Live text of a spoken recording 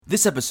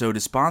This episode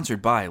is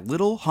sponsored by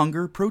Little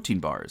Hunger Protein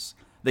Bars.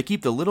 They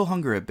keep the little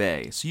hunger at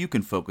bay so you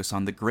can focus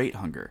on the great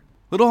hunger.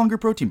 Little Hunger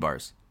Protein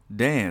Bars.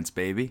 Dance,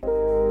 baby. Stop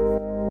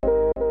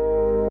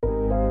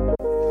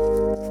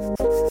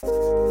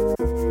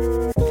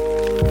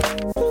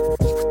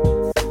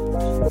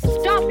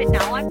it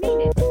now, I mean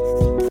it.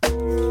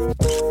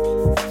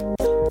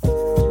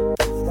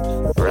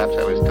 Perhaps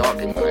I was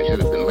talking when I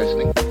should have been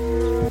listening.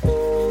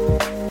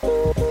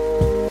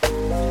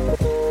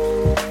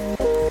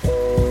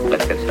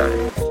 Let's get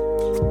started.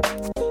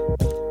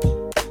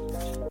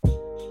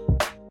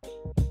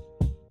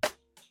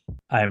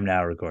 I am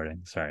now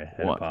recording. Sorry, I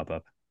had What? a pop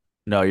up.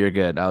 No, you're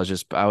good. I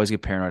always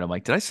get paranoid. I'm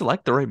like, did I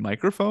select the right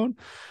microphone?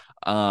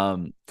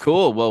 Cool.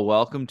 Well,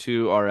 welcome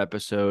to our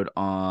episode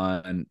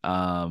on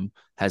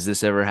Has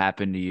This Ever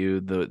Happened to You?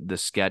 The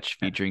sketch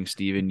featuring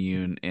Stephen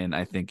Yeun and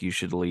I Think You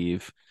Should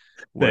Leave.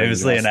 where he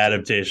Famously has an to-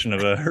 adaptation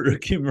of a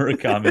Haruki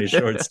Murakami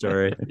short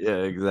story. Yeah,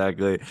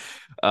 exactly.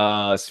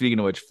 Speaking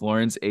of which,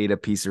 Florence ate a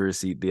piece of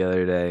receipt the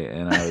other day,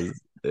 and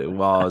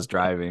while I was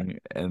driving,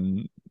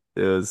 and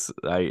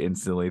I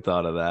instantly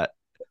thought of that.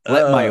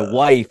 Let my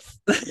wife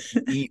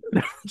eat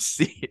the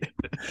receipt.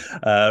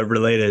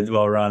 Related,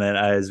 well, Ron, and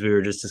as we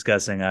were just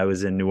discussing, I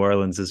was in New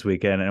Orleans this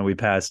weekend, and we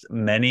passed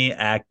many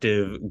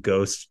active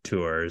ghost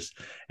tours,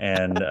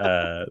 and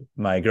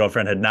my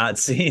girlfriend had not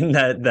seen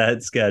that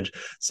sketch,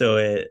 so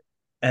it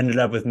ended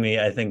up with me,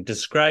 I think,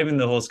 describing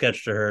the whole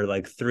sketch to her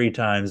like 3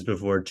 times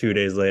before 2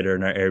 days later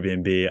in our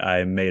Airbnb,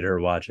 I made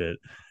her watch it.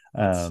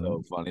 That's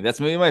so funny.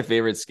 That's maybe my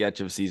favorite sketch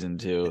of season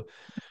 2.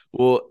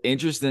 Well,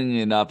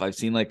 interestingly enough, I've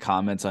seen like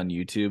comments on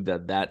YouTube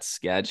that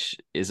sketch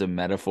is a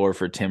metaphor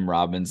for Tim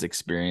Robinson's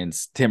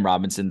experience at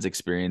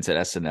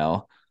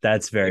SNL.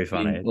 That's very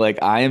funny.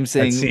 Like I am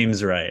saying, that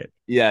seems right.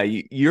 yeah,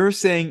 you're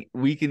saying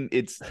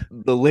it's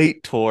the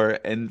late tour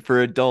and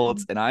for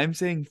adults, and I'm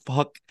saying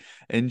fuck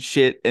and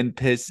shit and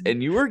piss,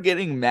 and you were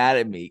getting mad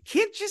at me.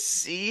 Can't you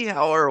see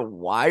how our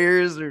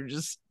wires are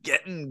just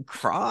getting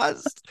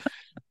crossed?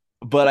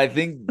 But I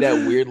think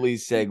that weirdly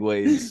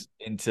segues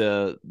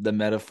into the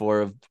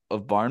metaphor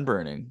of barn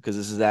burning, because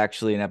this is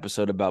actually an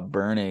episode about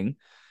burning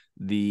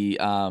the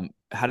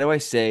how do I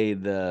say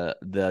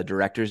the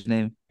director's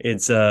name?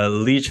 It's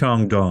Lee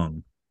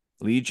Chang-dong.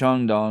 Lee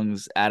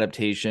Chang-dong's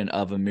adaptation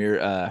of a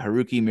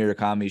Haruki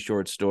Murakami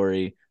short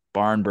story,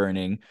 Barn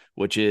Burning,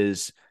 which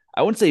is,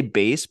 I wouldn't say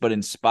based, but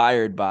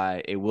inspired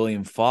by a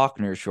William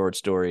Faulkner short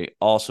story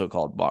also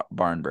called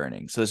Barn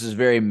Burning. So this is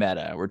very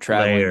meta. We're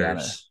traveling down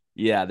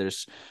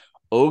there's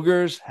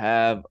ogres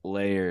have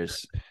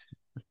layers,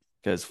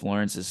 because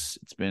Florence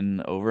it's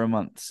been over a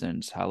month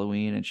since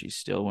Halloween and she's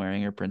still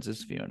wearing her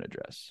Princess Fiona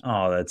dress.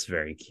 Oh, that's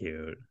very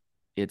cute.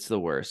 It's the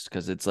worst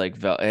because it's like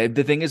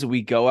the thing is,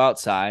 we go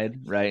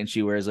outside, right, and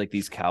she wears like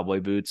these cowboy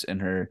boots and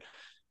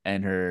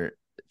her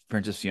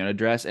Princess Fiona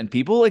dress, and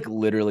people like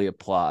literally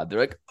applaud.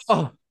 They're like,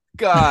 "Oh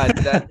God,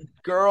 that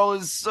girl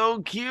is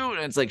so cute!"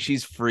 And it's like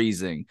she's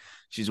freezing.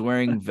 She's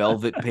wearing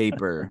velvet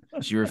paper.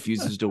 She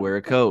refuses to wear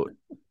a coat.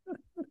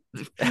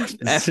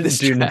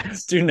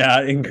 Do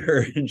not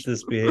encourage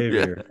this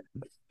behavior.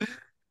 Yeah.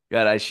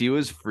 God, she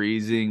was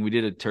freezing. We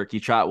did a turkey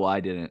trot. Well, I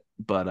didn't,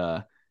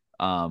 but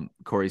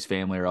Corey's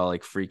family are all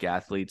like freak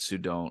athletes who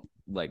don't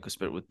like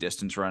spit with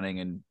distance running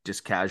and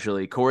just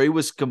casually. Corey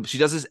she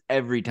does this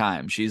every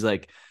time. She's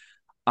like,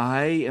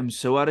 I am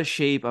so out of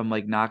shape. I'm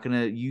like not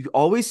gonna. You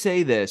always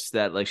say this,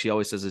 that like she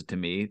always says it to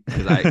me,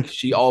 because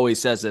she always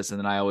says this, and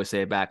then I always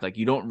say it back. Like,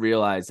 you don't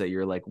realize that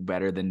you're like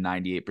better than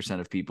 98%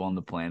 of people on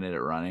the planet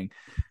at running.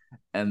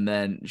 And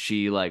then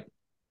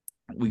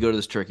we go to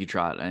this turkey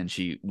trot and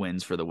she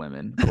wins for the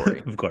women.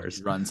 Corey, of course,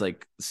 she runs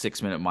like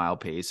 6-minute mile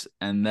pace.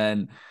 And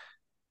then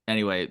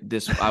anyway,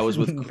 I was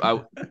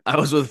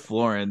with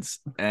Florence,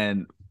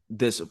 and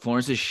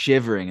Florence is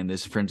shivering in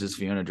this Princess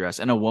Fiona dress,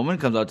 and a woman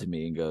comes up to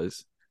me and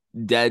goes,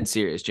 dead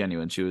serious,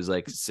 genuine. She was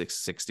like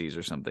 60s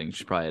or something.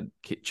 She probably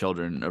had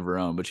children of her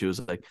own, but she was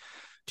like,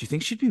 do you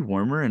think she'd be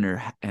warmer in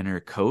her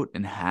coat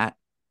and hat?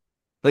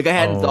 Like, I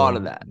hadn't thought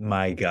of that.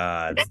 My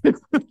God.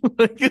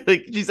 like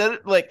she said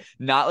it like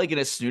not like in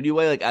a snooty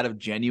way, like out of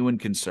genuine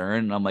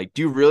concern. And I'm like,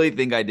 do you really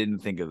think I didn't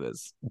think of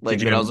this? Like,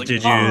 did you, I was like,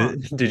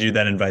 did you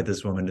then invite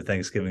this woman to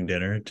Thanksgiving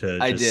dinner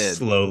to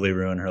slowly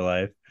ruin her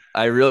life?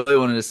 I really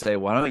wanted to say,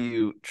 why don't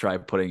you try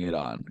putting it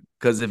on?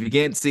 Because if you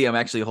can't see, I'm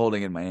actually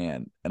holding it in my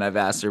hand, and I've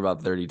asked her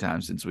about 30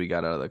 times since we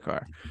got out of the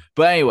car.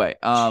 But anyway,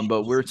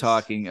 but we're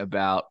talking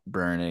about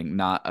burning,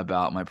 not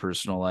about my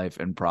personal life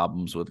and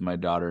problems with my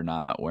daughter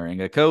not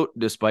wearing a coat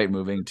despite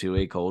moving to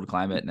a cold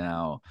climate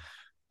now.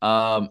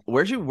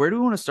 Where do we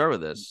want to start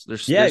with this?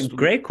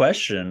 Great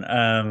question.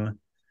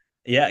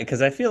 Yeah,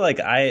 because I feel like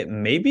I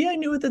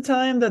knew at the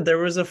time that there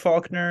was a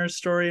Faulkner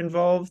story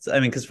involved. I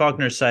mean, because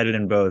Faulkner cited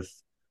in both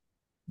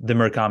the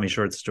Murakami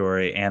short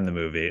story and the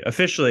movie.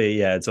 Officially,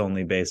 yeah, it's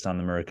only based on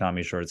the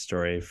Murakami short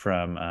story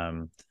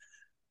from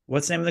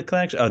what's the name of the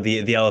collection? Oh,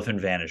 the Elephant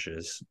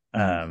Vanishes,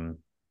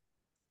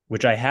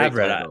 which I have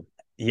read.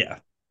 Yeah,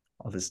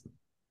 all this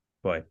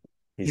boy.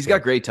 He's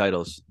got great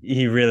titles.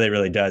 He really,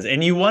 really does.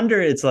 And you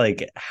wonder, it's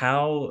like,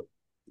 how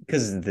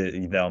because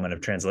the element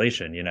of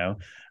translation,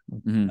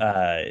 Mhm.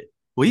 uh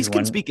Well, he you can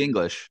want speak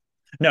English.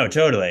 no,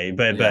 totally,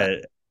 but Yeah.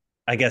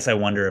 I guess I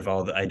wonder if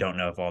I don't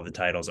know if all the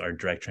titles are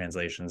direct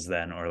translations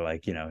then, or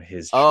like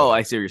his Oh, choice,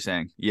 I see what you're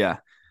saying. Yeah,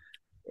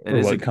 it or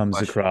is a what good comes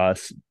question.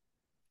 across.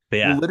 But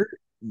Well,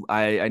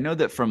 yeah, I know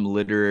that from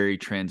literary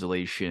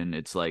translation,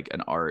 it's like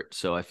an art.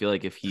 So I feel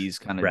like if he's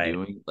kind of right.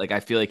 doing like, I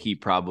feel like he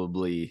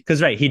probably,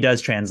 Because right, he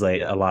does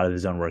translate yeah, a lot of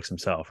his own works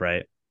himself,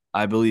 right?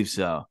 I believe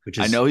so. Which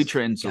I know is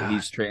God,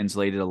 he's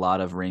translated a lot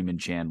of Raymond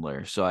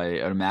Chandler. So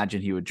I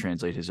imagine he would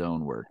translate his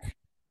own work.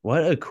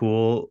 what a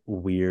cool,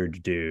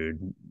 weird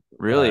dude.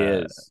 Really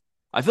Uh, is.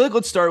 I feel like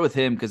let's start with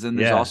him because then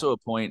there's yeah. also a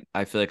point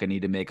I feel like I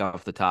need to make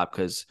off the top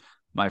because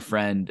my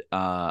friend,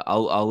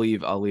 I'll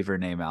leave her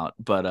name out,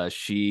 but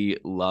she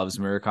loves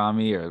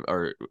Murakami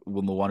or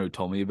the one who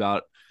told me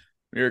about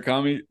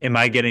Murakami. Am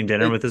I getting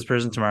dinner It, with this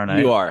person tomorrow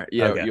you night? are,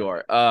 yeah, Okay. you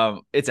are.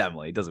 It's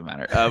Emily. It doesn't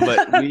matter.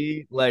 But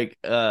we like,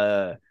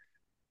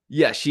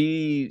 yeah,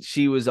 she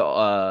was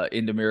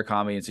into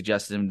Murakami and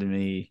suggested him to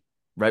me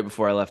right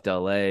before I left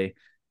LA,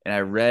 and I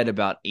read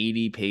about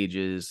 80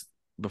 pages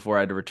before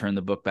I had to return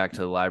the book back to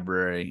the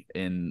library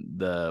in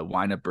the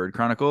Wind Up Bird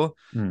Chronicle,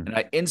 Hmm. and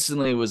I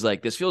instantly was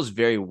like, this feels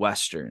very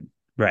Western,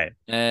 Right.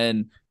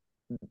 and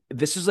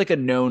this is like a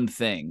known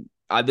thing.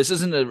 This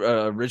isn't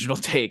a original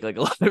take. Like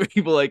a lot of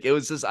people, like it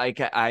was just I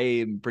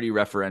am pretty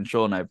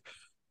referential, and I've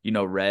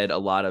read a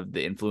lot of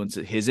the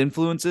influences, his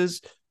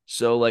influences.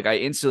 So like I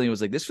instantly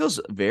was like, this feels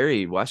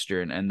very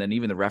Western, and then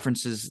even the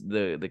references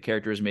the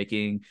character is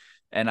making,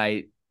 and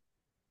I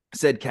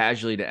said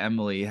casually to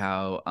Emily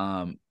how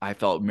I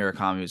felt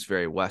Murakami was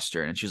very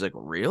Western, and she's like,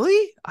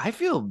 "Really? I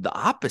feel the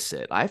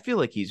opposite. I feel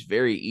like he's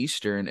very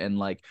Eastern and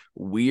like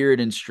weird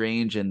and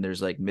strange, and there's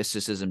like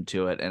mysticism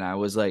to it." And I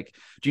was like,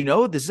 "Do you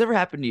know this has ever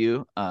happened to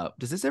you?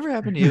 Does this ever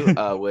happen to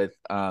you? With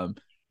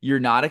you're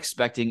not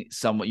expecting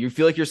someone, you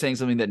feel like you're saying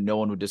something that no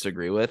one would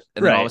disagree with,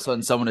 and then all of a Right.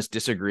 sudden someone is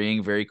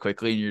disagreeing very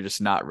quickly, and you're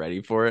just not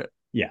ready for it."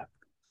 Yeah.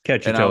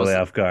 Catch you And I totally was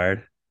off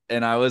guard.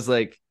 I was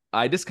like,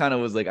 I just kind of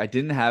was like, I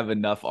didn't have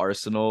enough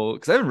arsenal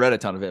because I haven't read a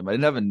ton of him. I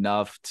didn't have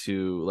enough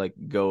to like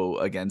go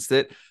against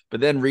it. But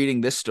then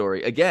reading this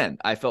story again,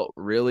 I felt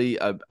really,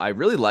 I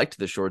really liked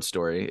the short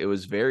story. It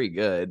was very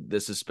good. The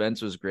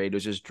suspense was great. It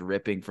was just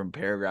dripping from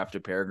paragraph to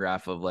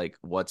paragraph of like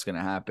what's going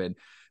to happen.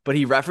 But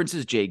he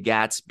references Jay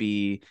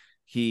Gatsby.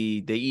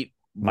 They eat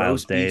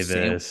Miles roast beef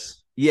sandwich.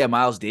 Davis. Yeah,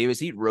 Miles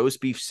Davis eat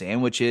roast beef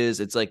sandwiches.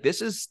 It's like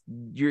this is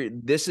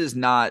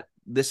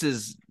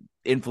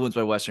influenced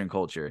by Western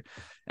culture.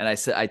 And I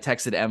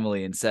texted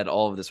Emily and said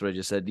all of this, what I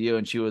just said to you.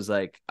 And she was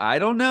like, I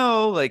don't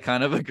know, like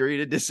kind of agree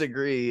to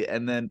disagree.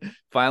 And then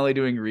finally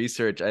doing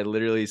research, I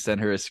literally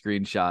sent her a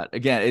screenshot.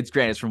 Again, it's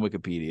granted, it's from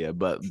Wikipedia,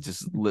 but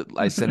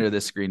I sent her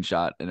this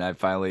screenshot and I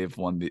finally have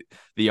won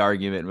the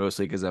argument,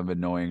 mostly because I'm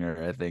annoying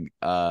her, I think.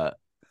 Let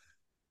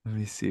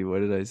me see. What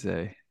did I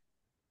say?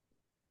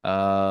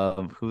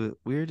 Who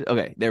weird?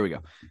 Okay, there we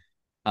go.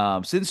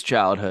 Since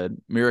childhood,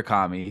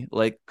 Murakami,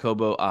 like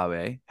Kobo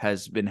Abe,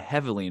 has been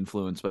heavily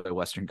influenced by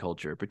Western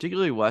culture,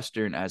 particularly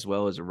Western as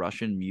well as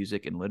Russian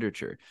music and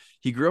literature.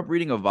 He grew up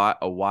reading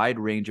a wide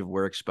range of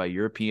works by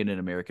European and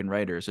American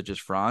writers such as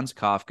Franz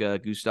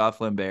Kafka, Gustav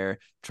Flaubert,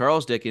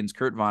 Charles Dickens,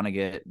 Kurt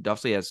Vonnegut,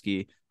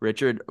 Dostoevsky,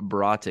 Richard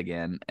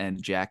Brautigan,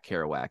 and Jack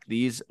Kerouac.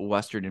 These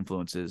Western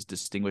influences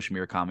distinguish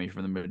Murakami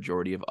from the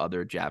majority of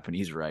other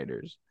Japanese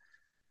writers.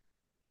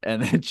 And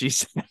then she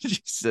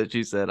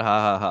said, ha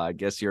ha ha, I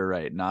guess you're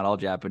right. Not all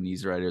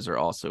Japanese writers are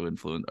also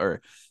influenced, or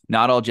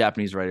not all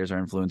Japanese writers are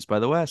influenced by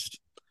the West.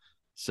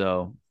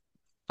 So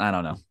I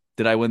don't know.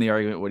 Did I win the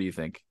argument? What do you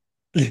think?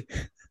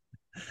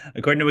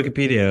 According to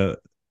Wikipedia,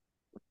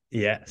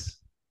 yes.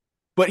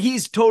 But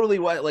he's totally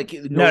white. Like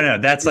No, no,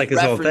 no, that's his like his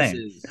whole thing.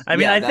 references. I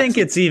mean, Yeah, I that's think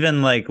it's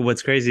even like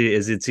what's crazy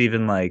is it's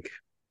even like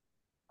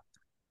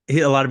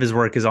a lot of his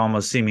work is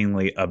almost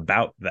seemingly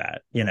about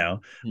that,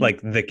 mm-hmm.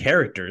 like the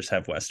characters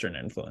have Western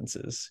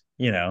influences,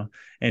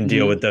 and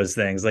deal with those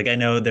things. Like I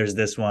know there's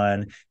this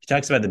one, he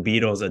talks about the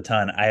Beatles a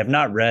ton. I have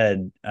not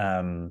read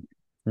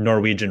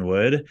Norwegian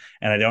Wood,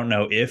 and I don't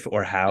know if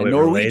or how And it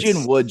Norwegian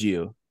relates. would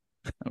you?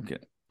 Okay.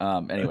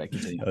 Anyway,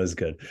 continue. That was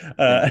good.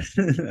 Thank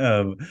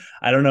you.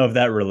 I don't know if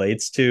that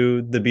relates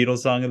to the Beatles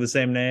song of the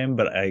same name,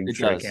 but I'm It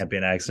sure it does. can't be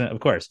an accident, of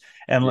course.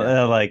 And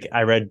Yeah. like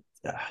I read,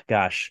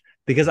 gosh,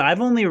 because I've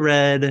never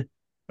read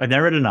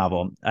a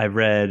novel. I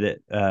read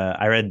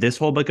this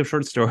whole book of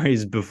short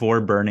stories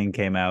before Burning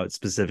came out,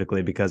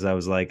 specifically because I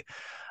was like,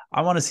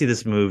 I want to see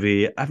this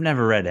movie. I've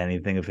never read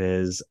anything of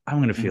his. I'm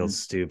going to feel Mm-hmm.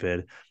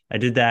 stupid. I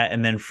did that.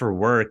 And then for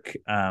work,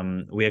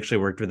 we actually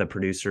worked with a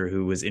producer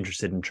who was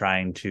interested in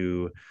trying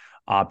to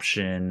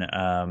option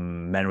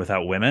Men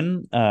Without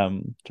Women,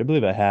 which I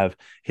believe I have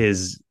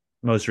his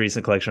most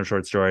recent collection of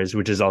short stories,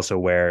 which is also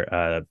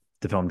where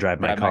the film Drive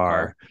My Drive my Car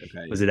car.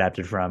 Okay. was Yeah.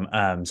 adapted from.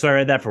 So I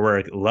read that for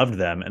work, loved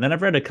them. And then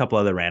I've read a couple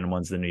other random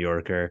ones, The New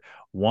Yorker.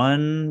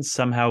 One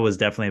somehow was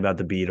definitely about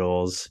the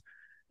Beatles.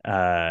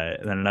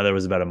 And then another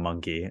was about a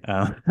monkey.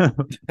 But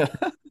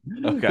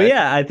Okay.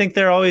 yeah, I think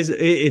they're always,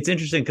 it's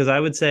interesting because I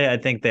would say I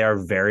think they are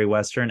very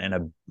Western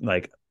and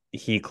like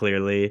he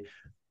clearly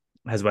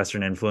has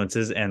Western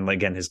influences, and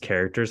again, his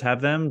characters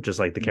have them, just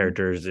like the Mhm.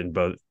 characters in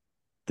both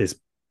this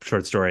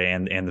short story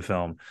and the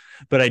film.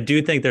 But I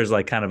do think there's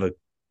like kind of a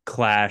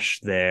clash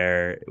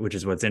there, which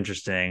is what's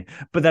interesting.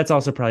 But that's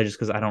also probably just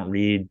because I don't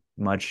read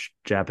much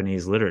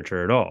Japanese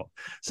literature at all.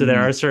 So there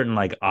Mhm. are certain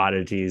like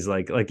oddities,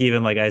 like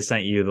even like I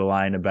sent you the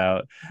line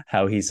about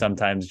how he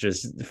sometimes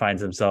just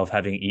finds himself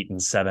having eaten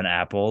 7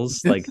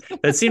 apples. Like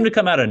that seemed to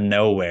come out of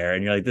nowhere.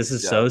 And you're like, this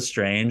is Yeah. so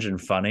strange and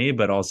funny,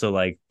 but also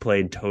like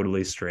played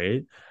totally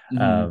straight.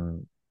 Mhm.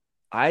 Um,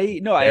 I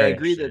Very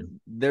agree that interesting.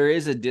 there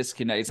is a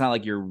disconnect. It's not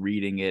like you're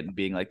reading it and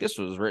being like, this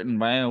was written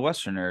by a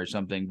Westerner or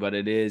something, but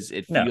it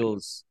No.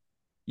 feels,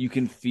 you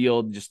can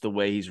feel just the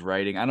way he's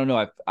writing. I don't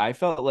know. I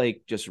felt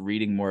like just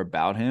reading more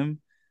about him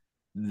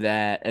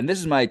that, and this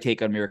is my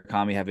take on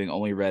Murakami, having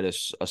only read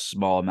a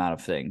small amount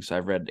of things. So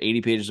I've read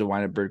 80 pages of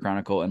Wind Up Bird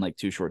Chronicle and like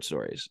 2 short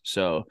stories.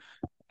 So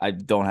I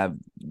don't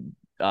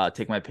have,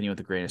 take my opinion with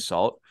a grain of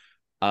salt.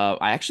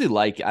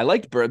 I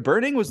liked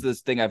burning was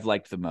this thing I've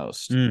liked the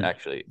most, Mm.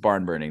 actually.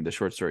 Barn burning, the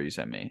short story you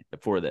sent me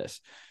for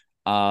this.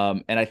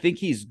 And I think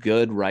he's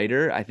good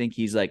writer. I think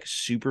he's like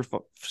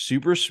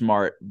super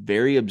smart,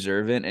 very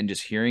observant, and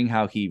just hearing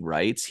how he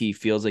writes, he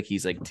feels like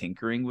he's like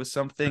tinkering with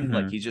something,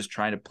 like Mm-hmm. he's just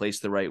trying to place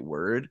the right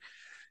word.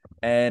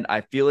 And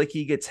I feel like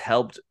he gets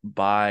helped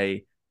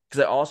by,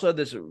 because I also had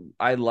this,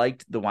 I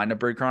liked the Wind Up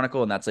Bird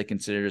Chronicle, and that's like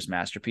considered his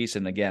masterpiece.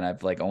 And again,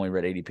 I've like only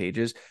read 80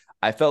 pages.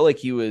 I felt like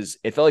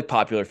it felt like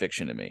popular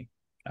fiction to me.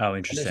 Oh,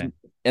 And there's interesting.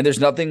 and there's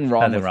nothing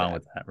wrong Nothing with wrong that.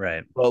 with that,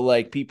 right? But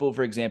like people,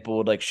 for example,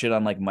 would like shit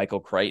on like Michael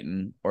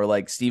Crichton or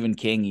like Stephen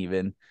King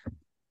even.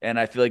 And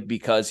I feel like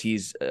because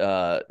he's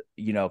kind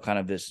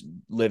of this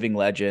living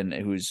legend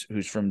who's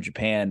from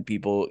Japan,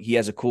 people, he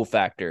has a cool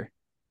factor.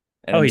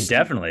 And Oh, then he Steve,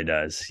 definitely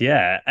does.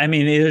 Yeah, I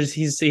mean,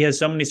 he has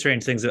so many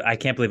strange things. I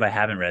can't believe I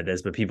haven't read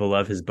this, but people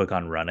love his book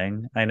on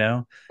running. I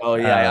know. oh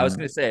yeah, I was Um,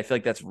 gonna say I feel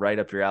like that's right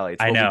up your alley.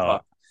 It's I what we know.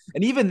 talk,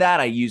 and even that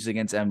I use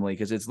against Emily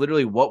because it's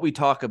literally what we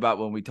talk about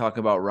when we talk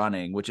about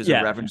running, which is a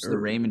Yeah, reference to the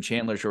Raymond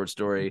Chandler short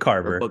story or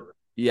Carver. book.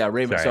 Yeah,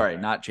 Raymond. Sorry. Sorry,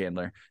 not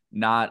Chandler,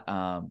 not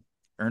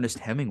Ernest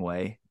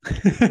Hemingway.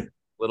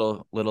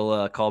 Little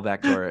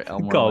callback to our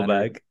Elmore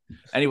Leonard. Callback.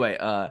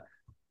 Anyway,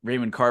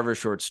 Raymond Carver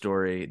short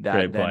story that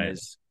Great then point.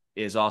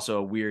 is also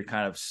a weird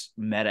kind of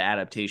meta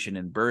adaptation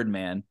in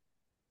Birdman.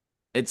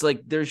 It's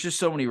like there's just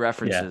so many Yeah.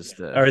 references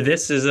to, Or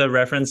this is a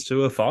reference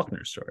to a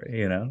Faulkner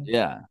story.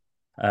 yeah.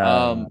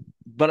 Um,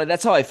 But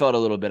that's how I felt a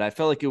little bit. I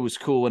felt like it was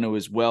cool when it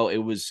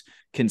was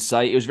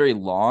concise. It was very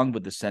long,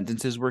 but the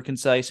sentences were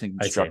concise and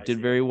I see. constructed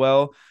very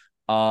well.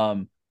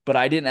 But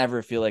I didn't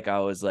ever feel like I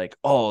was like,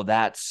 oh,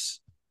 that's,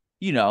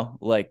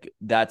 like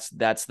that's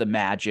the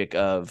magic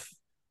of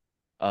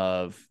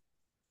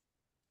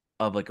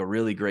like a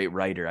really great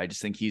writer. I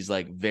just think he's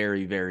like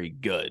very, very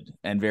good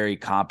and very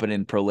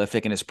competent,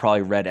 prolific, and has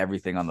probably read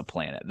everything on the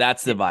planet.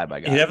 That's the vibe I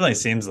He got. definitely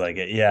seems like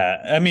it. Yeah.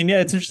 I mean,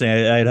 yeah, it's interesting.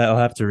 I'll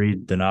have to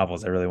read the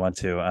novels. I really want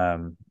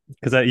to.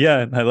 Because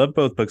I love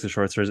both books of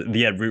short stories.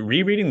 Yeah,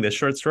 rereading this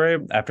short story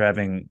after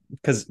having,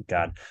 because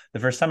God, the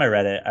first time I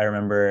read it, I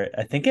remember,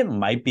 I think it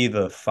might be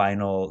the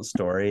final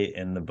story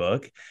in the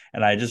book.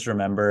 And I just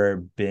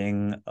remember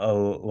being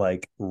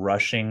like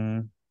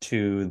rushing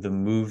to the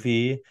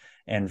movie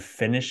and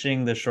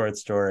finishing the short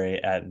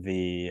story at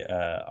the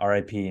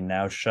RIP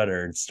now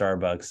shuttered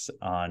Starbucks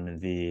on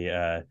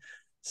the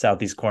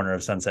southeast corner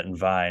of Sunset and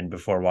Vine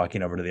before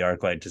walking over to the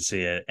ArcLight to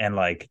see it. And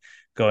like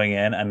going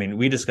in, I mean,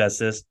 we discussed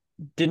this,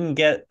 didn't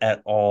get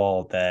at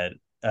all that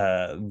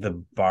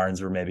the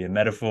barns were maybe a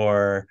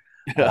metaphor,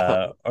 or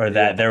Yeah.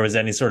 that there was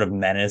any sort of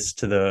menace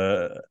to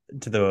the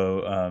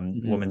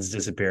Mhm. woman's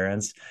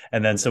disappearance.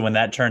 And then so when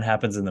that turn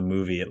happens in the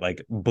movie, it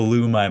like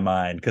blew my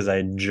mind because I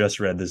had just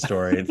read the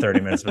story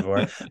 30 minutes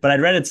before. But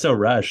I'd read it so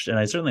rushed, and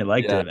I certainly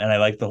liked Yeah. it, and I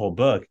liked the whole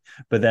book.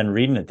 But then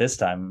reading it this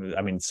time,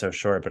 I mean, it's so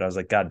short, but I was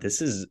like, God,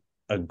 this is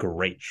a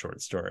great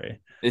short story.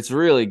 It's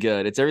really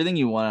good. It's everything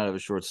you want out of a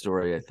short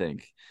story, I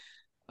think.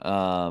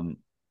 Um,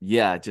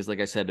 yeah, just like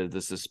I said,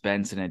 the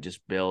suspense and it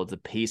just builds. The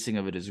pacing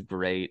of it is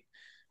great.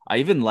 I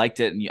even liked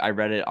it, and I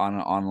read it on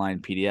an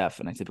online PDF.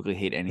 And I typically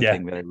hate Yeah,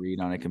 anything that I read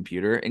on a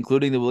computer,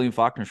 including the William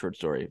Faulkner short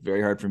story.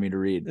 Very hard for me to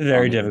read on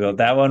very the difficult. computer.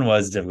 That one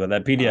was difficult.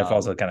 That PDF Um,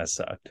 also kind of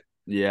sucked.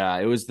 yeah,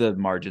 it was the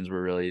margins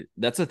were really.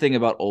 That's the thing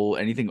about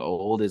anything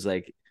old is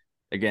like,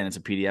 again, it's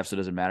a PDF, so it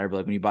doesn't matter. But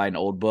like when you buy an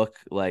old book,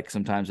 like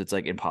sometimes it's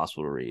like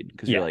impossible to read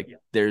because you're Yeah. like,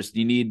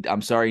 you need.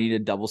 I'm sorry, you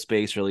need a double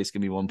space, or at least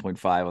give me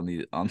 1.5 on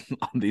the on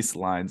these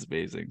line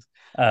spacings.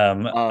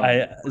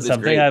 I But it's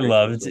something I great short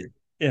loved story.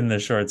 in the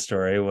short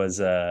story was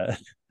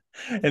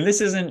and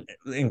this isn't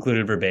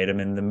included verbatim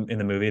in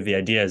the movie. The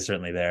idea is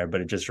certainly there,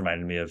 but it just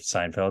reminded me of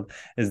Seinfeld.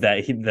 Is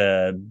that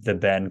the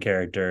Ben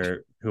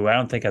character, who I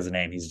don't think has a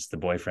name, he's just the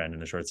boyfriend in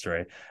the short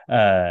story,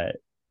 uh,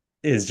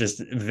 is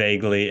just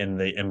vaguely in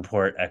the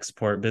import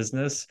export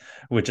business,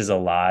 which is a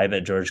lie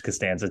that George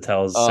Costanza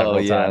tells Oh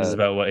several times yeah.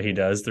 about what he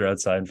does throughout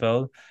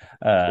Seinfeld.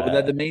 Well, Uh,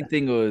 that the main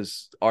thing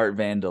was Art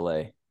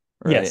Vandelay,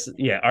 right? yes,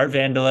 yeah, Art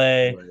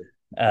Vandelay, Right.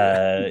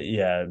 Yeah.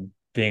 yeah,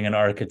 being an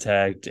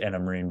architect and a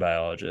marine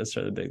biologist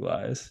are the big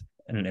lies.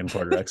 and an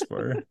importer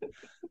exporter.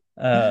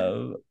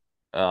 Uh,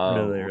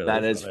 really, really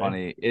That is funny.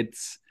 funny.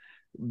 It's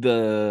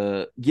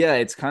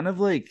kind of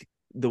like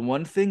the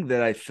one thing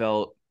that I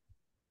felt,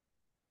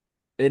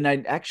 and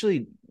I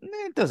actually,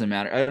 it doesn't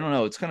matter. I don't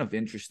know. It's kind of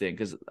interesting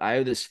because I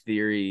have this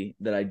theory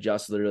that I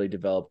just literally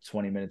developed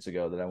 20 minutes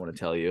ago that I want to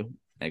tell you.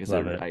 Because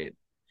Love it.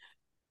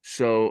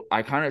 so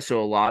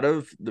a lot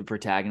of the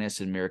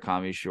protagonists in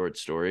Murakami's short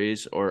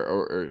stories,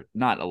 or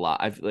not a lot.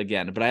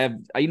 But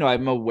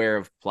I'm aware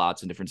of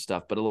plots and different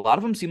stuff, but a lot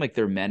of them seem like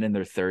they're men in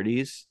their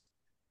 30s,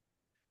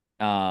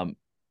 um,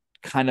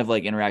 kind of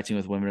like interacting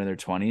with women in their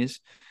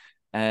 20s,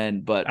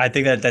 and but I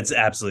think that's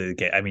absolutely the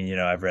case. I mean,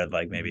 I've read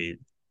like maybe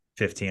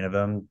 15 of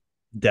them.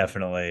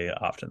 Definitely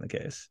often the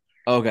case.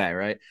 okay,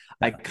 right.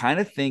 I Yeah. kind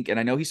of think, and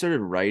I know he started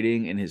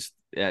writing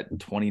at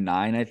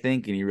 29, I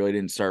think, and he really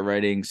didn't start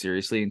writing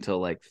seriously until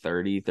like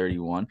 30,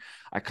 31.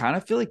 I kind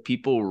of feel like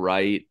people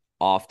write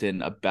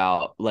often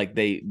about like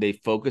they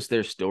focus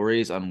their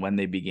stories on when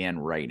they began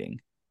writing.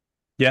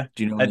 Yeah.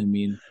 Do you know what I, I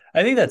mean?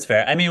 I think that's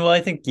fair. I mean, well,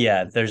 I think,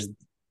 yeah,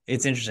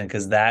 it's interesting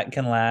because that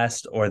can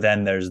last, or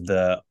then there's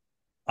the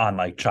on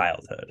like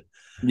childhood.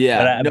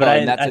 But Yeah, I, but no,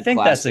 and I, that's I a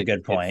think that's a classic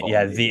good point. pitfall,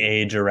 Yeah. The dude.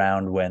 age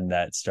around when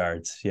that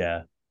starts.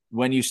 Yeah.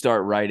 When you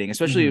start writing,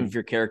 especially Mhm. if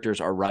your characters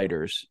are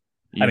writers,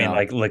 I you mean, know.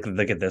 like, look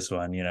at this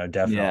one, Yeah,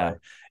 definitely.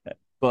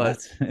 but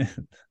What?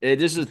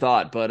 it is a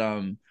thought, but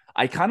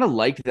I kind of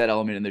liked that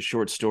element in the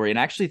short story, and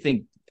I actually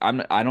think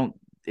I don't.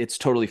 It's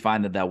totally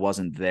fine that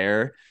wasn't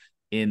there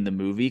in the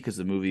movie because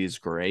the movie is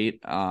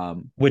great.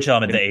 Which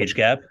element? And The age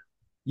gap?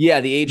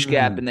 yeah, the age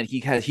gap, Hmm. and that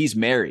he's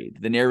married.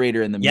 The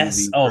narrator in the Yes.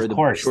 movie Oh, or of the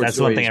course. short That's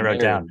one story thing I is wrote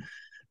down. married,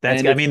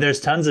 That's, and I mean,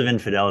 there's tons of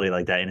infidelity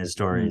like that in his Mhm.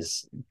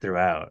 stories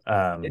throughout.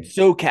 It's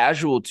so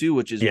casual too,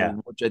 Yeah.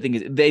 which I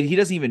think he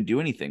doesn't even do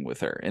anything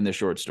with her in the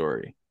short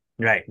story.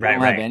 Right. They Right.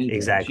 don't have Right. anything. She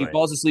Exactly.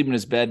 falls asleep in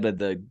his bed, but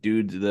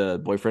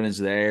the boyfriend is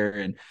there.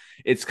 And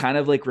it's kind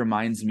of like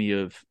reminds me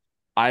of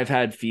I've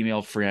had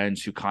female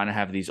friends who kind of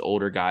have these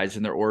older guys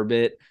in their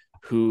orbit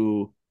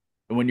who,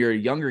 when you're a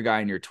younger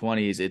guy in your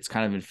 20s, it's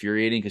kind of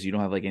infuriating because you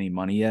don't have like any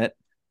money yet.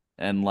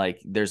 And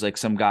like there's like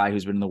some guy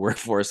who's been in the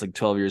workforce like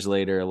 12 years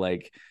later,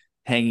 like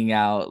hanging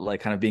out,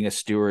 like kind of being a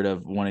steward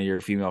of one of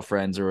your female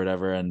friends or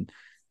whatever. And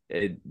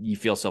you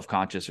feel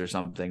self-conscious or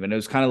something. And it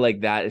was kind of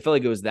like that. It felt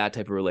like it was that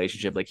type of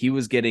relationship. Like he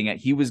was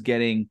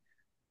getting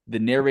the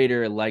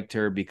narrator liked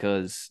her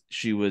because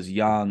she was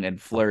young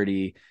and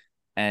flirty,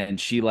 and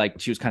she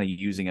was kind of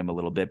using him a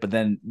little bit, but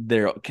then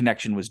their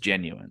connection was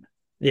genuine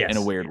in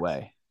a Yes. weird Yes.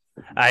 way.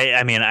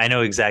 I mean, I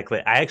know exactly.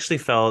 I actually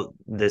felt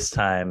this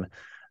time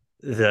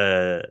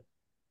the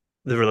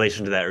the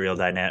relation to that real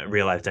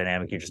life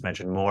dynamic you just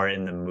mentioned more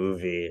in the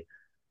movie.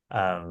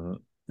 Um,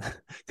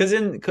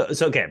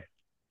 because okay,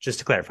 just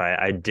to clarify,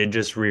 I did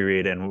just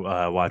reread and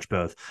watch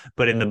both,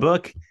 but in the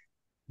book,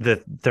 the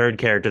third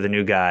character, the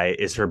new guy,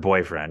 is her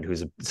boyfriend,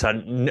 who's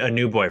a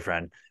new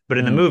boyfriend. But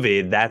in the Mm.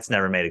 movie, that's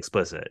never made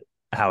explicit.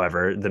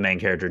 However, the main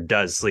character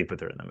does sleep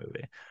with her in the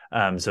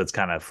movie. So it's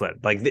kind of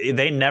flipped. Like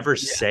they never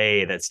Yeah,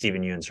 say that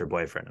Stephen Yeun's her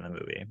boyfriend in the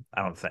movie.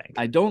 I don't think.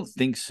 I don't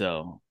think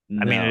so.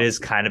 I mean, it No. is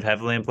kind of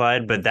heavily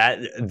implied, but that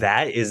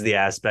is the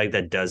aspect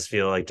that does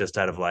feel like just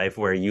out of life,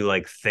 where you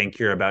like think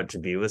you're about to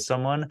be with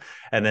someone,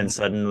 and then Mhm.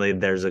 suddenly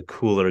there's a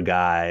cooler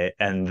guy,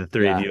 and the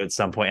three of Yeah. you at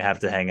some point have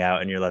to hang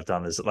out, and you're left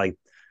on this like,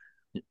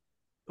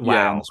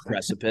 Yeah, on wow, this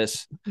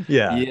precipice.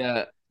 yeah,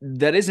 Yeah,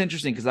 that is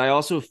interesting because I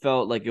also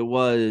felt like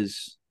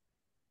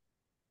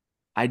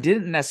I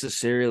didn't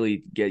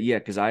necessarily get, yeah,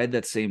 because I had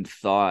that same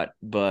thought,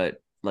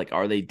 but like,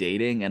 are they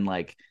dating? And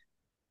like,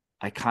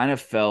 I kind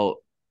of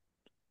felt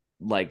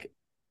like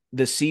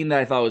the scene that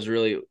I thought was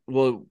really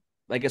well.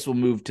 I guess we'll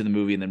move to the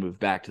movie and then move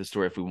back to the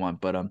story if we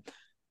want. But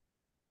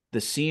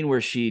the scene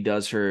where she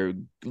does her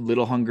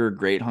little hunger,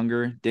 great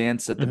hunger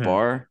dance at the hmm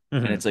bar,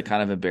 and hmm it's like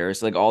kind of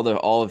embarrassing. Like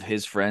all of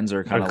his friends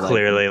are or kind of like,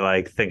 clearly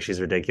like think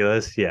she's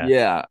ridiculous. Yeah,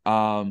 yeah.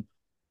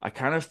 I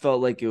kind of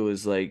felt like it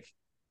was like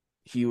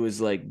he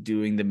was like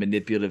doing the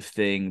manipulative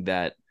thing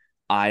that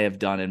I have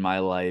done in my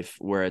life,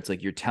 where it's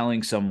like you're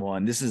telling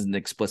someone, this isn't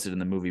explicit in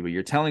the movie, but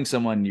you're telling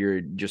someone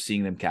you're just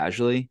seeing them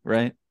casually,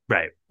 right?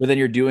 right, But then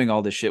you're doing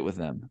all this shit with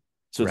them.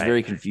 So it's right,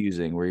 very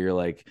confusing where you're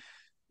like,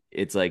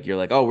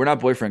 oh, we're not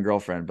boyfriend,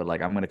 girlfriend, but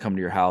like I'm gonna come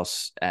to your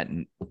house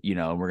and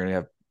we're gonna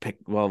have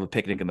a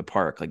picnic in the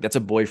park. Like that's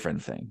a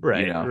boyfriend thing,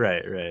 you right, know.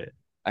 right, right,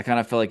 I kind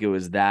of felt like it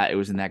was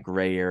in that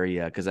gray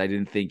area because I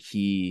didn't think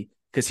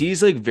because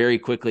he's like very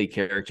quickly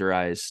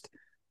characterized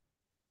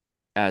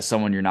as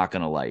someone you're not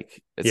gonna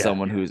like. It's yeah,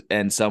 someone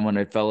someone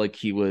I felt like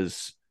he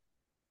was,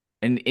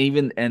 and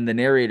the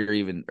narrator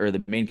even, or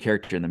the main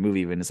character in the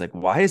movie even, is like,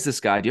 why is this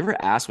guy? Do you ever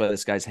ask why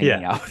this guy's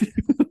hanging yeah. out,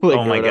 Oh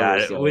like or my whatever?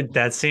 God. So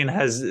That scene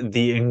has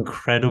the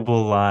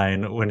incredible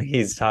line when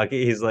he's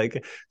talking. He's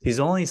like, he's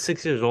only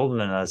 6 years older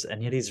than us,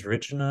 and yet he's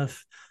rich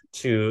enough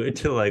to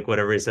like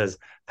whatever he says,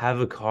 have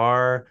a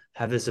car,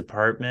 have this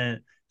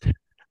apartment,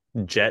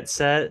 jet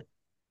set,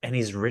 and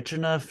he's rich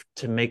enough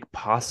to make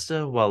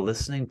pasta while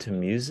listening to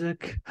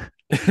music.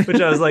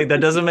 Which I was like, that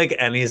doesn't make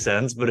any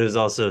sense, but it was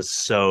also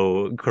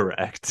so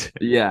correct.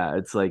 yeah,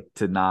 it's like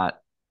to not.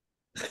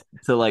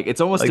 to like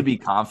it's almost to Like, be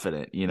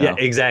confident, you yeah, know?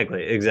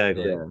 exactly,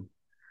 exactly. Yeah.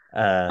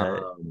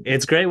 Uh, Um,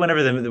 it's great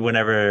whenever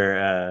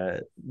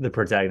the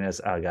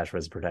protagonist, oh gosh,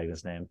 what's the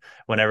protagonist's name?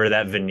 Whenever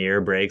that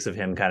veneer breaks of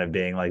him kind of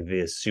being like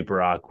this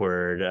super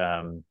awkward,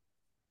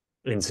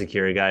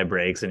 insecure guy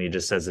breaks and he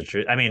just says the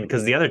truth. I mean,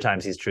 because the other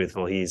times he's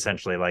truthful, he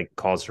essentially like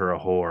calls her a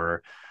whore,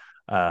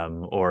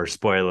 or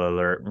spoiler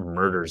alert,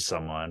 murders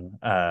someone.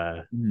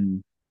 hmm.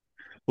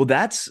 Well,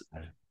 that's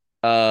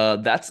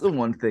the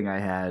one thing I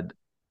had.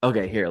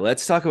 Okay, here,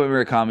 let's talk about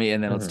Murakami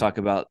and then let's Mhm. talk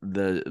about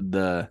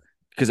the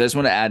because I just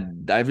want to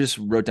add, I just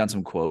wrote down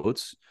some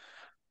quotes.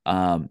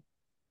 Um,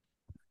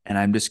 and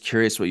I'm just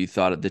curious what you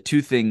thought of the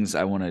two things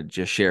I want to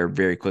just share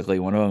very quickly.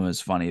 One of them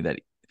is funny that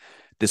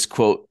this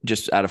quote,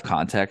 just out of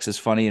context, is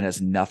funny and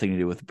has nothing to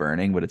do with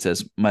burning, but it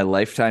says, "My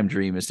lifetime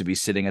dream is to be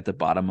sitting at the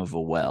bottom of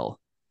a well."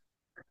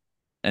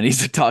 And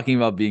he's talking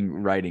about being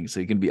writing so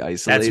he can be That's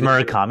isolated.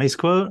 Murakami's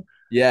quote.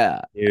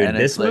 Yeah. Dude, And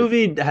it's this like,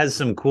 movie has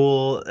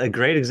a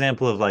great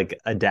example of like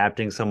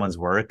adapting someone's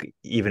work,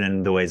 even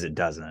in the ways it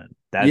doesn't.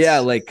 yeah,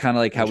 That's like kind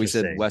of like how we said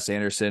interesting. Wes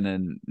Anderson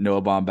and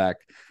Noah Baumbach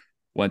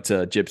went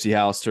to Gypsy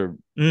House to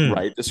Mm.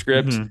 write the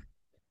script, Hmm.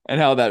 and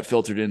how that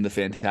filtered in the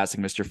Fantastic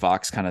Mr.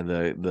 Fox, kind of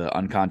the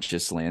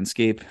unconscious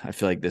landscape. I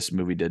feel like this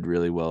movie did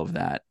really well of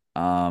that.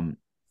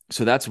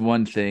 So that's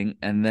one thing.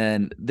 And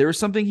then there was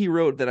something he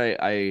wrote that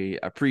I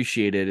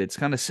appreciated. It's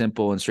kind of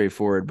simple and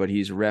straightforward, but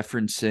he's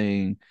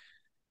referencing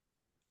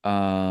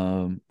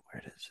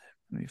where is it?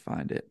 Let me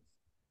find it.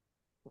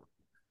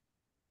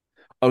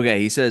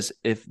 Okay, he says,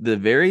 if the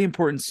very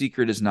important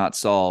secret is not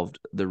solved,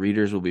 the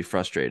readers will be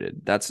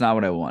frustrated. That's not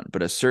what I want,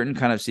 but a certain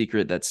kind of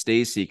secret that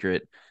stays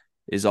secret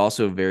is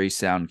also very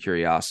sound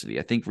curiosity.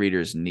 I think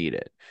readers need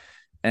it.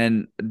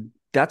 And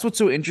that's what's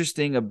so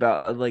interesting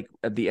about, like,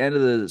 at the end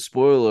of the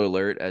spoiler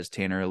alert, as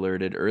Tanner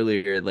alerted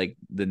earlier, like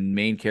the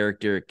main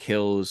character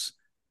kills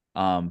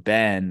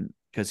Ben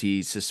because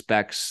he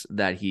suspects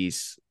that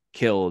he's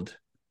killed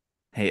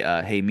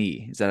Hey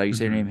Me. Is that how you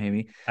say your Hmm. name? Hey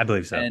Me. I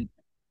believe so.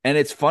 And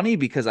it's funny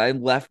because I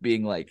left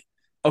being like,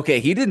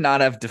 okay, he did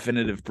not have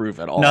definitive proof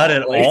at Not all.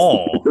 at Like,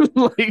 all.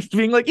 like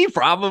being like he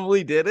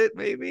probably did it,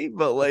 maybe,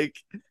 but like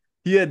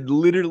he had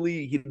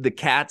literally the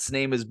cat's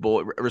name is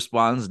Boyle,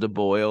 responds to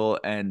Boyle,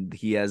 and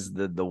he has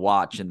the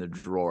watch in the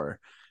drawer.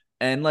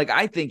 And like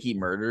I think he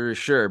murdered,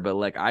 sure, but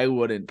like I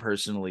wouldn't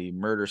personally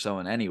murder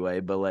someone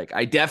anyway, but like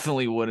I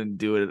definitely wouldn't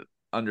do it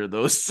under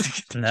those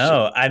conditions.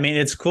 No, I mean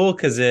it's cool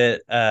because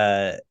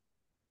I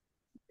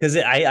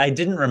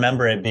didn't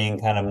remember it being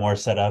kind of more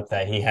set up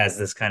that he has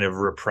this kind of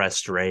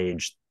repressed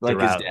rage Like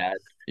his throughout, dad.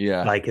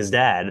 Yeah. like his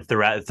dad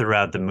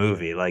throughout the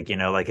movie, like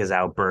like his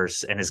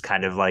outbursts and his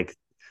kind of like,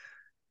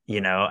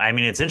 I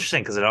mean, it's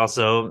interesting because it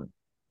also,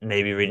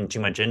 maybe reading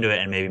too much into it,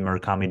 and maybe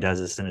Murakami does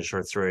this in a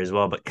short story as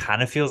well, but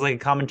kind of feels like a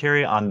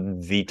commentary on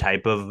the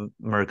type of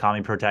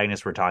Murakami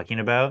protagonist we're talking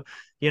about,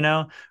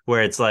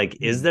 where it's like,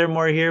 is there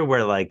more here?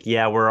 Where like,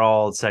 yeah, we're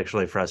all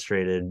sexually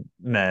frustrated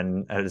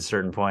men at a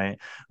certain point,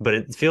 but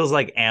it feels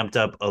like amped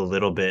up a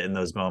little bit in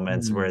those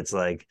moments where Because it's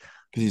like,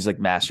 he's like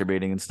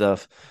masturbating and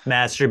stuff.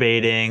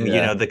 masturbating,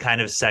 Yeah. the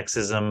kind of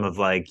sexism of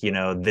like,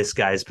 this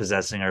guy's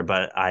possessing her,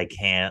 but I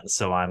can't,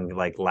 so I'm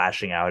like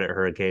lashing out at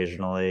her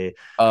occasionally.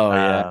 Oh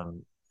yeah.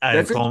 Um, and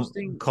That's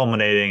interesting.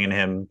 culminating in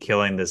him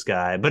killing this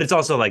guy. But it's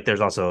also like there's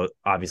also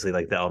obviously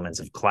like the elements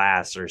of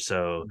class are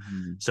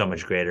Mhm. so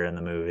much greater in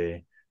the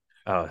movie.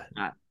 Oh,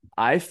 I,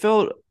 I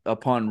felt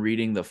upon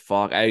reading the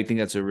fog, I think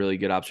that's a really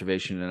good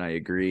observation, and I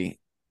agree.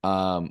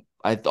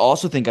 I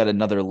also think at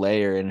another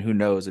layer, and who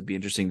knows, it'd be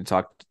interesting to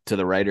talk to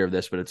the writer of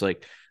this, but it's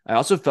like I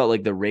also felt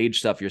like the rage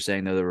stuff you're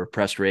saying, though, the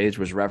repressed rage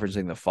was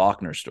referencing the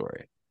Faulkner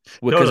story.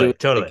 Because it totally, was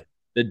totally, like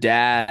the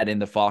dad in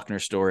the Faulkner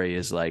story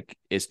is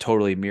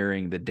totally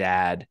mirroring the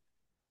dad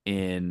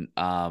in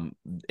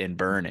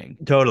Burning.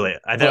 totally.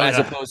 I Well, don't. as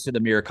opposed to the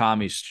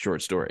Murakami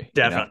short story,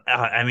 you know? Definitely.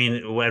 I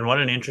mean, when what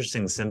an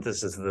interesting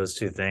synthesis of those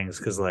two things,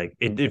 because like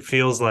it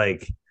feels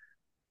like,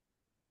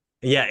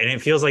 yeah, and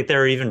it feels like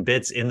there are even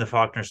bits in the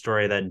Faulkner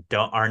story that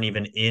aren't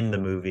even in the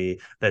movie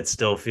that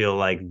still feel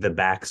like the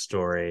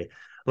backstory.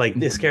 Like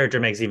this Mhm. character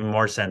makes even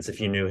more sense if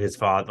you knew his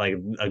father, like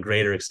a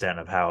greater extent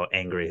of how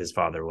angry his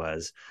father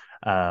was.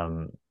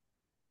 Um,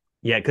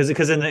 yeah,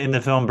 because in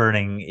the film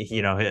Burning,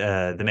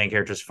 the main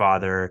character's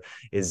father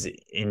is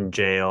in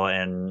jail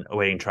and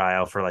awaiting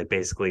trial for like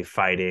basically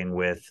fighting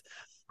with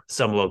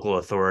some local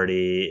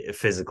authority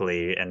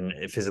physically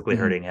and physically Mhm.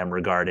 hurting him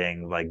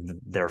regarding like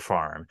their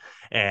farm.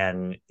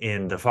 And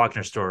in the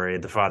Faulkner story,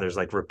 the father's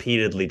like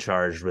repeatedly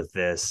charged with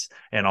this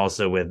and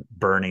also with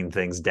burning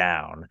things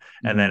down.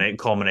 And then Mhm. it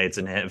culminates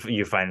in him,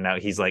 you finding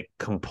out he's like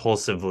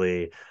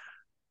compulsively,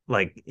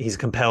 like he's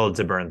compelled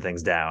to burn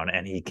things down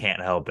and he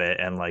can't help it,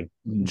 and like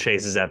Mhm.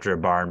 chases after a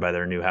barn by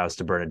their new house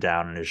to burn it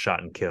down and is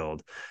shot and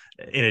killed,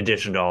 in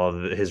addition to all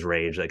of his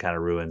rage that kind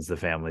of ruins the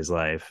family's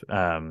life.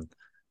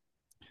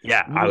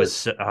 Yeah, Well,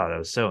 that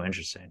was so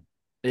interesting.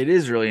 it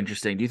is really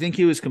interesting. Do you think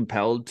he was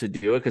compelled to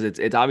do it? Because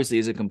it obviously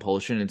is a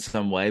compulsion in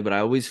some way, but I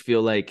always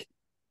feel like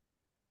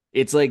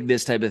it's like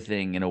this type of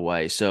thing in a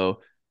way.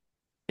 So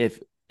if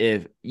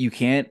if you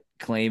can't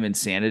claim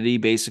insanity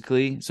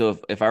basically. So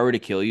if I were to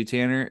kill you,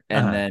 Tanner,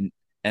 Uh-huh.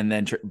 and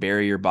then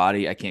bury your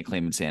body, I can't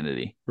claim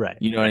insanity. Right.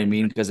 You know what I Right.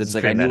 mean? Because It's it's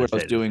like I knew what I was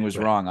premeditated. doing was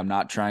Right. wrong. I'm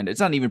not trying to. It's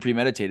not even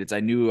premeditated. It's I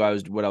knew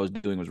what I was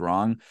doing was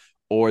wrong,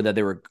 or that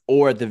they were,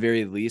 or at the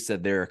very least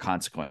that there are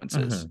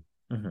consequences.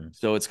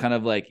 So it's kind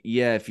of like,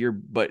 yeah, if you're,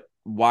 but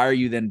why are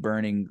you then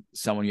burning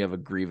someone you have a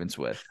grievance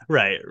with?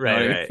 Right. You know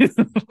Right. what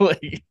I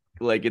Right. mean?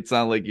 like it's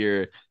not like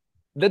you're.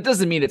 That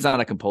doesn't mean it's not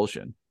a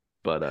compulsion,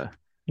 but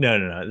No,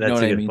 no, no. you know That's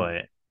what a I good mean?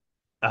 point.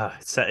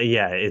 So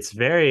yeah, it's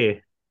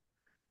very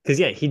because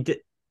yeah, he did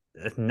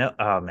no.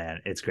 Oh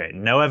man, it's great.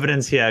 No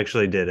evidence he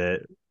actually did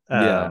it.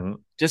 Yeah.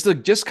 Um,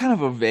 Just kind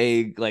of a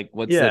vague, like,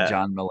 what's the yeah,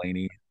 John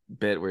Mulaney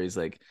bit where he's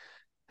like,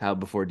 how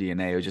before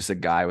DNA it was just a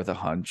guy with a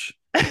hunch.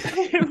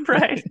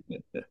 right.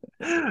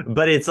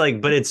 But it's like,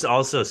 but it's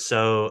also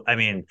so. I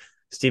mean,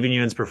 Stephen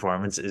Yeun's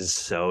performance is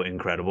so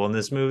incredible in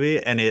this movie,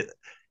 and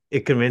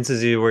it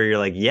convinces you where you're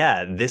like,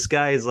 yeah, this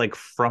guy is like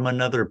from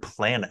another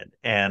planet,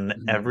 and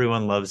Mhm.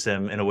 everyone loves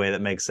him in a way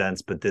that makes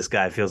sense. But this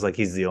guy feels like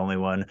he's the only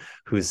one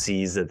who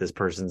sees that this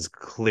person's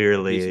Piece of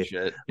clearly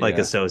shit. like a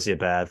Yeah.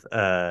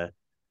 sociopath.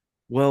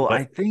 Well,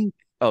 I But think,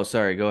 oh,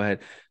 sorry, go ahead.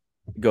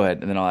 Go ahead,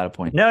 and then I'll add a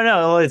point. no,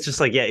 no, it's just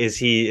like, yeah, is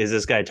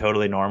this guy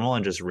totally normal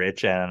and just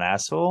rich and an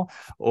asshole?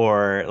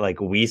 Or like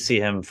we see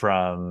him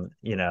from,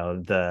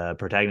 the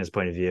protagonist's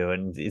point of view,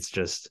 and it's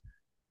just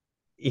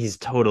he's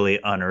totally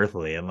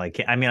unearthly. And like,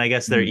 I mean, I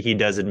guess there Mhm. he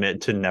does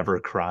admit to never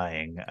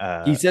crying.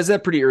 He says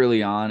that pretty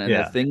early on. And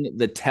Yeah.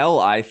 the tell,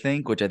 I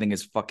think, which I think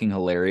is fucking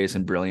hilarious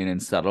and brilliant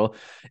and subtle,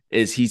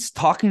 is he's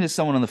talking to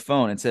someone on the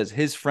phone and says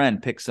his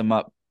friend picked him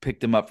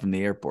up from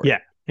the airport. Yeah.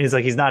 He's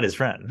like, he's not his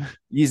friend.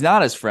 He's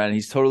not his friend.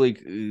 He's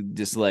totally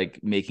just like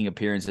making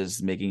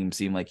appearances, making him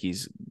seem like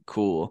he's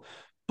cool.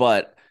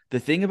 But the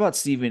thing about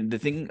Stephen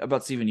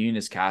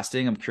Yeun's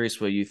casting, I'm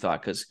curious what you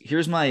thought, because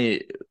here's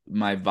my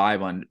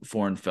vibe on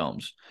foreign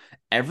films.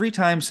 Every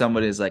time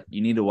somebody is like,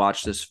 you need to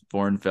watch this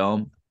foreign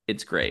film,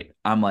 it's great.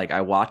 I'm like,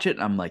 I watch it,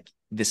 and I'm like,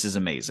 this is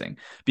amazing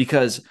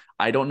because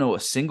I don't know a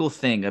single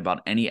thing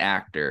about any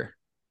actor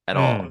at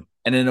all. Mm,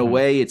 And in a mm,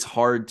 way, it's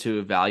hard to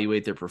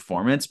evaluate their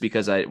performance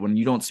because when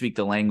you don't speak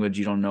the language,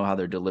 you don't know how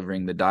they're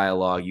delivering the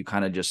dialogue. You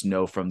kind of just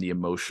know from the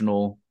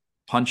emotional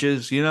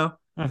punches, you know?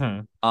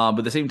 mhm. But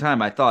at the same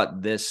time, I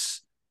thought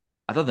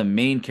the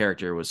main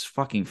character was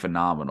fucking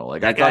phenomenal.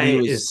 Like That guy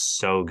is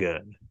so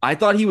good. I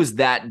thought he was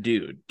that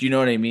dude. Do you know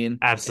what I mean? And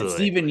Absolutely.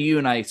 Stephen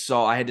Yeun,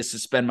 I had to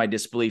suspend my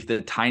disbelief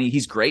that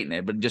he's great in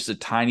it, but just a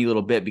tiny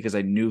little bit because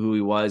I knew who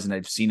he was and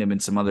I've seen him in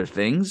some other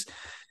things.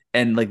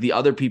 And like the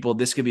other people,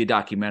 this could be a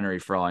documentary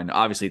for all I know.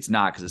 Obviously, it's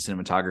not because of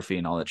cinematography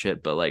and all that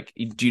shit. But like,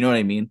 do you know what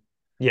I mean?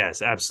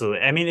 Yes,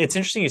 absolutely. I mean, it's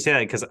interesting you say that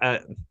because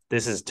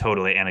this is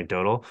totally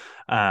anecdotal.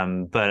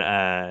 But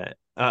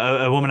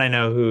a woman I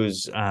know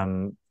who's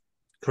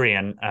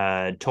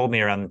Korean told me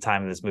around the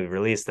time of this movie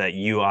release that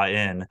Yoo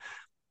Ah-in,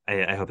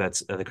 I hope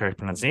that's the correct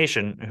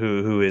pronunciation,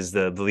 who is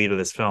the lead of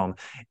this film,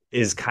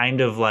 is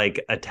kind of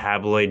like a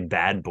tabloid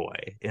bad boy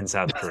in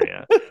South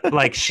Korea.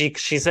 Like she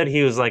said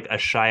he was like a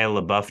Shia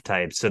LaBeouf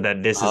type, so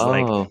that this is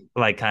Oh,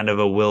 like kind of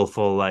a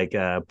willful like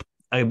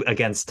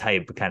against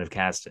type kind of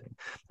casting.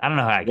 I don't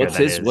know how accurate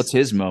that what's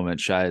is. his moment?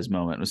 Shia's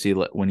moment was he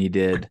when he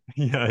did?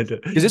 Yeah.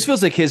 Because this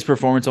feels like his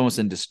performance almost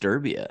in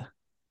Disturbia,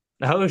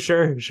 Oh,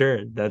 sure,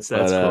 sure. That's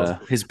but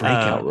cool. his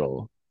breakout Um,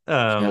 role,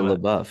 Shia um,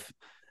 LaBeouf.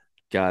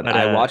 God, but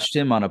I watched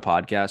him on a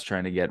podcast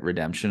trying to get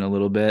redemption a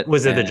little bit, and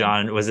was it the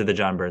John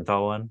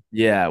Bernthal one?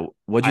 yeah,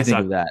 what'd I you think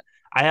saw of that?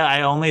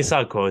 I only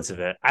saw quotes of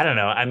it. I don't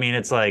know. I mean,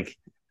 it's like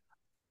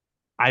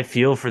I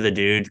feel for the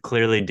dude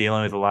clearly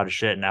dealing with a lot of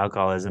shit and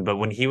alcoholism, but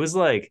when he was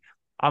like,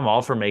 I'm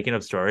all for making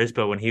up stories,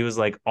 but when he was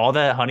like, all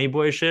that honey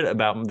boy shit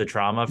about the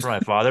trauma for my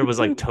father was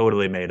like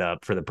totally made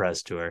up for the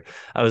press tour.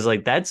 I was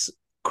like, that's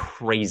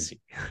crazy.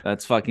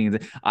 That's fucking.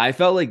 I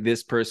felt like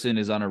this person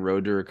is on a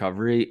road to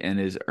recovery and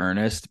is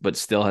earnest, but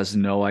still has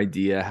no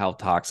idea how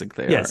toxic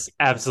they are. Yes,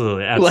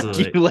 absolutely,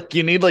 absolutely. Like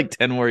you need like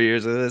 10 more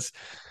years of this.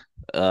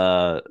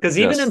 Because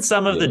even in Just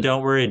some of the yeah.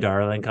 "Don't Worry,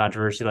 Darling"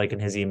 controversy, like in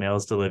his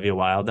emails to Olivia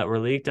Wilde that were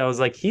leaked, I was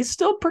like, he's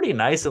still pretty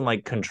nice and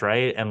like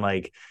contrite and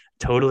like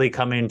totally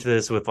coming to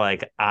this with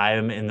like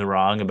I'm in the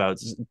wrong about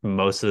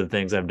most of the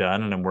things I've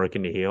done and I'm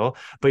working to heal.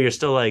 But you're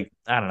still like,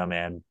 I don't know,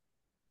 man.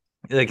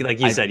 Like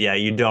you I said, yeah,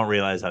 you don't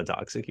realize how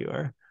toxic you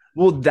are.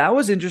 Well, that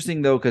was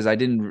interesting though because I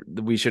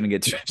didn't. We shouldn't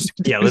get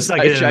Yeah, too let's not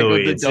get into the sidetracked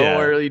with the weeds. "Don't Yeah.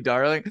 Worry,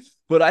 Darling."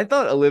 But I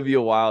thought Olivia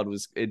Wilde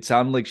was. It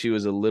sounded like she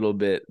was a little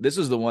bit. This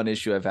was the one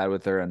issue I've had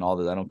with her and all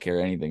that. I don't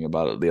care anything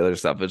about the other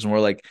stuff. It's more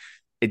like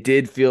it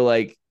did feel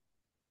like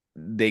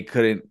they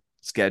couldn't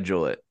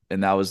schedule it,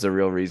 and that was the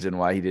real reason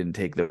why he didn't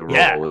take the role.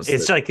 Yeah, Was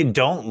it's that like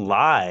don't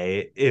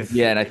lie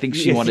yeah, and I think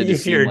she wanted to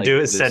if seem you're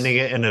like sending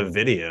this. it in a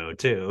video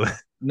too.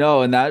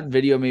 No, and that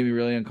video made me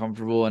really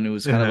uncomfortable, and it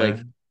was kind of Uh-huh.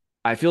 like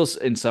I feel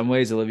in some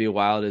ways Olivia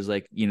Wilde is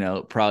like,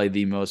 probably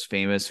the most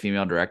famous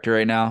female director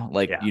right now.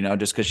 Like, Yeah.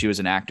 just because she was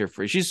an actor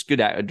she's good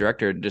at a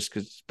director just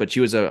because, but she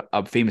was a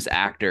famous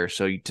actor.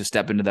 So to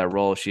step into that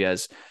role, she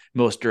has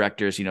most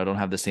directors, don't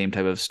have the same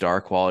type of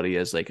star quality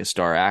as like a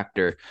star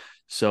actor.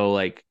 So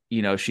like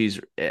she's,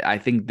 I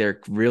think they're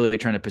really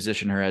trying to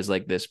position her as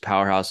like this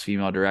powerhouse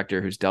female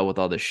director who's dealt with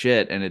all this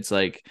shit. And it's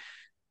like,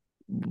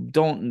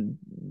 don't,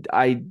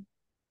 I,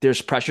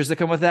 there's pressures that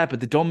come with that,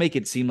 but don't make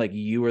it seem like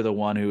you were the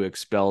one who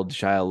expelled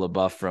Shia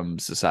LaBeouf from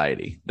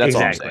society. That's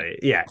all I'm saying.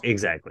 Exactly. Yeah,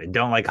 exactly.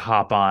 Don't like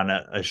hop on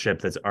a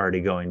ship that's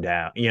already going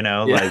down,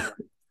 Yeah.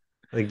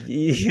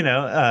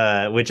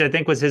 which I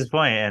think was his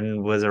point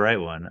and was a right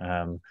one. I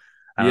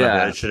don't know if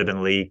Yeah. that should have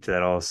been leaked.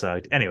 That all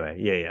sucked. Anyway,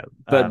 yeah, yeah.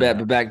 But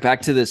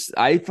back to this.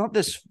 I thought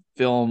this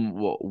film,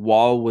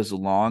 while was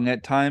long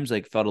at times,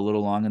 like felt a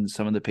little long in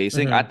some of the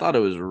pacing. I Mhm. thought it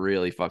was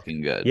really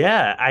fucking good.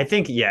 Yeah, I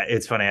think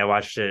it's funny. I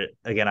watched it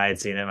again. I had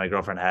seen it. My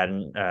girlfriend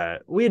hadn't.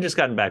 We had just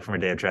gotten back from a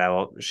day of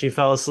travel. She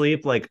fell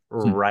asleep like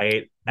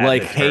right at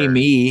Like, the hey, turn.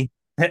 me.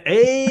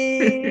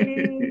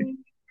 Hey,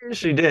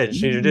 she did.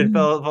 She did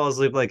fall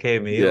asleep like hey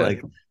me, Yeah.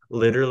 like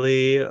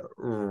literally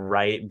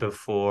right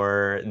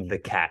before the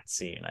cat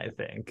scene, I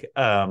think.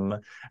 And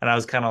I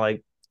was kind of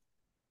like,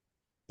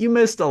 you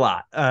missed a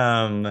lot.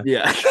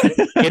 Yeah.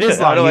 It is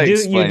How long. do I You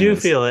explain do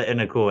this? feel it in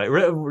a cool way.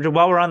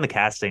 While we're on the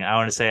casting, I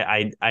want to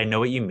say I know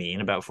what you mean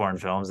about foreign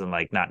films and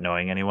like not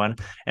knowing anyone.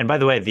 And by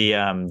the way,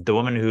 the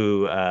woman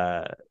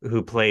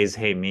who plays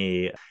Hey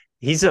Me,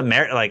 he's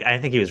American. Like I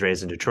think he was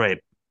raised in Detroit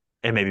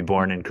and maybe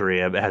born in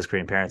Korea, but has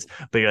Korean parents.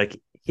 But you're like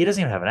he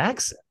doesn't even have an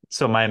accent.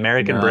 So my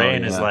American No,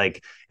 brain yeah.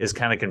 is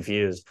kind of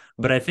confused.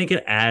 But I think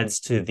it adds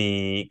to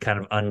the kind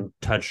of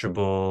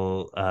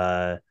untouchable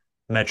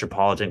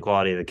metropolitan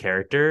quality of the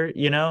character,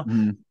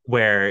 Mhm.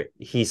 where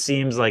he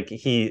seems like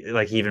he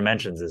even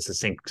mentions this the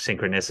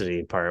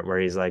synchronicity part where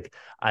he's like,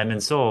 I'm in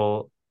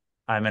Seoul,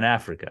 I'm in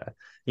Africa.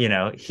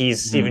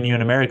 He's Stephen Mhm.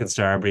 Yeun, American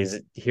star, but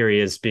here he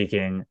is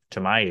speaking to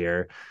my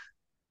ear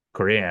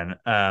Korean.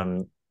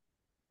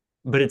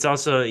 But it's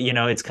also,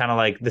 it's kind of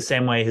like the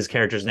same way his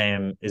character's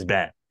name is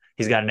Ben.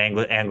 He's got an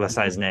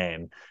anglicized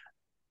name,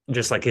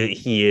 just like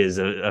he is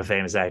a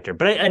famous actor.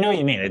 But I know what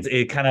you mean.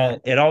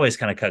 It always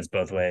kind of cuts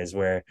both ways,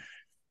 where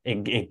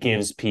it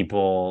gives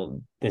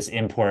people this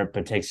import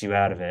but takes you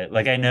out of it.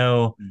 Like I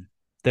know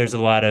there's a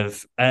lot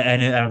of I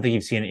don't think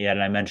you've seen it yet,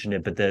 and I mentioned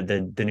it, but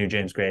the new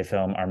James Gray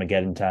film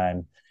Armageddon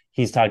Time,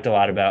 he's talked a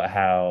lot about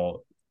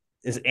how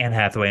is Anne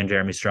Hathaway and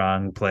Jeremy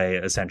Strong play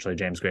essentially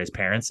James Gray's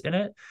parents in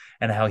it,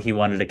 and how he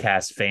wanted to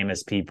cast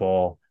famous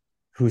people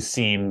who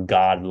seem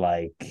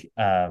godlike,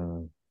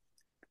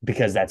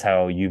 because that's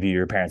how you view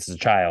your parents as a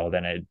child,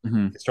 and it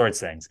Mhm. distorts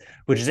things,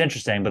 which is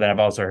interesting. But then I've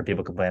also heard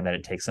people complain that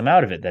it takes them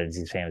out of it, that it's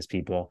these famous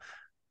people.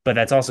 But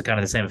that's also kind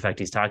of the same effect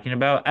he's talking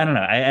about. I don't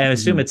know. I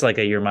assume Mhm. it's like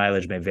a your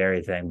mileage may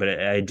vary thing, but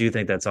I do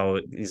think that's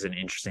always an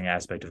interesting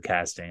aspect of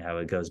casting, how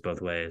it goes both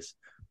ways.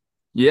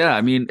 Yeah,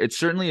 I mean, it's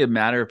certainly a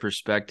matter of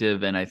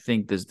perspective, and I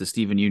think this the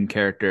Stephen Yeun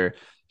character,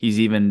 he's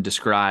even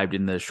described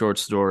in the short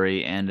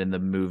story and in the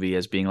movie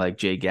as being like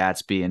Jay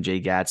Gatsby, and Jay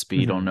Gatsby,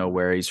 you don't Mm-hmm. know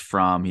where he's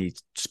from. He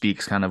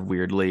speaks kind of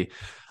weirdly.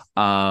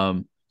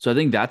 So I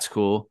think that's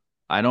cool.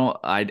 I don't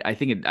I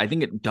think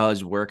it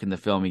does work in the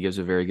film. He gives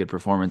a very good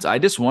performance. I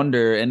just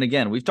wonder, and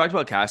again, we've talked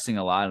about casting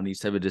a lot on these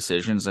type of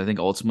decisions. I think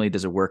ultimately,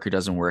 does it work or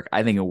doesn't work?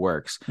 I think it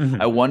works. I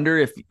Mm-hmm. wonder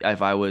if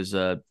I was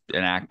an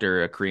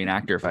actor, a Korean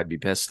actor, if I'd be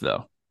pissed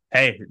though.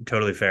 Hey,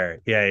 totally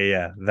fair. Yeah, yeah,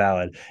 yeah.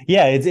 Valid.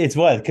 Yeah, it's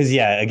what because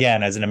yeah,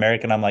 again, as an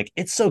American, I'm like,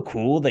 it's so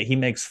cool that he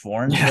makes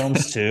foreign Yeah.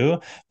 films too.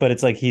 But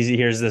it's like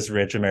here's this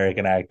rich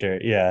American actor.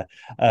 Yeah.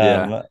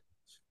 Yeah. Um,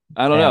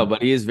 I don't know, and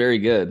but he is very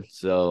good.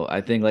 So I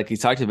think, like he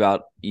talked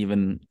about,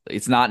 even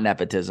it's not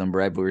nepotism,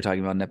 right? But we were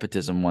talking about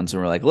nepotism once,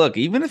 and we're like, look,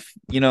 even if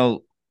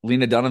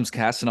Lena Dunham's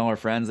casting all her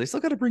friends, they still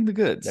got to bring the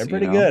goods. they're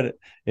pretty good.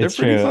 They're It's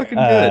pretty true. fucking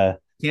good.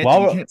 Can't While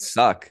you we're can't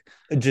suck?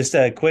 just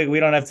quick, we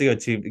don't have to go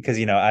too because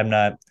I'm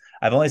not.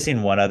 I've only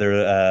seen one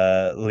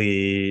other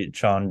Lee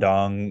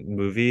Chang-dong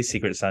movie,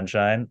 Secret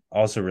Sunshine,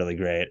 also really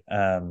great.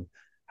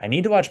 I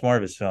need to watch more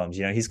of his films.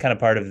 He's kind of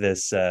part of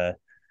this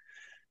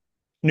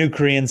new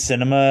Korean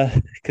cinema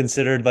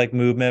considered like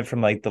movement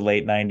from like the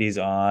late 90s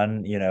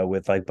on,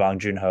 with like Bong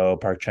Joon-ho,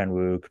 Park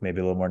Chan-wook, maybe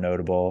a little more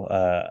notable.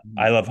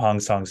 I love Hong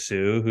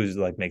Song-soo, who's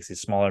like makes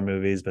these smaller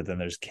movies, but then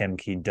there's Kim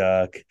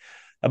Ki-duk,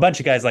 a bunch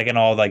of guys like in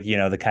all like,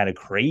 the kind of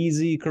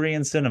crazy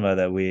Korean cinema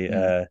that we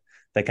Mm.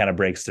 that kind of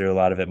breaks through, a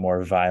lot of it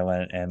more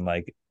violent and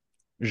like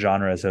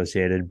genre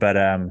associated. But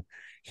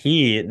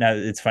he now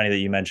it's funny that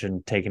you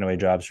mentioned taking away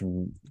jobs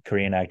from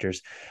Korean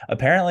actors.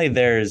 Apparently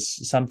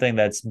there's something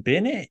that's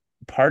been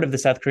part of the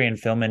South Korean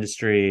film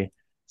industry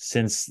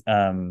since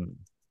at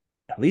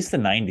least the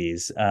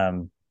 90s,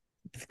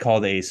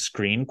 called a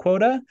screen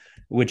quota,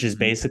 which is Mhm.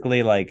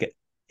 basically like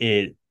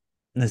it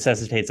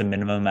necessitates a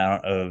minimum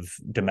amount of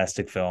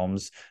domestic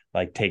films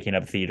like taking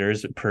up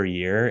theaters per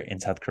year in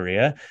South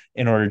Korea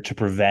in order to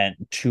prevent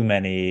too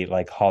many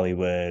like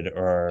Hollywood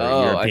or Oh,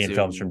 I European see what you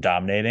films from mean.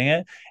 dominating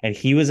it. And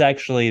he was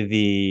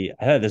actually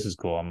I thought this was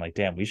cool. I'm like,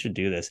 damn, we should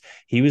do this.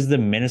 He was the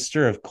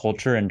Minister of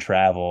Culture and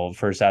Travel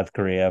for South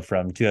Korea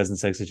from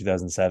 2006 to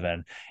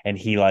 2007. And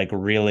he like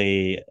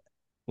really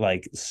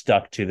like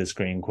stuck to the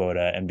screen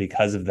quota, and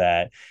because of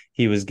that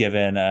he was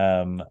given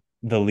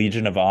the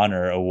Legion of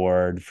Honor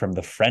award from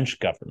the French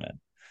government,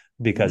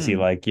 because he Hmm.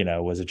 like,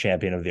 was a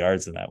champion of the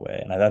arts in that way.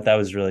 And I thought that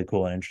was really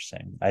cool and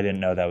interesting. I didn't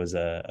know that was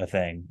a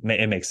thing.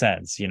 It makes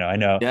sense. I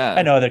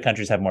Yeah. know other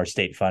countries have more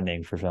state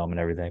funding for film and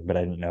everything, but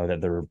I didn't know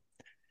that they were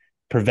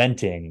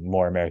preventing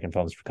more American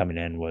films from coming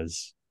in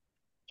was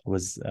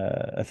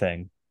a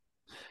thing.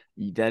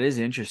 That is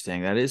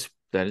interesting.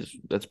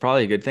 That's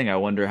probably a good thing. I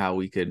wonder how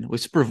we could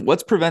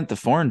let's prevent the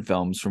foreign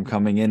films from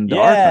coming into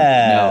our country.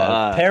 No,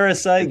 Yeah,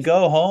 Parasite,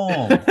 go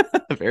home.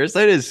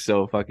 Parasite is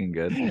so fucking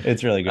good.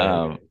 It's really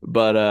great.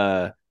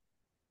 But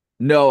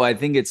no, I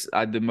think it's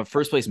the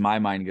first place my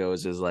mind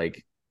goes is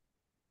like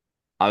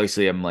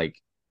obviously I'm like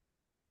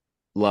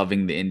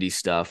loving the indie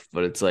stuff,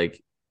 but it's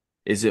like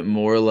is it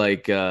more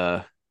like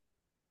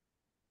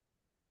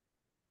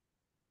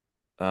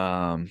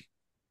um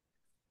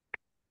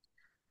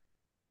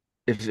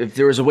if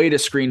there was a way to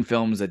screen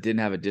films that didn't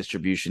have a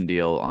distribution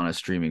deal on a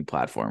streaming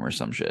platform or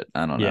some shit.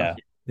 I don't know. Yeah,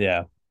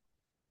 yeah.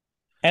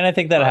 And I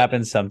think that But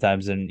happens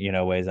sometimes in,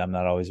 ways I'm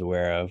not always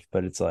aware of,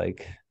 but it's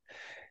like,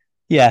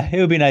 yeah, it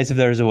would be nice if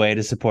there was a way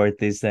to support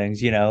these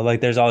things, like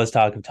there's all this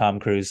talk of Tom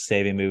Cruise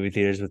saving movie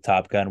theaters with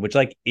Top Gun, which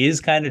like is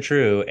kind of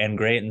true and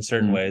great in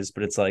certain mm. ways,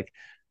 but it's like,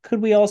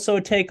 could we also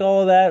take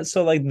all of that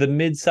so like the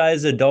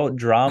mid-sized adult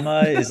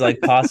drama is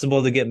like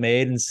possible to get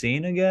made and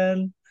seen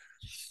again?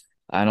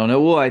 I don't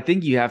know. Well, I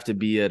think you have to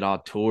be an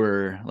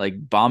auteur. Like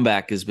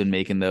Bomback has been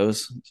making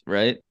those,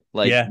 right?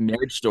 Like Yeah,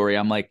 Marriage Story.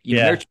 I'm like,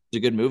 yeah, Marriage Story is a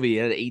good movie.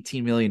 It had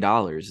 $18 million.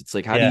 It's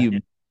like, how do yeah. you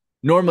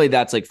normally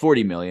that's like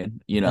 40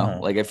 million, Uh-huh.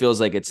 Like it feels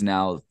like it's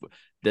now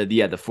the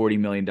 $40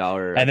 million. I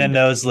And think then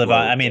that's those live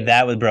on. below I mean, the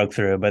that would broke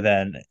through, but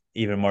then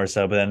even more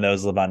so. But then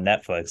those live on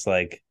Netflix.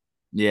 Like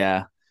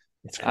yeah.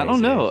 it's I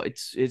don't crazy. know.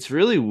 It's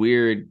really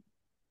weird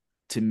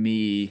to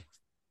me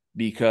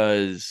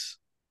because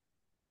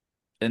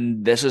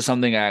and this is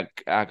something I'm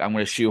going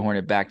to shoehorn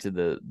it back to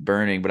the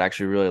burning, but I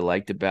actually really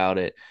liked about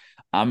it.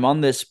 I'm on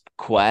this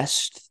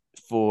quest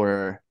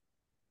for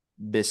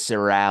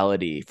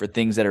viscerality, for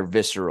things that are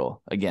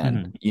visceral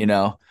again,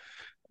 Mhm.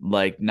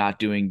 like not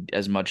doing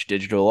as much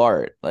digital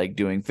art, like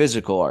doing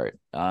physical art.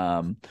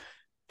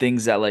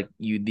 Things that like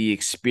the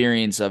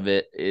experience of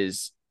it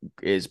is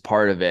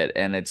part of it.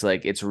 And it's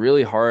like it's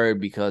really hard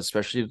because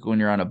especially when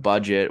you're on a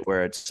budget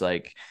where it's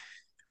like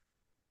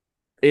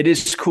it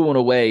is cool in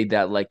a way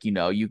that like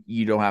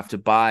you don't have to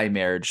buy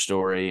Marriage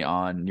Story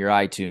on your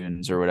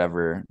iTunes or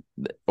whatever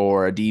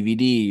or a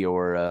DVD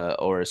or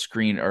a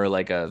screen or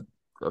like a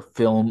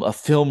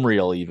film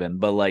reel even,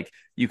 but like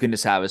you can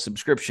just have a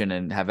subscription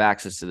and have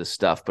access to this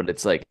stuff, but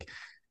it's like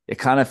it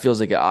kind of feels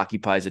like it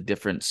occupies a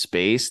different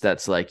space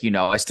that's like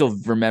I still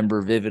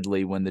remember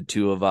vividly when the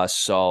two of us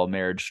saw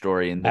Marriage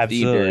Story in the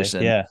Absolutely. theaters,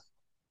 and Yeah.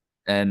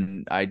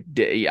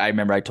 I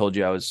remember I told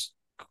you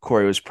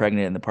Corey was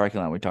pregnant in the parking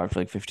lot. We talked for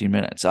like 15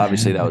 minutes.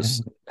 Obviously, that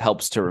was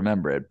helps to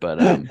remember it, but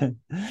so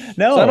I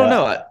No, don't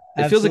know.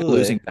 It feels like a absolutely.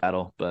 losing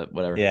battle, but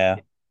whatever. Yeah.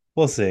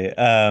 We'll see.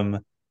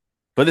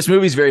 But this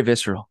movie's very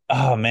visceral.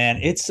 Oh man,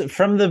 it's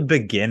from the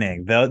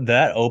beginning.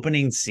 That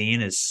opening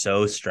scene is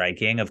so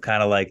striking of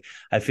kind of like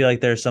I feel like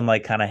there's some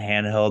like kind of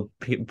handheld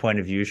point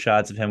of view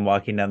shots of him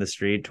walking down the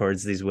street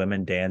towards these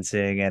women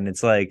dancing, and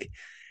it's like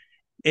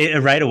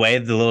right away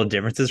the little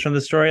differences from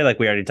the story, like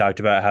we already talked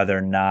about how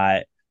they're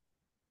not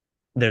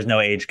there's no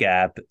age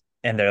gap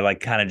and they're like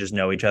kind of just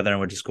know each other and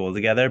went to school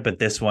together. But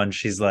this one,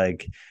 she's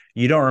like,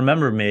 you don't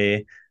remember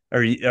me,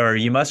 or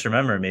you must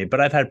remember me,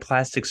 but I've had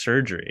plastic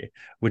surgery,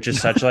 which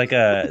is such like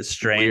a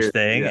strange Weird.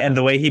 thing. Yeah. And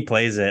the way he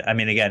plays it, I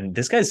mean, again,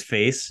 this guy's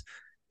face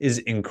is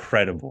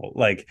incredible.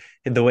 Like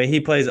the way he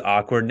plays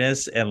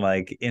awkwardness and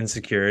like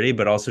insecurity,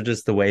 but also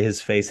just the way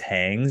his face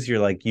hangs. You're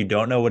like, you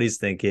don't know what he's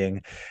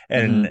thinking. Hmm.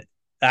 And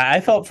I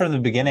felt from the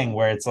beginning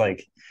where it's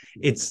like,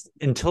 it's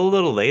until a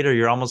little later,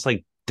 you're almost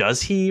like,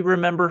 does he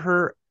remember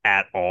her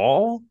at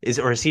all? Is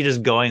he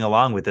just going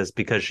along with this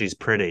because she's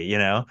pretty,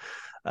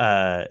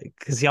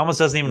 because he almost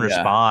doesn't even Yeah.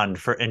 respond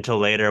for until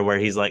later where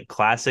he's like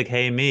classic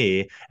hey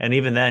me, and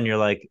even then you're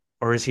like,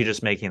 or is he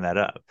just making that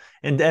up?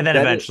 And then That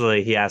is,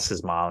 eventually he asks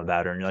his mom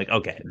about her and you're like,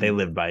 okay, they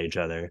live by each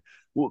other.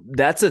 well,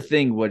 that's the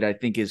thing. What I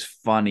think is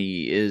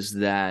funny is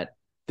that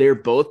they're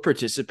both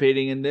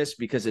participating in this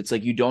because it's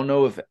like you don't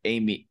know if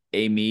Amy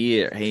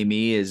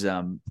is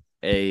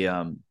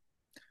a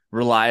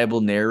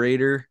reliable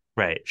narrator.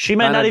 Right, she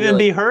might Kind not of even like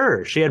be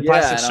her. She had yeah,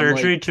 plastic and I'm like,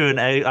 surgery to an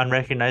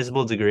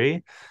unrecognizable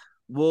degree.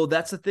 well,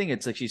 that's the thing.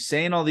 It's like she's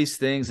saying all these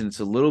things and it's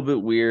a little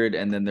bit weird,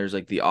 and then there's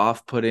like the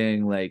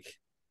off-putting like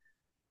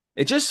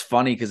it's just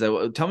funny because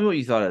I tell me what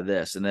you thought of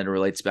this, and then it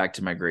relates back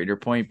to my greater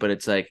point. But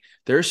it's like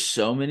there's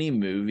so many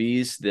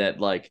movies that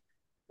like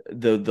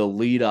the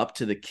lead up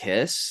to the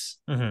kiss,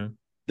 Mm-hmm.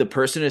 the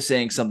person is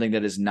saying something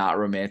that is not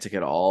romantic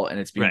at all, and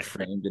it's being Right.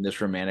 framed in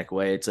this romantic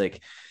way. It's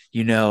like,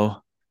 you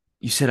know,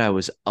 you said I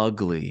was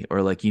ugly,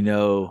 or like,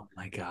 Oh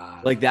my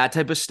god. like that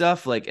type of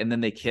stuff. Like, and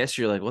then they kiss,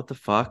 you're like, what the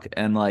fuck?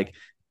 And like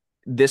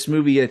this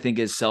movie, I think,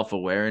 is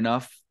self-aware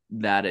enough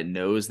that it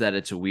knows that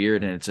it's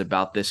weird and it's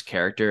about this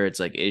character. It's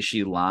like, is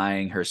she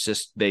lying? Her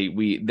sister.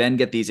 We then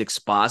get these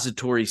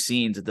expository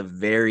scenes at the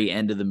very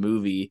end of the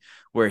movie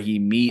where he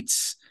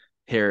meets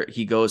her.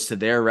 He goes to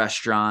their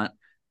restaurant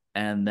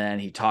and then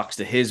he talks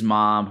to his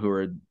mom, who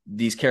are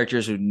these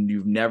characters who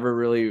you've never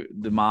really,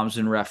 the mom's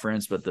been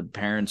referenced, but the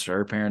parents,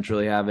 her parents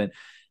really haven't.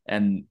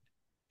 And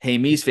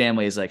Hae-Mi's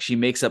family is like, she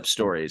makes up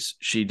stories.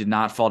 She did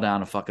not fall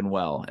down a fucking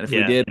well. And if we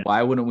Yeah. did,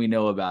 why wouldn't we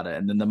know about it?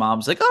 And then the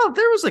mom's like, oh,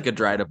 there was like a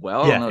dried up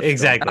well. I don't Yeah, know what you're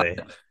talking exactly.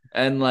 about.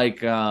 And like,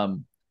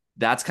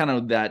 that's kind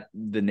of that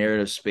the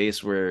narrative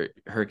space where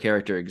her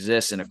character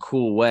exists in a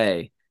cool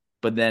way.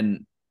 But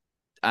then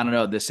I don't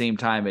know, at the same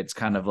time, it's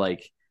kind of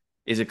like,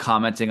 is it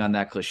commenting on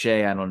that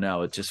cliche? I don't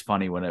know. It's just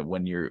funny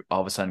when you're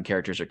all of a sudden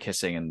characters are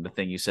kissing, and the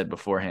thing you said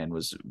beforehand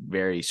was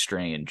very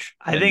strange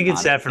I and think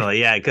it's not. definitely,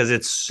 yeah, because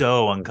it's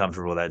so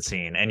uncomfortable, that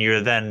scene. And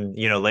you're then,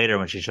 later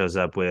when she shows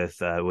up with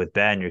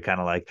Ben, you're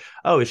kind of like,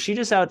 oh, is she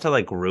just out to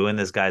like ruin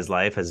this guy's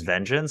life as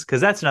vengeance?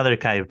 Because that's another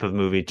type of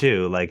movie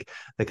too, like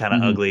the kind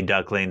of Mhm. ugly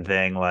duckling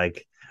thing,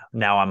 like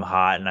now I'm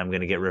hot and I'm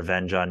gonna get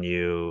revenge on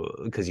you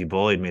because you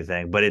bullied me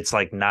thing. But it's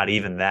like not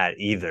even that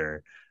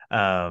either.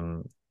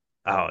 Um,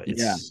 oh,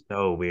 Yeah, it's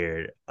so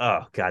weird.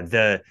 Oh God,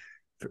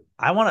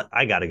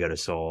 I gotta go to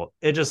Seoul.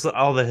 It just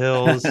all the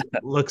hills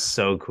looks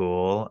so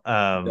cool.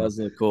 it does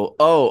look cool.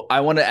 Oh,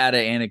 I want to add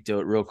an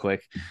anecdote real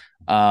quick,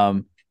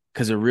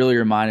 because it really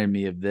reminded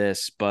me of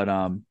this. But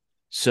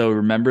so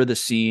remember the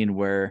scene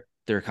where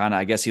they're kind of,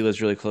 I guess he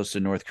lives really close to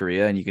North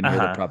Korea, and you can hear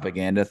the Uh-huh.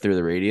 propaganda through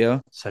the radio.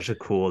 Such a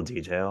cool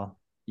detail.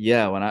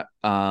 Yeah,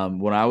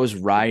 when I was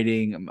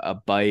riding a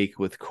bike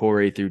with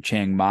Corey through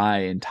Chiang Mai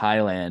in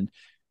Thailand,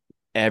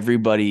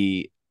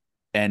 everybody,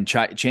 and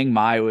Chiang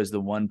Mai was the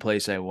one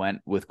place I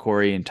went with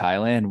Corey in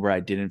Thailand where I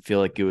didn't feel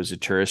like it was a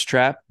tourist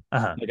trap.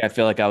 Uh-huh. Like I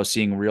feel like I was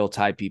seeing real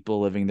Thai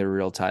people living their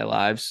real Thai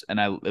lives, and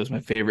it was my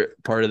favorite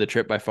part of the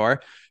trip by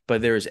far.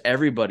 But there was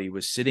everybody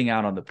was sitting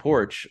out on the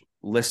porch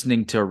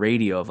listening to a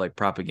radio of like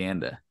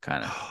propaganda,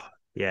 kind of.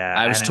 Yeah,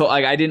 I was and told,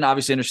 like, I didn't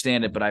obviously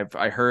understand it, but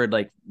I heard,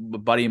 like, a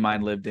buddy of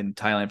mine lived in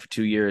Thailand for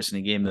 2 years, and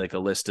he gave me like a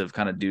list of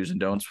kind of do's and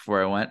don'ts before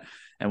I went,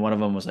 and one of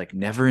them was like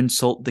never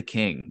insult the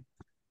king,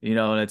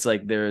 and it's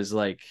like there's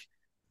like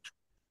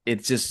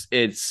it's just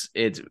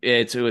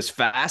it was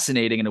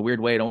fascinating in a weird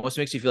way. It almost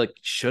makes you feel like,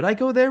 should I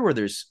go there where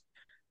there's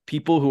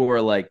people who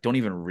are like don't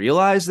even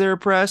realize they're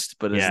oppressed,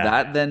 but is yeah,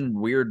 that then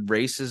weird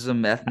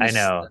racism, I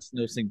know.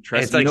 ethnicity,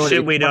 trust? It's like shit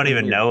It's we don't fucking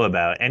even weird. know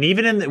about. And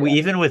even Yeah.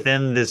 even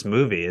within this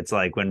movie, it's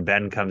like when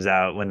Ben comes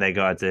out, when they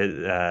go out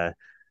to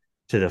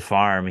the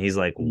farm, he's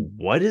like,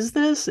 "What is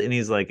this?" And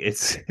he's like,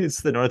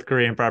 "It's the North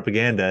Korean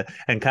propaganda."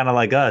 And kind of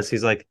like us,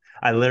 he's like,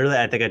 I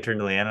think I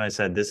turned to Leanne and I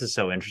said, "This is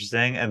so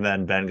interesting." And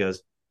then Ben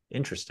goes,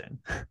 "Interesting."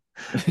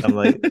 I'm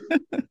like,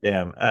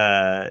 "Damn."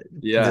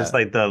 Just Yeah,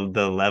 like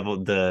the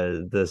level,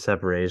 the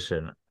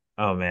separation.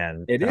 Oh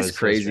man, it that is was so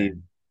crazy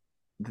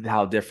strange.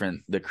 how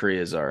different the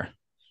Koreas are.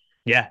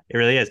 Yeah, it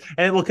really is.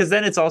 And well, because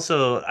then it's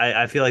also,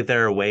 I feel like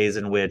there are ways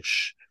in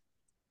which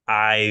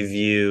I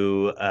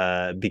view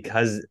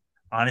because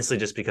honestly,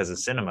 just because of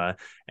cinema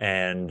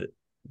and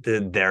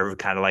they're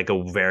kind of like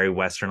a very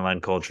Western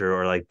led culture,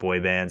 or like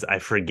boy bands. I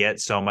forget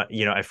so much,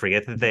 I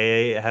forget that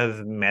they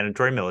have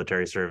mandatory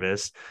military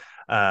service.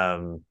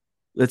 Um,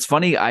 It's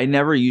funny. I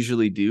never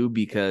usually do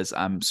because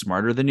I'm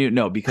smarter than you.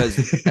 No, because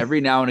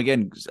every now and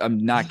again, I'm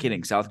not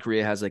kidding. South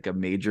Korea has like a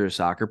major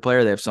soccer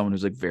player. They have someone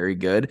who's like very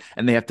good,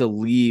 and they have to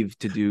leave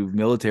to do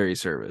military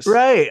service.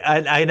 Right.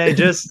 And I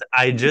just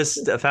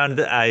found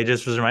that I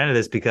just was reminded of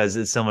this because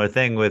it's a similar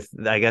thing with,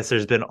 I guess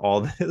there's been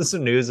all this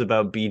news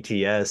about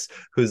BTS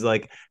who's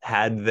like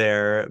had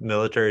their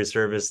military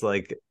service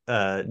like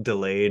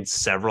delayed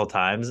several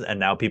times, and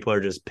now people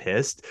are just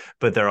pissed.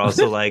 But they're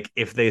also like,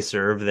 if they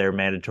serve their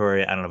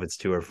mandatory, I don't know if it's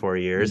 2 or 4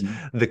 years,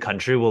 Mhm. the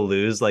country will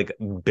lose like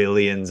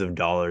billions of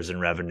dollars in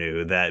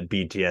revenue that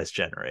BTS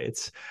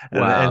generates.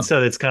 And Wow.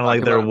 so it's kind of Talk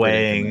like they're about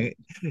predicament.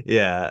 weighing,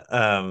 yeah.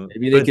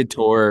 Maybe they But could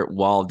tour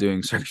while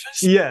doing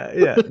service. yeah,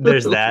 yeah.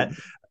 There's that.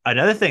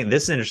 Another thing,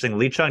 this is interesting.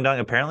 Lee Chang-dong,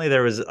 apparently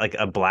there was like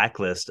a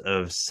blacklist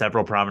of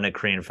several prominent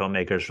Korean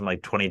filmmakers from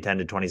like 2010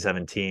 to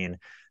 2017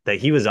 that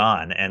he was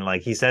on. And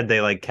like he said they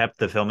like kept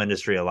the film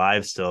industry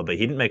alive still, but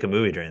he didn't make a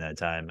movie during that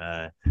time.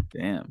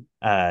 Damn.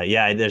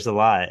 Yeah, there's a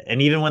lot.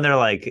 And even when they're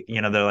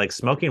like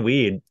smoking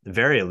weed,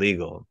 very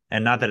illegal.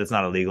 And not that it's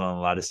not illegal in a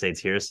lot of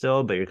states here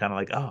still, but you're kind of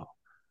like, oh,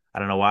 I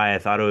don't know why I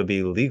thought it would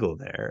be legal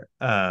there.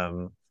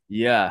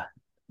 Yeah.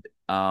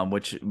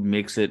 Which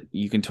makes it,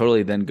 you can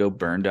totally then go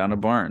burn down a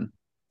barn.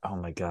 Oh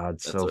my God,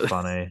 That's so what.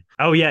 funny.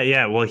 Oh yeah,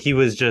 yeah. Well, he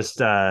was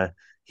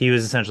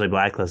essentially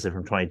blacklisted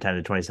from 2010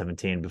 to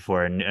 2017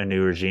 before a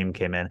new regime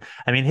came in.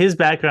 I mean, his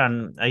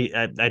background,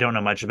 I don't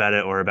know much about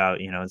it or about,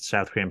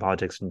 South Korean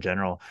politics in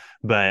general,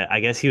 but I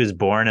guess he was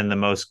born in the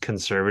most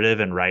conservative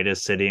and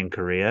rightist city in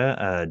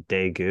Korea,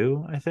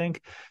 Daegu, I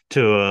think,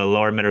 to a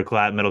lower middle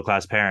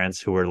class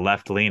parents who were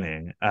left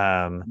leaning.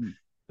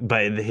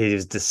 But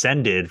he's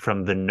descended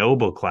from the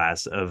noble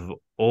class of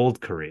old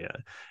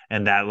Korea,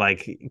 and that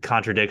like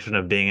contradiction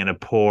of being in a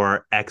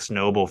poor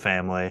ex-noble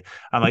family.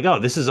 I'm like, oh,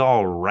 this is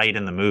all right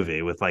in the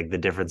movie with like the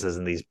differences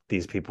in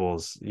these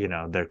people's,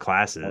 their Oh,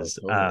 classes.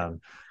 totally.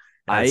 And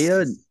I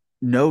it's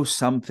know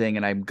something,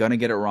 and I'm gonna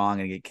get it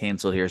wrong and get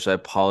canceled here, so I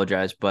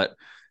apologize. But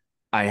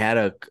I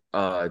had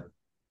a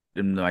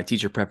in my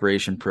teacher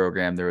preparation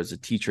program, there was a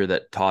teacher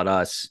that taught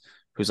us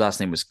whose last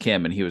name was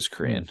Kim, and he was Mm.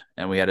 Korean.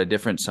 And we had a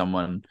different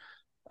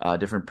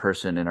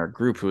person in our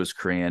group who was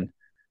Korean,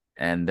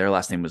 and their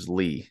last name was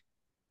Lee.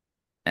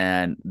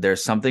 And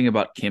there's something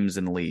about Kims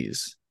and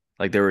Lees.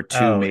 Like there were two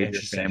Oh, major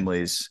interesting.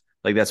 families.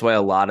 Like that's why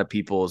a lot of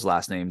people's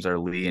last names are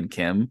Lee and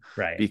Kim,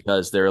 Right.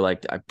 because they're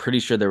like, I'm pretty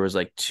sure there was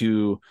like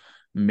two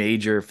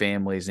major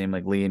families named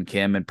like Lee and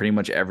Kim, and pretty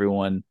much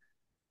everyone,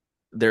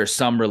 there's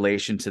some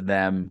relation to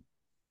them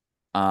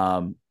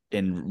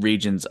in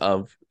regions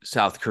of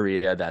South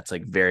Korea that's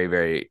like very,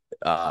 very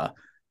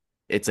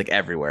it's like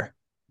everywhere.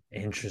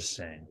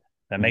 Interesting.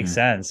 That makes Mhm.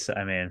 sense.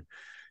 I mean,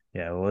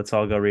 yeah, well, let's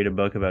all go read a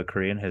book about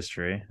Korean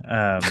history.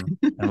 And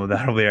well,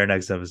 that'll be our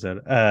next episode.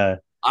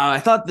 I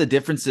thought the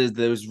differences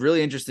that it was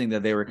really interesting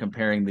that they were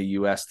comparing the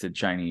US to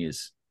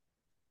Chinese,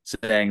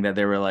 saying that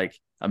they were like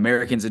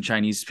Americans and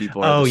Chinese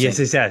people are the Oh, yes, same.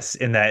 yes, yes.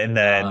 In the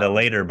Um,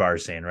 later bar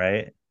scene,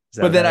 right? Is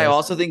that but what then that I is?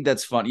 also think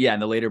that's fun. Yeah, in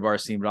the later bar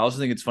scene, but I also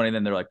think it's funny.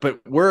 Then they're like, but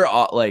we're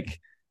all like,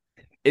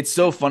 it's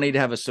so funny to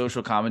have a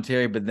social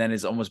commentary, but then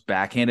it's almost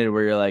backhanded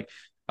where you're like,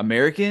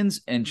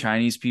 Americans and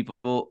Chinese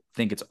people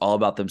think it's all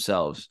about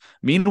themselves.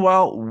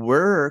 Meanwhile,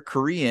 we're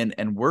Korean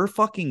and we're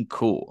fucking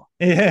cool.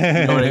 You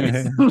know what I mean?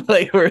 Yeah.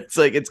 Like where it's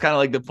like it's kind of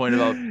like the point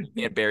about you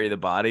can't bury the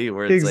body,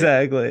 where it's like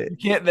Exactly. you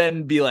can't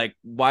then be like,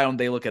 why don't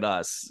they look at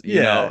us?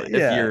 You Yeah, know, if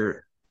yeah.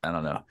 you're I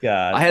don't know. I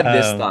God. had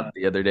this thought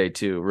the other day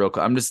too, real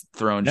quick. I'm just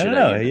throwing No, shit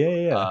no, at no. you Yeah, now.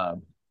 yeah, yeah.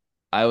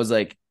 I was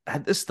like, I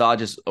had this thought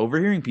just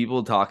overhearing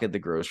people talk at the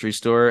grocery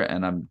store,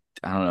 and I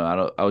don't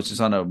know, I was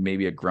just on a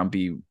maybe a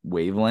grumpy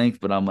wavelength,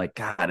 but I'm like,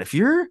 God, if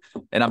you're,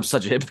 and I'm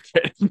such a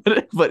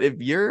hypocrite, but if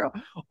you're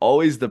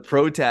always the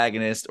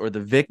protagonist or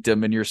the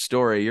victim in your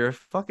story, you're a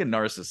fucking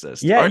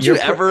narcissist. Yeah, Aren't you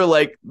ever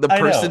like the I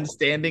person know.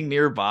 standing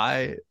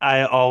nearby?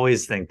 I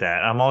always think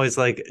that. I'm always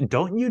like,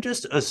 don't you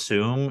just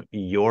assume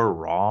you're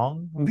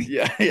wrong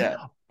Yeah, yeah.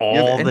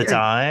 You have, all and the you're,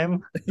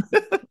 time?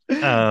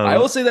 I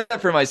Um, will say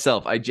that for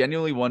myself. I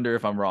genuinely wonder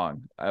if I'm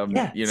wrong.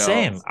 yeah, You know,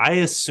 same. I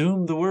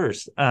assume the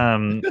worst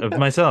of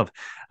myself.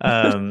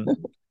 Um,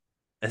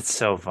 it's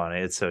so funny.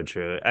 It's so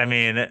true. I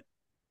mean,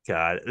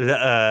 God.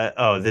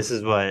 Oh, this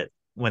is what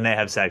when they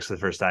have sex for the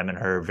first time in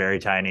her very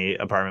tiny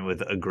apartment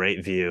with a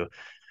great view.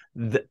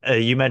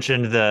 You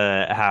mentioned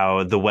the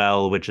how the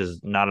well, which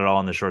is not at all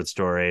in the short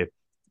story,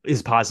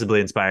 is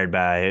possibly inspired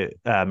by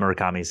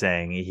Murakami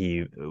saying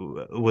he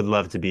would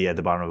love to be at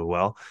the bottom of a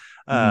well.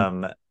 Mhm.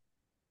 Um,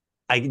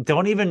 I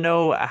don't even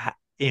know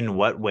in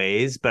what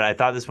ways, but I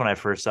thought this when I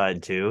first saw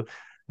it too.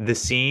 The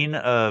scene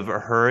of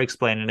her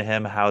explaining to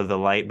him how the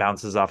light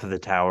bounces off of the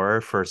tower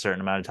for a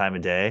certain amount of time a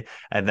day,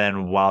 and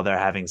then while they're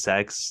having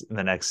sex, in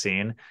the next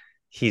scene,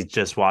 he's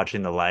just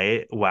watching the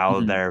light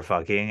while Mhm. they're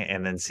fucking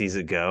and then sees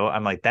it go.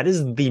 I'm like, that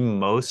is the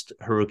most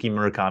Haruki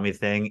Murakami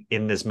thing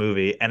in this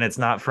movie, and it's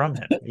not from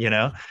him, you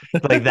know?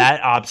 Like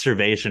that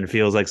observation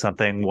feels like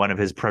something one of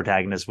his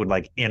protagonists would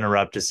like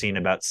interrupt a scene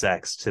about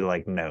sex to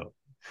like note.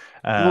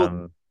 Well,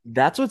 Um,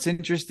 that's what's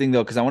interesting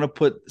though, because I want to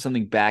put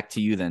something back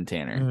to you then,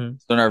 Tanner. mhm.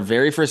 So in our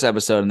very first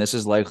episode, and this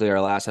is likely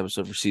our last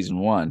episode for season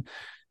one,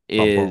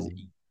 Bum, is bum.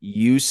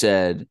 you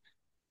said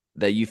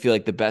that you feel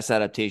like the best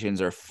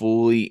adaptations are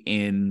fully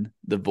in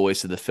the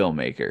voice of the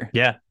filmmaker.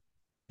 Yeah,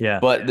 yeah,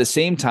 But at the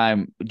same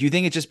time, do you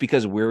think it's just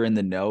because we're in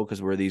the know,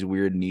 because we're these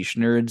weird niche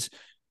nerds?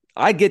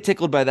 I get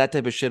tickled by that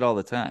type of shit all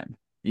the time.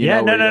 You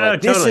yeah. know, No, where no, you're no.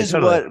 like, this Totally, is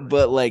totally. what,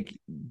 but like,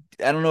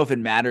 I don't know if it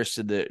matters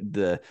to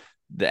the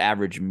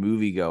average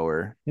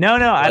moviegoer. No,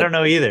 no, I But don't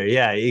know either.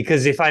 Yeah,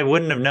 because if I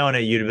wouldn't have known it,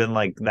 you'd have been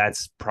like,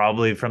 "That's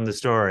probably from the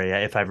story."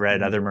 If I've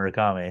read other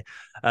Murakami,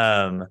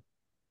 um,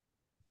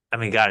 I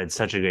mean, God, it's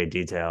such a great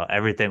detail.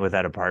 Everything with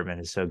that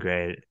apartment is so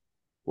great.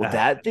 well,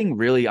 that thing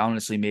really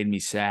honestly made me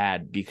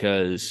sad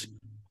because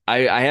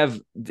I have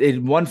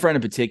one friend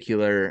in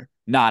particular,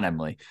 not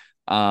Emily.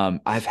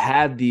 I've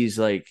had these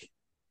like,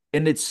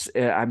 and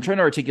I'm trying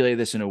to articulate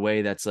this in a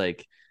way that's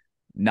like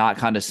not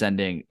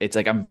condescending. It's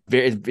like I'm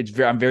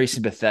very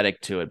sympathetic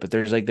to it, but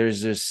there's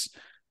this,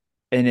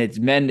 and it's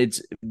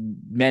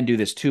men do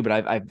this too,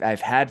 but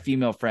I've had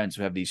female friends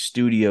who have these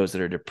studios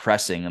that are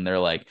depressing, and they're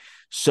like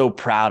so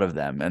proud of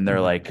them, and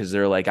they're like, Mhm. because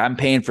they're like, I'm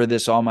paying for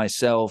this all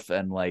myself,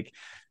 and like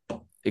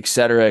et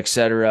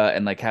cetera,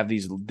 and like have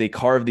these, they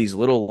carve these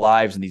little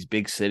lives in these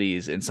big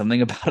cities, and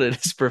something about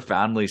it is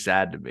profoundly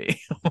sad to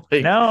me.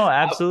 Like, No, and,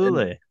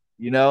 absolutely.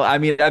 I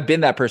mean, I've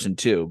been that person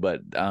too,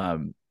 but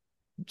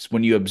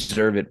when you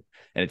observe it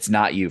and it's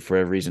not you for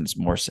a reason, it's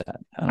more sad.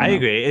 I I don't know.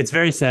 agree. It's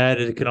very sad.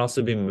 It can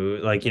also be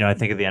moved. Like, I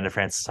think at the end of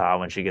Frances Ha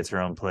when she gets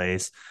her own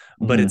place.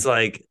 But Mm-hmm. it's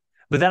like,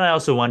 but then I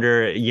also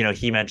wonder,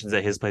 he mentions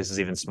that his place is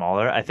even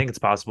smaller. I think it's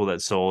possible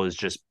that Seoul is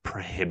just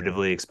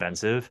prohibitively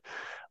expensive.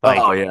 Oh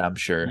Like, yeah, I'm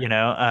sure.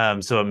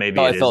 so maybe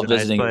How it I is felt a nice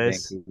visiting in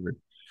place. Vancouver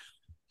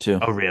too.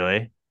 Oh,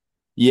 really?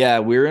 Yeah,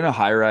 we were in a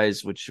high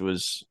rise, which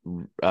was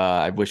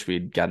I wish we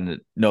had gotten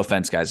it. No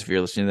offense, guys, if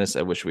you're listening to this,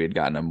 I wish we had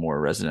gotten a more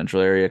residential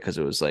area because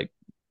it was like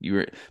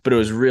but it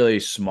was really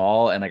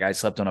small, and like I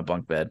slept on a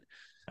bunk bed.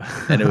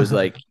 And it was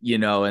like,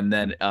 and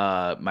then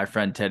my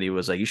friend Teddy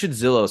was like, you should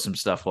Zillow some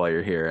stuff while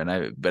you're here.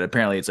 But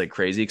apparently it's like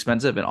crazy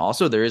expensive. And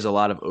also there is a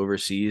lot of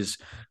overseas.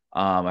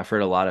 I've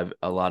heard a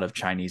lot of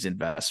Chinese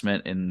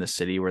investment in the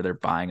city where they're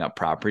buying up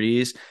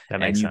properties. That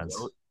and makes you sense.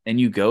 go and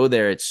you go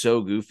there. It's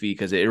so goofy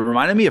because it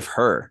reminded me of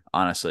Her,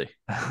 honestly,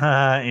 a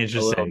little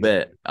Interesting.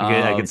 bit.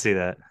 I could see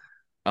that.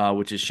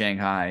 Which is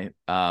Shanghai,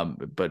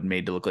 but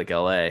made to look like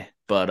LA.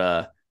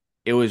 But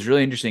it was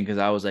really interesting because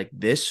I was like,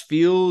 this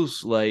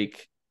feels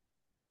like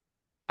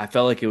I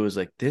felt like it was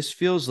like this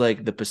feels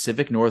like the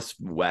Pacific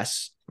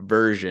Northwest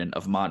version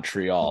of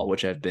Montreal,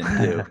 which I've been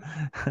to,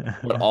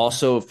 but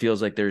also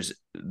feels like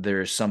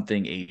there's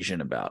something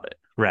Asian about it.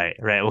 Right,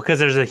 right. Well, because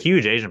there's a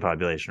huge Asian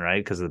population,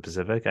 right? Because of the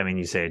Pacific. I mean,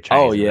 you say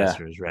Oh Chinese yeah,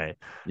 investors, right?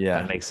 That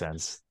yeah. makes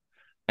sense.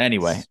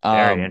 Anyway, It's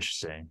very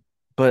interesting.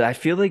 but I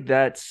feel like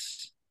I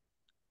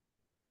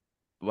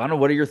don't know.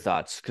 What are your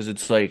thoughts? Because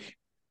it's like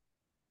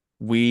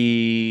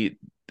we.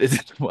 I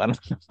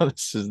don't know if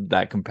this is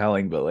that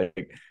compelling, but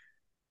like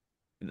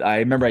I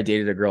remember I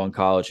dated a girl in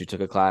college who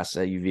took a class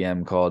at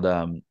UVM called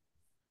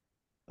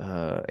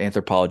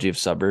Anthropology of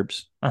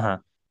Suburbs. Uh-huh.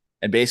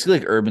 And basically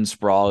like urban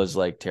sprawl is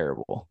like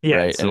terrible, Yeah,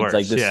 right? it's the And it's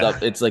like worst. this Yeah.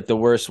 stuff, it's like the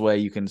worst way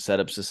you can set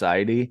up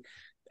society.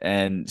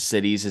 And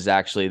cities is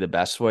actually the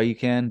best way you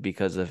can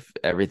because of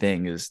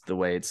everything is the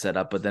way it's set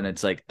up. But then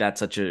it's like that's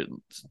such a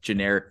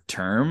generic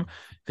term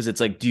because it's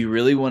like, do you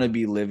really want to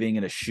be living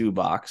in a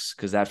shoebox?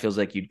 Because that feels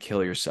like you'd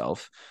kill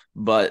yourself.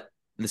 But at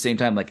the same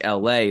time, like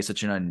LA is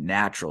such an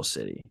unnatural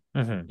city.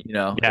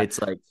 Yeah.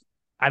 It's like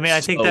I mean,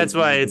 I think so that's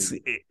why it's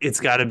easy. it's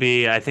got to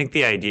be. I think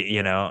the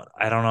idea,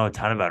 I don't know a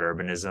ton about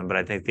urbanism, but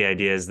I think the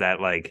idea is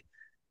that like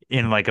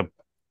in like a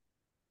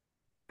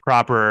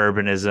proper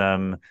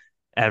urbanism,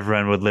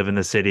 everyone would live in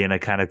the city in a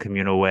kind of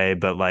communal way,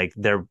 but like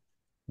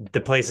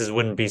the places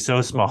wouldn't be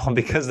so small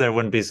because there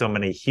wouldn't be so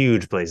many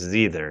huge places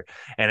either,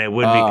 and it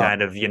would be Uh,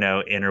 kind of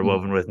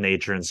interwoven with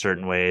nature in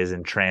certain ways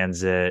and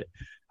transit.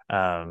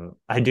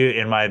 I do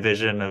in my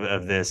vision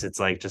of this, it's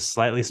like just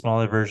slightly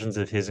smaller versions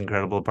of his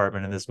incredible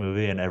apartment in this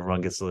movie, and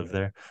everyone gets to live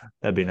there.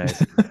 That'd be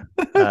nice.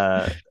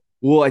 Uh,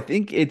 Well, I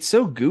think it's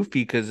so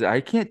goofy because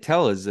I can't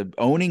tell is the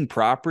owning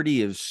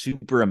property a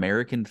super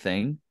American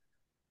thing? I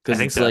Because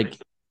think it's so. like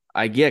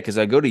I get because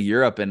I go to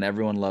Europe and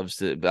everyone loves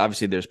to. But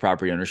obviously, there's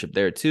property ownership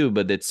there too,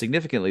 but it's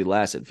significantly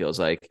less. It feels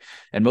like,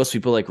 and most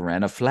people like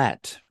rent a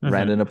flat,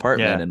 rent Hmm. an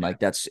apartment, Yeah. and like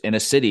that's in a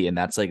city, and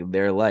that's like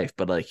their life.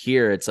 But like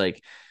here, it's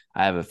like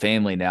I have a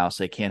family now,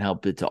 so I can't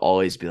help it to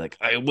always be like,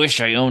 I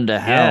wish I owned a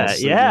Yeah,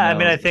 house, like, yeah. I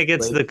mean, I think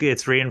like,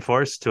 it's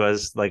reinforced to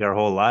us like our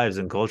whole lives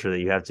and culture that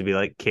you have to be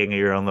like king of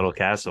your own little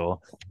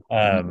castle.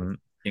 Um,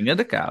 king of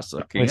the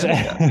castle, king which of the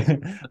castle.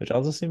 which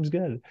also seems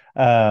good.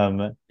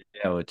 Um,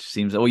 Yeah, which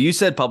seems well. You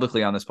said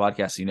publicly on this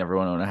podcast you never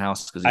want to own a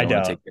house because you I don't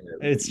want to don't. take care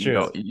of it. It's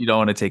true. You don't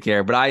want to take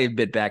care. But I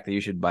bit back that you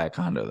should buy a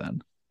condo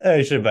then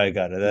I should buy a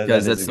gun. That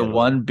because is a that's the good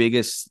one. one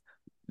biggest.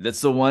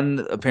 That's the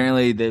one.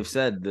 Apparently, they've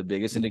said the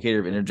biggest indicator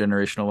of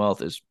intergenerational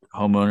wealth is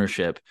home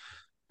ownership,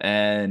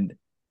 and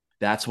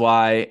that's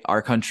why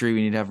our country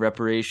we need to have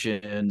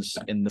reparations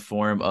in the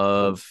form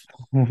of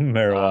uh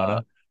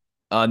Marijuana.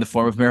 in the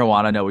form of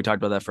marijuana. No, we talked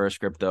about that for our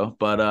script though,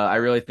 but I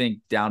really think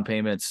down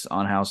payments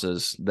on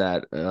houses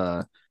that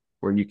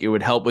where it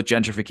would help with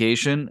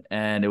gentrification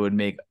and it would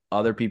make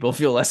other people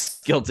feel less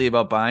guilty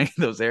about buying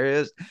those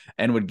areas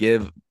and would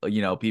give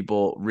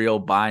people real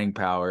buying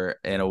power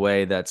in a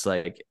way that's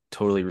like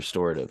totally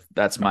restorative.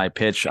 That's my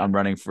pitch. I'm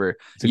running for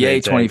It's a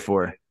Yay great take.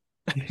 24.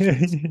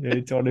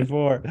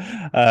 24.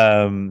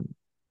 Um,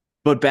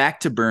 But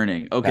back to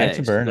burning. back to Okay,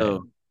 so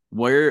burning.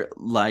 where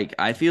like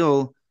I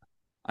feel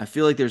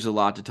like there's a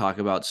lot to talk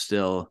about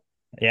still.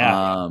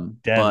 Yeah,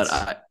 But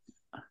dense.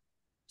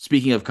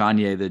 speaking of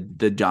Kanye,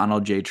 the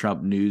Donald J.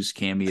 Trump news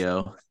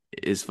cameo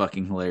is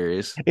fucking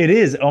hilarious. It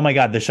is. Oh my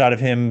God, the shot of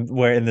him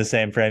where in the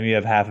same frame you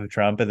have half of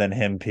Trump and then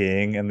him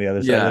peeing in the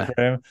other side of Yeah. the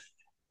frame.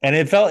 And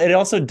it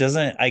also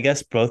doesn't, I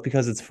guess, both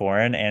because it's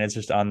foreign and it's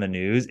just on the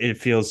news, it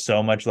feels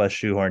so much less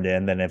shoehorned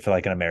in than if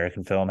like an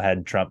American film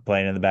had Trump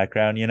playing in the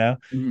background.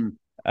 Mhm.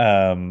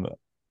 Um,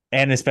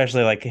 and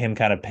especially like him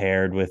kind of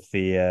paired with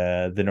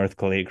the North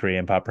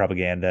Korean pop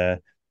propaganda.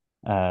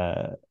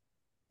 Uh,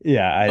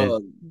 yeah,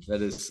 Oh,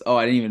 that is. Oh,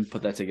 I didn't even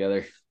put that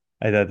together.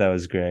 I thought that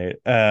was great.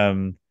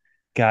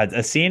 God,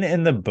 a scene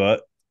in the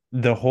book,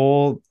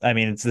 I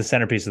mean, it's the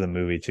centerpiece of the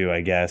movie too,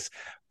 I guess.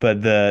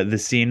 But the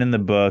scene in the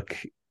book,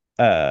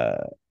 uh,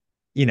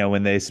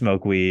 when they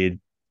smoke weed,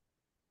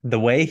 the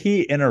way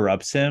he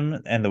interrupts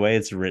him and the way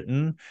it's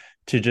written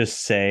to just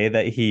say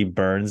that he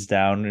burns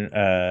down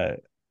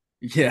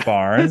Yeah.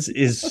 Barnes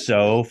is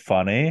so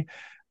funny.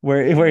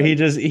 Where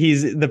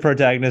he's the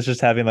protagonist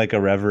just having like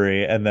a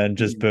reverie and then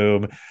just Mhm.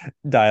 boom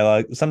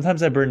dialogue.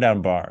 Sometimes I burn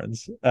down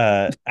Barnes.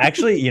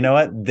 Actually, you know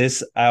what?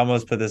 This I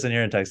almost put this in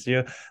here and texted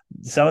you.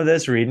 Some of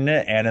this reading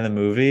it and in the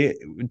movie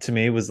to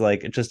me was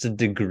like just a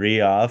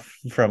degree off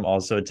from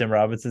also a Tim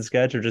Robinson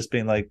sketch of just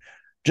being like,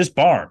 just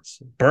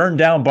Barnes, burn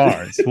down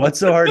Barnes. What's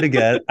so hard to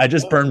get? I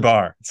just burn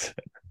Barnes.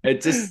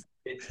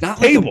 It's not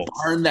like a Tables.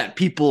 barn that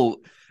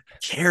people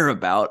care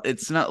about.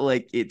 It's not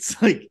like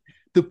it's like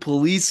the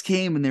police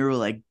came and they were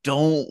like,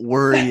 don't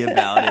worry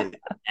about it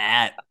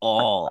at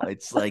all.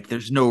 It's like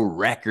there's no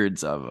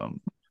records of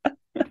them.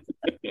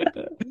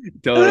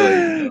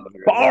 Totally.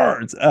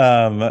 Bards.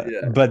 Yeah.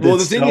 But Well,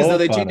 the it's thing is, though, so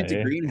they changed it to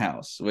funny.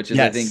 greenhouse, which is,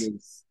 I think, Yes.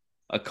 is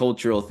a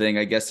cultural thing.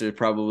 I guess there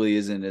probably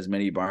isn't as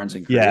many barns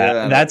in Yeah, Korea. I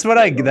don't that's what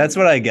know. I don't that's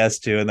what know. I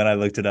guessed too. And then I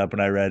looked it up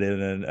and I read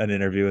in an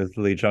interview with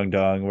Lee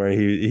Chang-dong where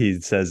he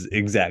says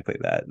exactly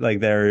that. Like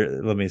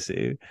there, let me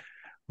see.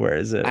 Where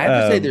is it? I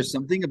have to say, there's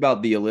something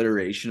about the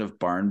alliteration of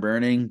barn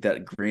burning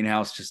that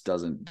greenhouse just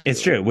doesn't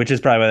It's do. true, which is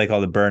probably why they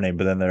call it burning,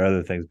 but then there are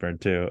other things burned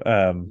too.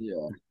 Yeah.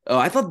 Oh,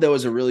 I thought that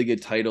was a really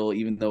good title,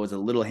 even though it's a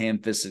little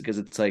ham-fisted because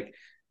it's like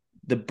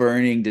the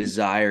burning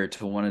desire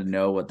to want to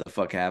know what the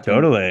fuck happened,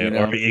 Totally.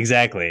 Or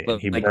exactly.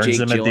 He Like burns Jake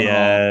them at the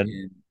Gyllenhaal end.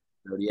 in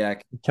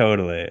Zodiac.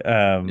 Totally.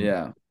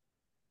 Yeah.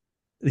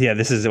 Yeah,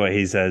 this is what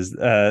he says.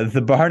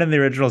 The barn in the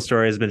original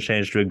story has been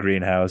changed to a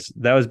greenhouse.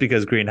 That was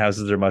because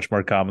greenhouses are much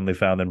more commonly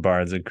found than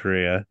barns in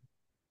Korea.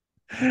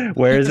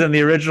 Whereas in the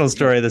original Yeah.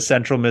 story, the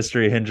central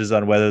mystery hinges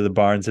on whether the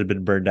barns had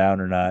been burned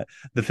down or not.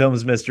 The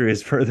film's mystery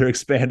is further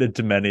expanded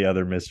to many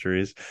other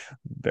mysteries.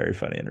 Very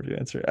funny interview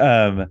answer.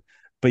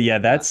 But yeah,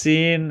 that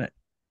scene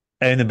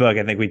in the book,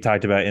 I think we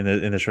talked about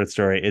in the short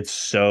story, it's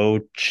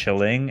so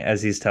chilling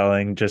as he's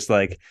telling, just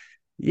like,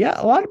 yeah,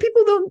 a lot of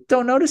people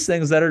don't notice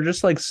things that are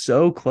just like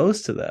so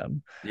close to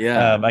them.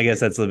 Yeah. I guess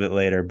that's a little bit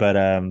later, but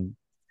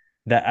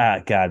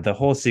that God, the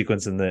whole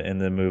sequence in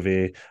the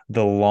movie,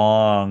 the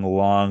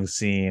long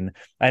scene.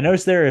 I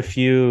noticed there are a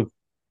few,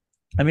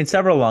 I mean,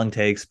 several long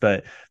takes,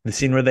 but the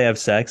scene where they have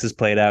sex is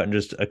played out in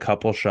just a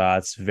couple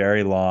shots,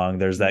 very long.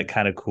 There's that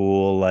kind of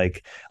cool,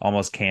 like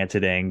almost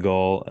canted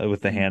angle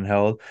with the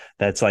handheld.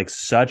 That's like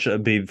such a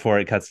before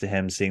it cuts to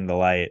him seeing the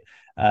light.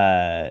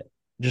 Uh,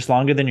 just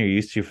longer than you're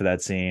used to for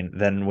that scene.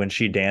 Then when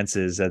she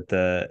dances at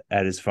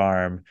his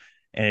farm,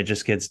 and it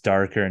just gets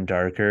darker and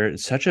darker.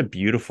 It's such a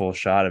beautiful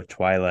shot of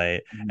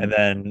twilight, and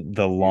then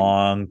the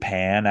long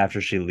pan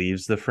after she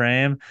leaves the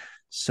frame,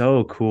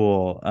 so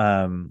cool.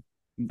 And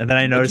then I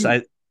What do noticed you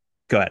I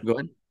go ahead. go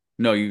ahead?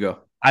 No, you go.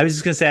 I was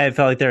just gonna say I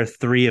felt like there are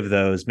three of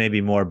those, maybe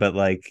more, but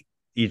like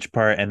each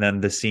part, and then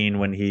the scene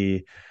when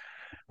he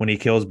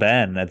kills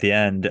Ben at the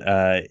end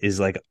is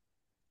like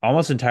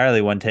almost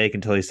entirely one take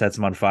until he sets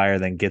him on fire,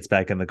 then gets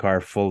back in the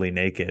car fully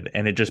naked.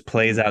 And it just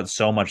plays out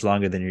so much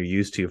longer than you're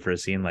used to for a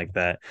scene like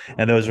that.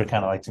 And those are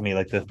kind of like to me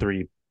like the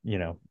three,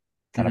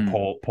 kind of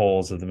Mhm.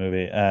 poles of the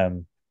movie.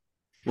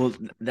 Well,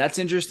 that's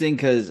interesting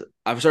because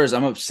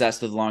I'm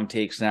obsessed with long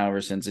takes now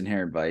ever since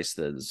Inherent Vice,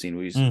 the scene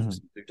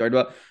Mhm. we talked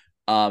about.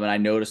 And I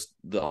noticed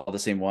all the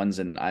same ones,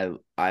 and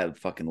I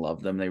fucking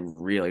love them. They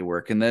really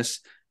work in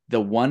this.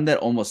 The one that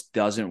almost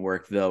doesn't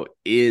work though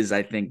is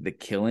I think the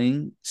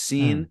killing Mhm.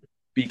 scene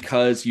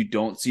because you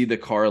don't see the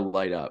car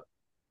light up.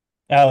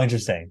 Oh,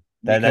 interesting.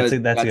 That's Because that's a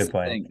that's good the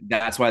point. thing.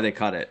 That's why they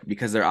cut it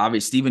because they're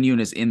obvious. Stephen Yeun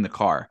is in the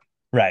car.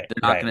 Right,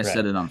 They're not right, going to right.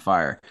 set it on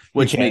fire, You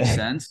which makes can't.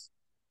 sense.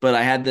 But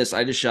I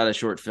just shot a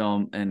short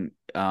film and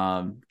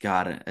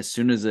God, as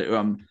soon as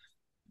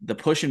the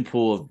push and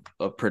pull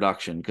of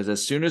production, because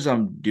as soon as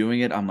I'm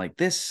doing it, I'm like,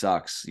 this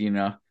sucks,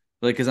 like,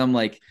 because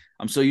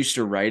I'm so used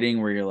to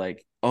writing where you're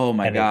like, oh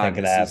my Anything God,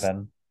 can this is,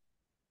 happen.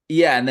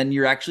 yeah. And then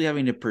you're actually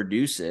having to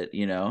produce it.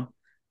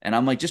 And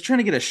I'm like, just trying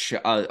to get a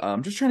shot.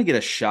 I'm just trying to get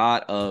a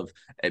shot of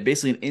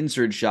basically an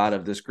insert shot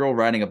of this girl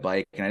riding a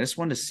bike. And I just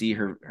want to see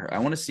I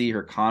want to see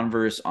her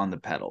Converse on the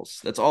pedals.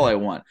 That's all I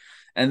want.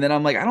 And then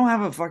I'm like, I don't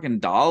have a fucking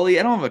dolly.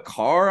 I don't have a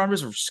car. I'm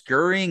just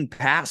scurrying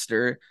past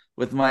her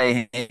with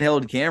my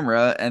handheld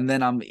camera. And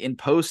then I'm in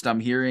post, I'm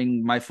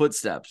hearing my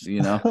footsteps.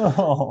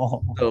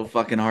 So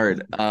fucking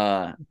hard.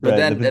 But Right.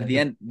 then at the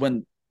end,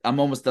 when I'm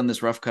almost done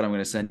this rough cut, I'm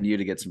going to send you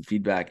to get some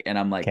feedback. And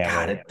I'm like, Can't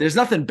God, wait. there's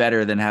nothing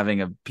better than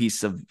having a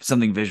piece of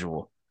something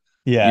visual.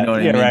 You Yeah, know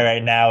what I yeah, right, mean?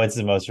 right. Now it's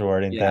the most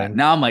rewarding Yeah. thing.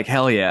 Now I'm like,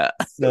 hell yeah.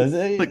 Those-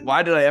 Like,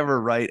 why did I ever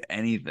write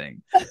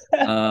anything?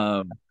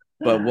 Um,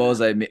 but what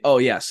was I? Oh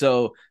yeah.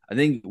 So I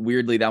think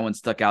weirdly that one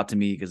stuck out to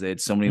me because they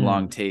had so many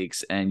long Mm,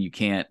 takes, and you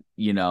can't,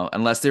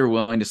 unless they were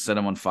willing to set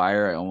them on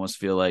fire. I almost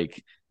feel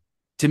like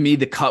to me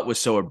the cut was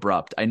so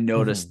abrupt. I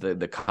noticed mhm.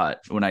 the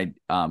cut when I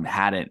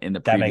hadn't in the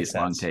That makes previous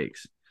long sense.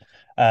 takes.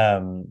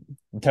 Um,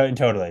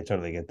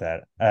 totally get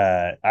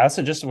that. I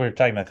also just we're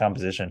talking about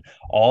composition.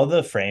 All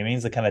the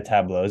framings, the kind of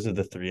tableaus of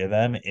the three of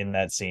them in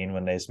that scene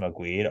when they smoke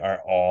weed are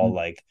all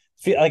like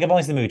feel like I've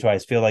only seen the movie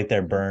twice. Feel like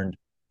they're burned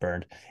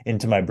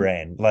into my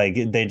brain. Like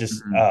they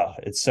just Mhm.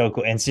 it's so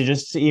cool. And so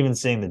just even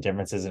seeing the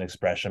differences in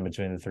expression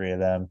between the three of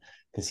them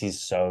because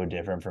he's so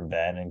different from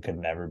Ben and could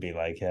never be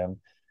like him.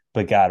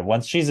 But God,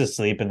 once she's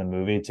asleep in the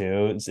movie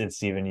too, it's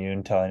Stephen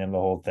Yeun telling him the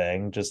whole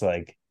thing, just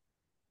like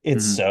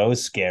it's Mhm. so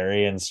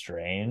scary and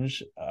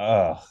strange.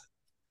 Ugh.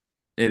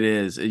 It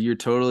is. You're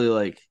totally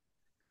like,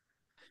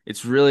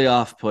 it's really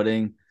off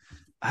putting.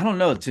 I don't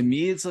know. To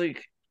me, it's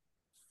like,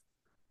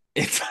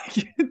 it's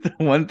like the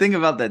one thing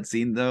about that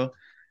scene though,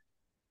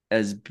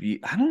 I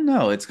don't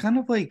know. It's kind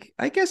of like,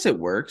 I guess it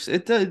works.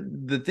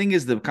 The thing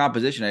is the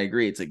composition. I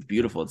agree. It's like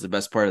beautiful. It's the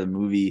best part of the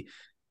movie,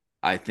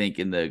 I think,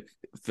 in the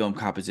film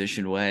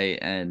composition way.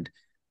 And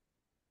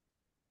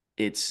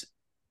it's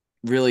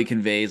really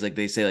conveys like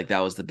they say like that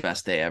was the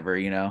best day ever,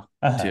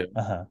 Uh-huh. too.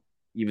 Uh-huh.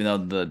 Even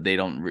though they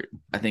don't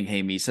I think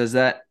Hey Me says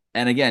that.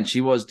 And again,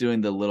 she was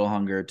doing the little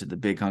hunger to the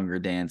big hunger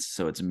dance,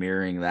 so it's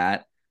mirroring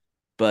that.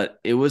 But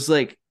it was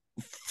like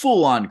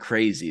full on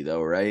crazy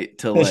though, right?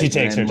 To That she like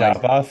takes her then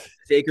top like off.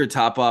 take her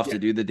top off Yeah. to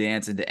do the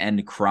dance and to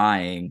end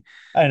crying.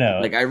 I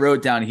know. Like I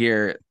wrote down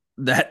here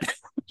that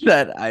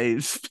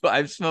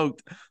I've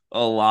smoked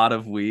a lot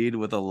of weed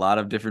with a lot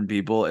of different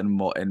people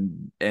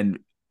and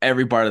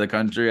every part of the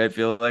country, I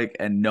feel like,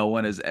 and no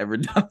one has ever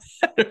done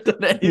that or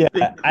done Yeah,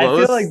 anything I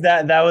feel like close.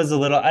 that was a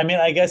little. I mean,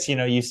 I guess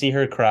you see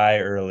her cry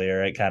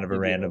earlier at kind of a You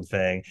random do.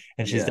 thing,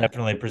 and she's Yeah.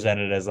 definitely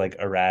presented as like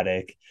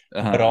erratic,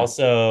 but Uh-huh.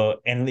 also,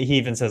 and he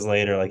even says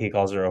later, like he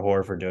calls her a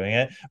whore for doing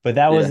it. But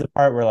that was Yeah. the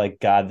part where, like,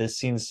 God, this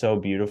scene's so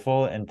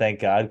beautiful, and thank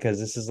God, because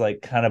this is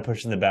like kind of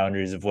pushing the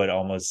boundaries of what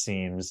almost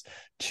seems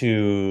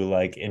too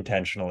like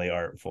intentionally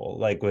artful.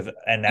 Like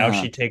and now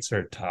Uh-huh. she takes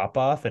her top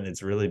off, and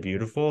it's really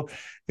beautiful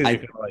because you're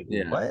I kind of like,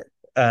 yeah. what?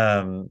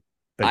 Um,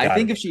 but I God,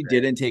 think it if was she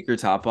great. didn't take her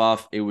top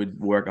off, it would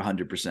work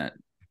 100%.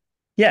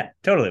 Yeah,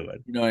 totally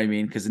would. You know what I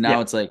mean? Because Yeah.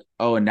 now it's like,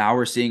 oh, and now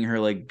we're seeing her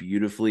like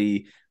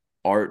beautifully,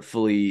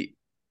 artfully,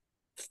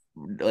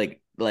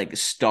 like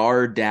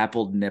star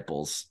dappled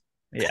nipples.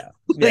 Yeah. Yeah.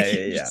 Like Yeah.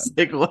 you're Yeah. just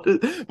like, what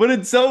is, but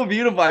it's so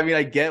beautiful. I mean,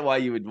 I get why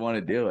you would want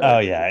to do Oh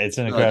it. yeah, it's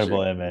an Such a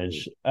incredible cool.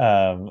 image.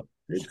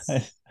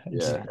 It's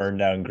Just yeah. burned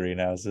down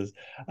greenhouses.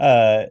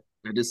 Uh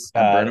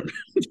I burn God, them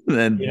and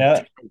you then know,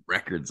 take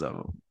records of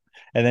them.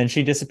 and then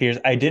she disappears.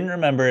 I didn't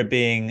remember it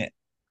being,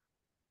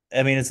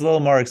 I mean, it's a little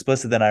more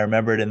explicit than I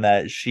remembered in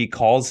that she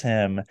calls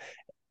him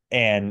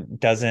and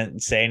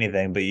doesn't say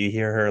anything, but you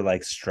hear her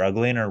like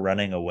struggling or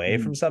running away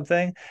from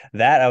something.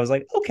 That I was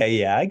like, okay,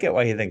 yeah, I get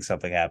why he thinks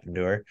something happened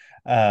to her.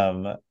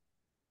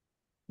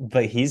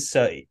 But he's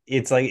so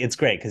it's like it's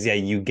great because yeah,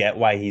 you get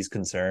why he's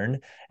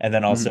concerned, and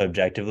then also Mhm.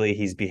 objectively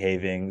he's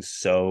behaving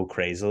so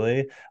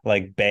crazily,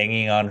 like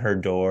banging on her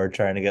door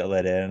trying to get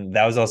let in.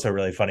 That was also a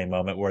really funny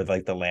moment where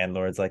like the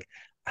landlord's like,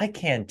 I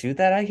can't do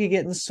that, I could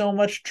get in so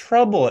much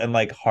trouble, and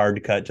like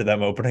hard cut to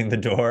them opening the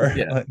door.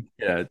 Yeah. Like,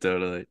 Yeah,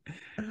 totally.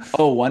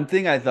 Oh, one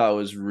thing I thought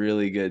was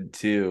really good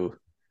too.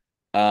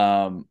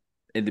 Um,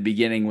 in the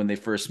beginning when they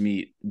first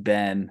meet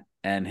Ben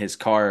and his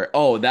car.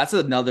 Oh, that's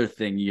another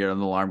thing. An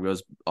alarm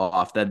goes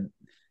off that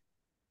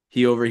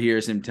he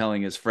overhears him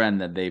telling his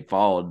friend that they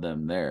followed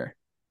them there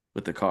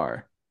with the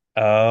car.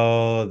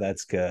 oh,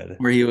 that's good.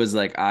 Where he was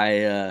like,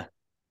 I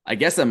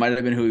guess that might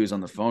have been who he was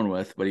on the phone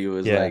with, but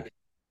Yeah,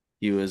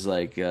 he was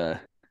like,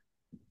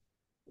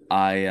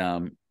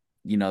 I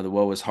the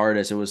what was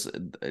hardest, it was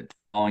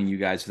following you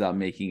guys without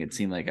making it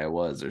seem like I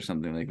was or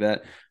something like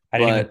that. I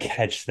didn't even But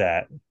catch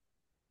that.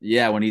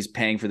 yeah, when he's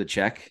paying for the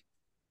check,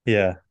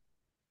 Yeah,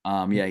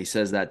 yeah, he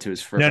says that to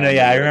his no, no, friend.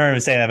 yeah, Or I like, remember him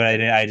saying that,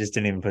 but I just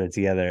didn't even put it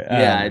together.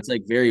 yeah, it's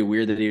like very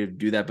weird that he would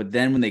do that. But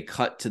then when they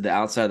cut to the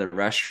outside of the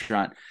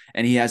restaurant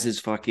and he has his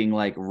fucking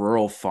like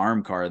rural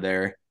farm car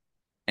there,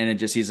 and it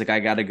just he's like, I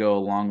got to go a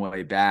long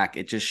way back.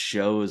 It just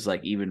shows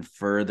like even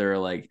further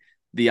like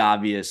the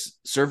obvious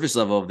surface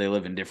level of they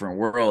live in different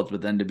worlds,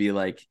 but then to be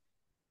like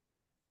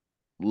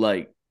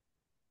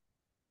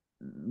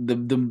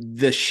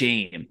the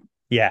shame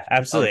Yeah,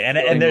 absolutely. of And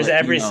feeling there's like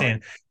every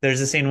scene.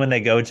 There's a scene when they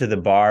go to the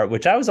bar,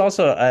 which I was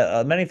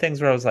also many things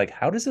where I was like,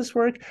 how does this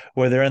work?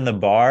 Where they're in the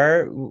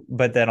bar,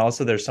 but then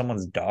also there's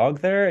someone's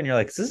dog there, and you're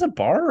like, is this a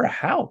bar or a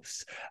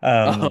house?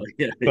 oh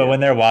yeah But yeah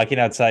when they're walking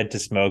outside to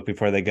smoke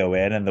before they go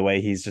in, and the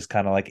way he's just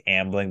kind of like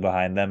ambling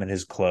behind them, and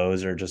his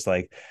clothes are just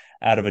like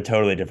out of a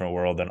totally different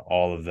world than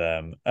all of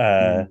them.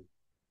 Mhm.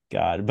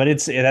 God, but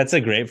that's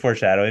a great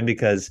foreshadowing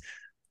because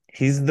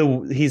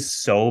he's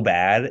so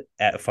bad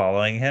at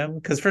following him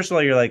because first of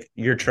all you're like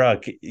your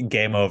truck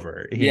game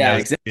over he Yeah,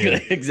 knows you,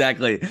 exactly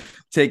exactly.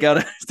 Take out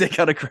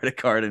a credit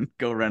card and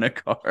go rent a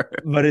car.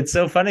 but it's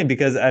so funny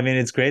because I mean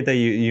it's great that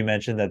you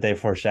mentioned that they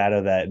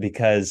foreshadow that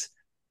because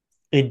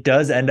it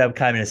does end up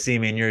kind of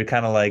seeming you're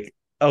kind of like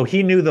oh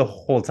he knew the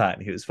whole time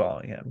he was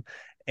following him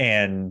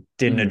and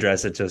didn't Mhm.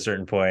 address it to a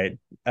certain point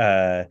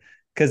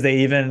because they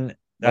even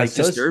Like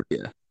so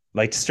Disturbia.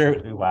 like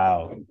disturb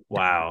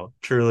wow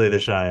truly the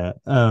Shia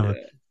Yeah.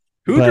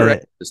 Who but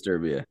directed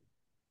Disturbia?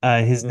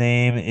 his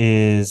name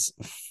is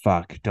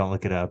fuck. Don't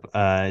look it up.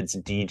 It's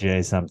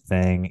DJ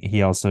something.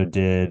 He also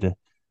did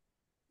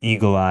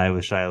Eagle Eye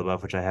with Shia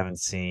LaBeouf, which I haven't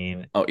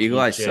seen. Oh, Eagle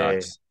Eye DJ.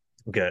 sucks.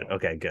 Good.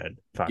 Okay. Good.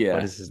 Fuck. What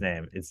Yeah. is his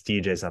name? It's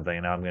DJ something,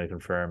 and now I'm gonna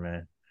confirm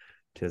it.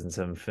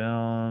 2007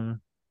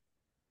 film.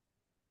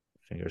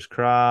 Fingers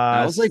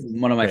That was like crossed.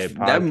 one of my Great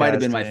that might have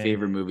been my podcasting.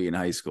 favorite movie in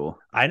high school.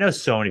 I know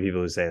so many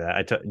people who say that.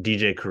 I took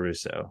DJ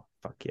Caruso.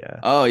 Fuck yeah.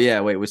 Oh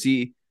yeah, wait, was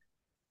he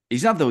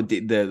he's not the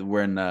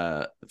when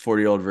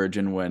 40-year-old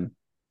virgin when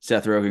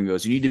Seth Rogen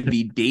goes, you need to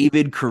be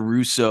David No,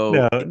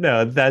 Caruso.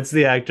 no, that's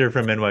the actor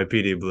from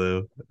NYPD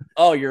Blue.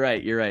 Oh, you're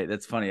right. You're right.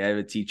 That's funny. I have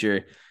a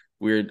teacher.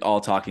 We were all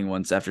talking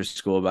once after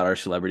school about our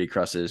celebrity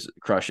crushes,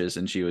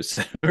 and she was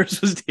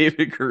hers was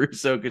David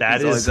Caruso because That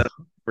she's always is had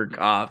for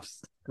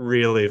cops.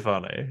 really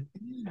funny.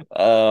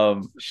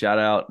 Shout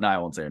out. No, I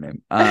won't say her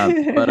name.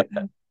 But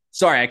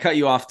Sorry, I cut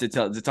you off to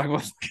talk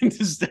about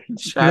No,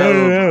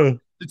 child no, no.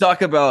 to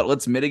talk about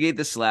let's mitigate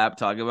the slap,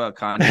 talk about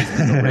Kanye's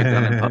mental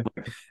breakdown in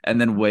public, and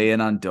then weigh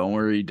in on Don't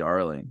Worry,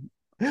 Darling.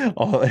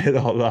 all the In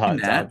hot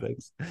that?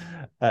 topics.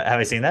 Have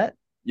I seen that?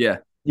 Yeah.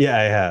 Yeah,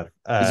 I have.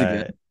 Is it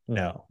good?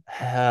 No,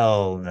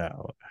 hell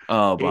no.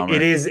 Oh, It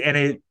bummer. is, and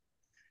it.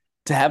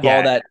 To have all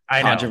Yeah, that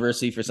I know.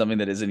 controversy for something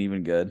that isn't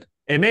even good.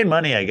 It made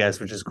money, I guess,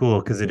 which is cool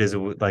because it is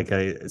like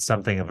a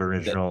something of That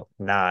original,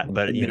 not, the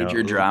but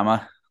major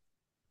drama.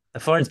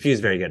 Florence Pugh is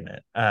very good in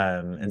it.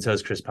 And Mm. so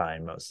is Chris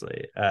Pine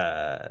mostly.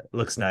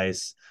 Looks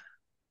nice.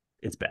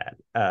 It's bad.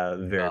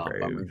 Very, Oh, very,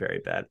 bummer. very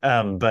bad.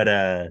 But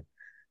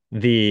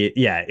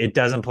it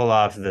doesn't pull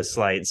off the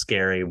slight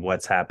scary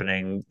what's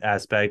happening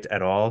aspect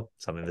at all.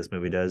 Something this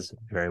movie does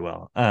very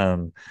well.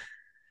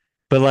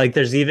 But like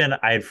there's even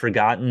I had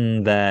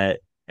forgotten that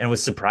and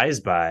was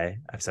surprised by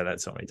I've said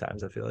that so many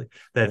times, I feel like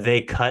that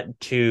they cut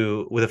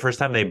to the first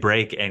time they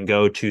break and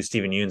go to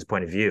Stephen Yeun's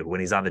point of view when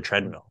he's on the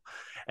treadmill.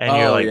 And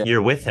you're Oh like, yeah.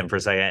 you're with him for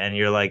a second, and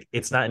you're like,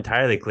 it's not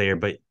entirely clear,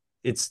 but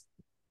it's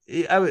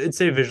I would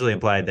say visually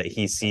implied that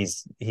he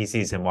sees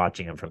him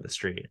watching him from the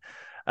street.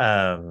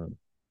 Um,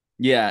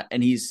 Yeah,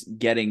 and he's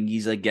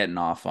like getting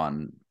off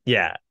on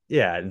yeah,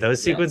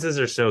 those yeah. sequences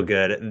are so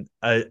good.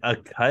 A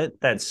cut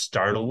that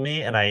startled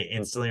me, and I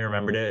instantly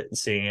remembered it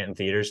seeing it in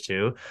theaters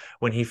too,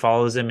 when he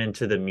follows him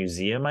into the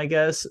museum, I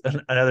guess.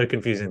 Another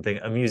confusing thing,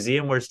 a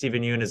museum where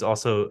Stephen Yeun is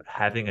also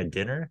having a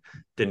dinner.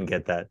 Didn't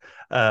get that.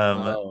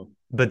 Um, Oh.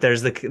 but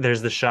there's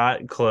the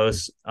shot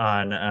close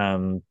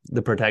on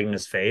the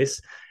protagonist's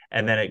face,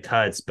 and then it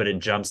cuts, but it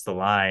jumps the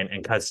line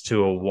and cuts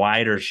to a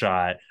wider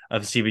shot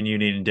of Stephen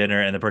Yeun eating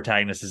dinner, and the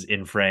protagonist is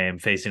in frame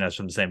facing us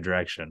from the same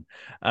direction.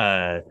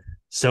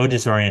 So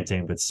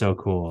disorienting, but so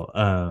cool.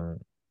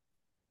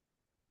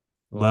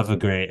 Love a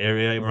great. It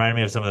reminded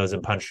me of some of those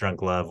in Punch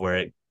Drunk Love, where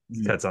it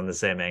Mhm. cuts on the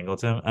same angle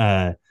to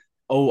him.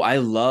 Oh, I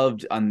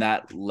loved on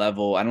that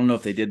level. I don't know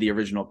if they did the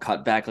original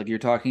cutback like you're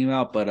talking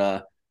about,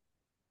 but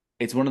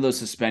it's one of those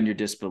suspend your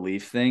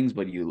disbelief things,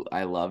 but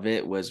I love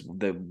it was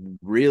the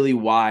really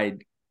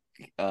wide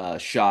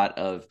shot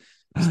of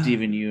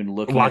Stephen Yeun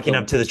looking at Walking the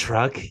up to the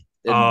truck.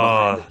 and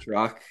behind the Oh,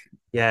 truck.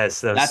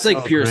 yes, that was That's like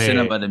so pure great.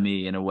 cinema to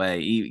me in a way.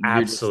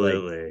 You're just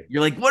like Absolutely.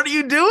 you're like, what are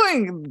you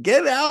doing?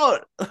 Get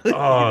out.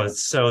 Oh,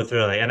 it's so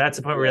thrilling. And that's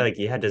the point where you're Yeah. like,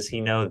 yeah, does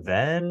he know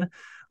then?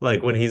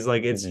 Like when he's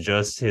like, it's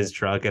just his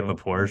truck and the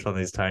Porsche on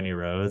these tiny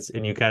roads.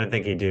 And you kind of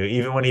think he do.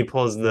 Even when he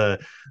pulls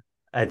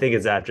I think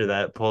it's after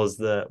that, pulls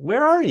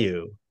where are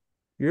you?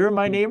 You're in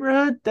my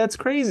neighborhood? That's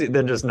crazy.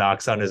 Then just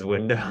knocks on his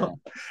Yeah. window.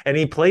 And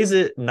he plays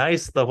it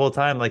nice the whole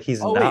time, like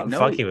he's Oh wait, not no,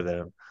 fucking with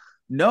him.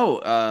 no.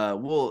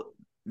 Well,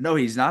 no,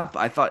 he's not.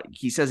 I thought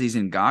he says he's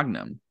in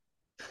Gangnam.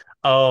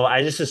 Oh,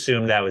 I just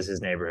assumed that was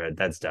his neighborhood.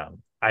 That's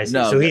dumb. I see.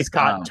 No, So he's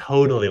caught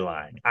totally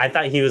lying. I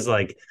thought he was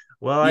like,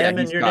 well, I yeah, am in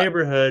he's your caught.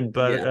 neighborhood,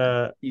 but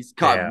Yeah, he's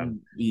caught.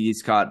 damn.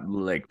 He's caught.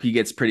 Like he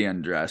gets pretty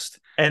undressed.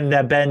 And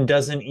that Ben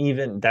doesn't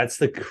even, that's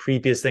the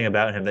creepiest thing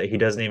about him that he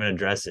doesn't even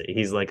address it.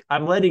 He's like,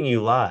 I'm letting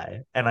you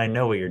lie, and I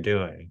know what you're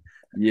doing.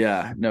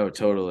 Yeah, no,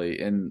 totally.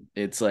 And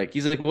it's like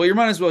he's like, well, you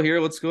might as well here.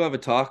 Let's go have a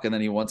talk. And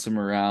then he wants him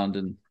around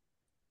and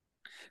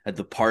at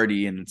the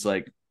party, and it's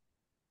like,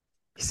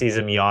 He sees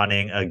him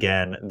yawning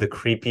again, the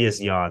creepiest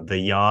yawn. The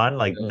yawn,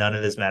 like none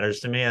of this matters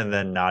to me, and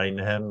then nodding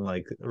to him,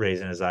 like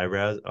raising his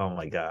eyebrows. Oh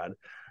my God.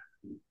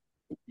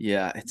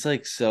 yeah, it's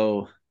like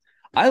so.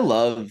 I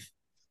love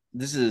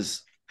this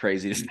is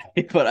crazy to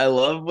say, but I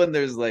love when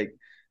there's like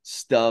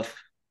stuff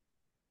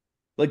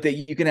like that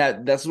you can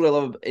have. That's what I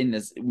love in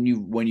this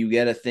when you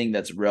get a thing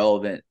that's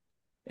relevant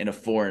in a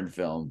foreign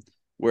film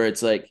where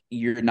it's like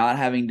you're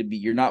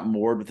not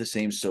moored with the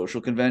same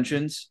social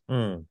conventions.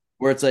 Mm.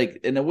 Where it's like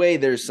in a way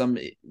there's some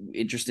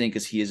interesting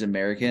because he is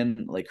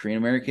American, like Korean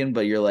American,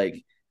 but you're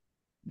like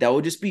that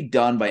would just be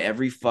done by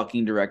every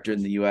fucking director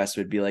in the US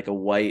would be like a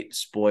white,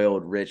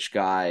 spoiled, rich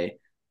guy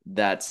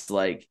that's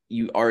like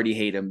you already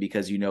hate him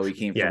because you know he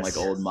came from like Yes.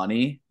 old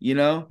money, you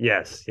know?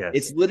 Yes.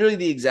 It's Yes. literally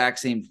the exact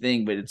same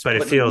thing, but it's But it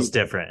put in a feels new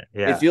different. it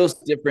Yeah. feels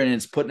different and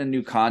it's put in a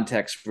new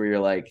context where you're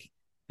like,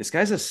 this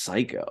guy's a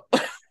psycho.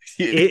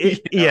 You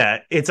know? Yeah.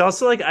 It's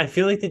also like, I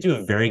feel like they do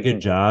a very good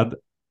job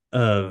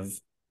of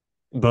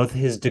both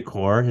his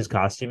decor, his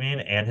costuming,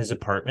 and his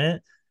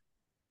apartment.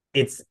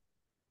 It's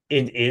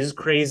it is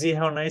crazy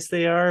how nice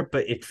they are,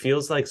 but it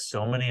feels like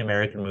so many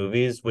American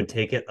movies would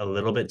take it a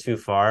little bit too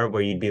far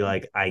where you'd be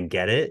like, I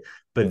get it.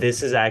 But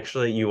this is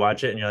actually you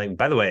watch it and you're like,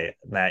 by the way,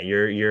 Matt,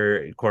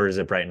 your quarter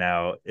zip right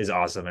now is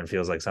awesome and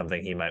feels like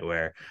something he might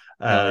wear.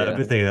 Hell I've yeah.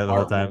 been thinking that the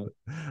whole time.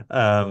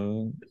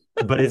 Um,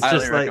 but it's Highly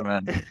just like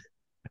recommend.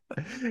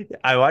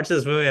 I watch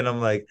this movie and I'm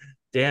like,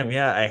 damn,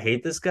 yeah, I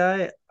hate this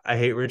guy. I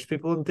hate rich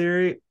people in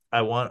theory.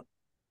 I want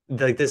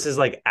like this is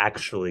like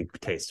actually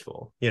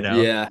tasteful, you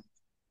know? Yeah,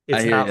 I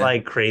It's hear not you.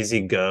 like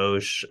crazy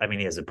gauche. I mean,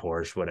 he has a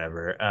Porsche,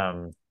 whatever.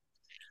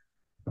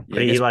 Yeah,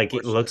 But I he guess like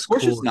it looks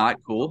Porsche's cool. not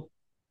cool.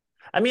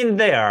 I mean,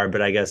 they are,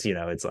 but I guess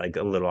it's like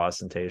a little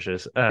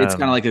ostentatious. It's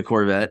kind of like a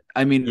Corvette.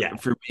 I mean, Yeah,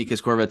 for me,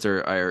 because Corvettes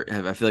are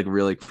I feel like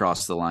really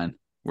crossed the line.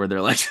 where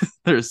they're like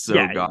they're so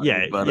Yeah, gaudy.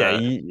 yeah, But yeah,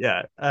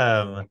 yeah.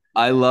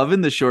 I love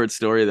in the short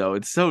story though.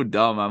 It's so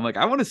dumb. I'm like,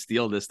 I want to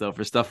steal this though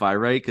for stuff I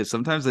write because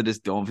sometimes I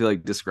just don't feel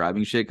like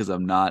describing shit because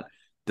I'm not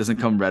doesn't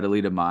come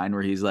readily to mind.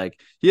 Where he's like,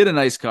 he had a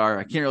nice car.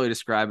 I can't really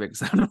describe it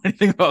because I don't know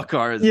anything about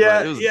cars, but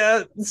Yeah, it was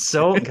yeah.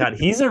 So God,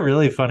 he's a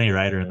really funny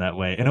writer in that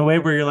way. In a way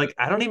where you're like,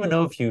 I don't even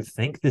know if you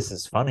think this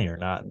is funny or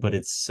not, but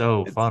it's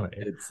so funny.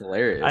 it's I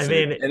hilarious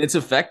mean, and it's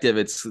effective.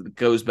 It's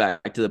goes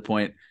back to the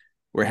point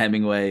where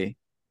Hemingway,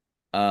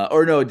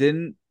 or no, it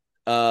didn't.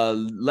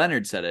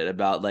 Leonard said it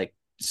about like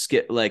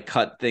skip, like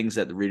cut things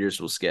that the readers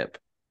will skip.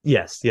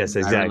 yes, yes, I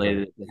exactly.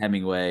 related it to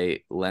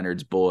Hemingway,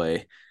 Leonard's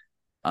boy.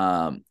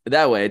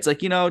 That way, it's like,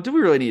 do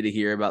we really need to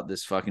hear about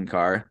this fucking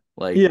car?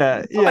 Like,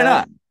 Yeah, why yeah.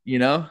 not?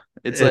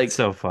 It's It's like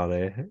so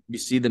funny. you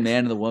see the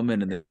man and the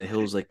woman, and the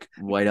hills like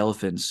white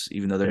elephants,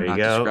 even though they're There you not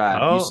go.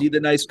 described. You Oh, see the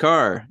nice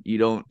car, you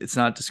don't. It's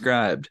not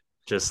described.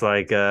 just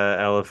like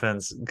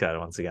elephants. God,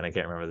 once again, I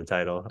can't remember the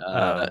title.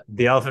 Uh,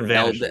 The elephant the,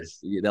 vanishes.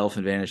 the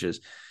elephant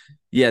vanishes.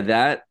 Yeah,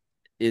 that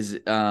is.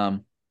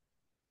 I'm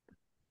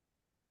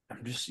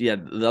just the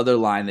other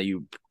line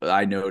that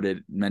I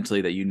noted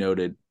mentally that you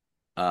noted,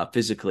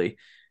 physically.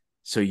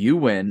 So you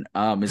win.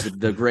 Is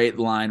the great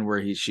line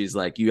where she's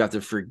like, you have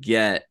to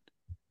forget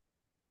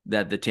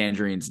that the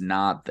tangerine's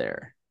not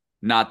there.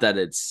 Not that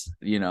it's,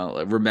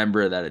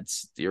 remember that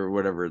it's or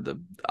whatever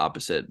the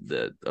opposite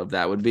of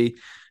that would be.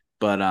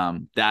 But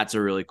that's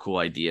a really cool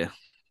idea.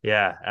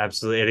 Yeah,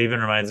 absolutely. It even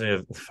reminds me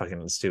of a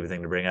fucking stupid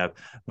thing to bring up,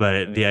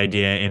 but the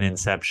idea in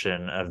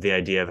Inception of the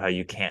idea of how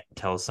you can't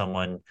tell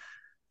someone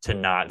to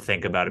not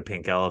think about a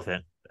pink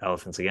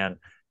elephants again,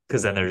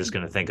 because then they're just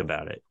going to think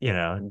about it.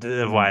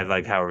 Why,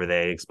 like, however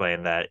they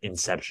explain that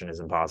Inception is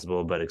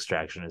impossible, but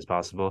extraction is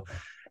possible.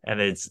 And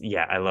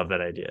yeah, I love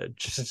that idea.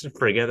 Just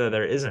forget that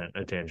there isn't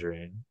a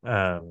tangerine.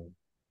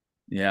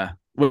 Yeah.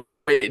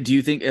 Wait, do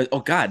you think? Oh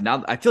God,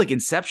 now I feel like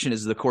Inception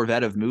is the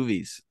Corvette of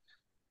movies.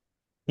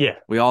 Yeah,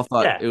 We all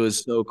thought yeah, it was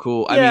so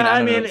cool. I yeah. mean, I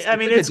don't know. It's I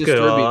mean, like a it's cool.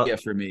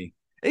 disturbia for me.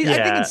 I think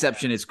Yeah,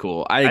 Inception is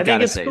cool. I I think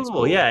gotta it's say it's cool.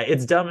 cool. Yeah,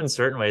 it's dumb in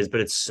certain ways, but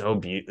it's so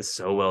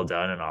well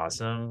done and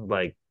awesome.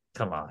 Like,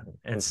 come on.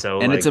 And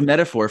so, And it's a like,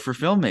 metaphor for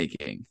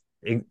filmmaking.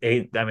 I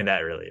mean, that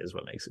really is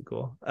what makes it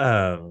cool.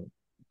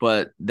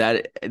 But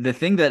the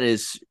thing that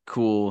is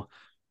cool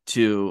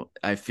too,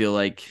 I feel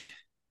like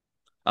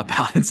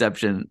about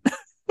Inception,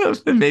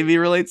 maybe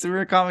relates to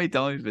Murakami.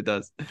 Tell me if it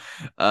does.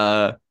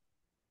 Uh,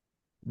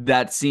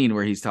 that scene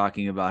where he's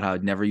talking about how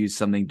never use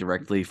something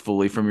directly,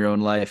 fully from your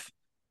own life,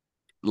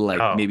 like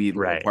Oh, maybe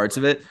little right. parts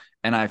of it.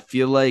 And I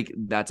feel like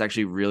that's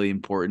actually really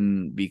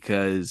important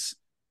because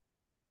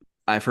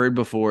I've heard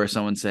before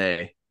someone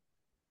say,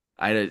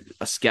 I had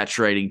a sketch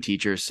writing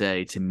teacher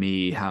say to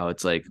me how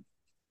it's like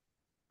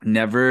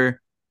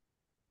never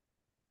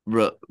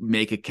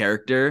make a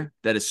character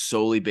that is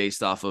solely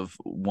based off of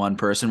one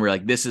person. Where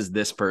like this is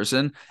this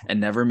person, and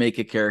never make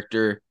a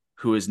character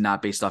who is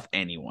not based off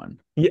anyone.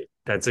 Yeah,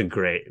 that's a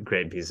great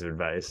piece of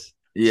advice.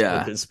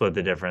 Yeah, Split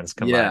the difference,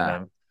 combine yeah.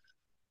 them.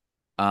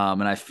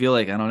 And I feel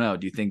like I don't know.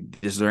 Do you think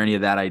is there any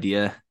of that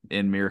idea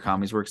in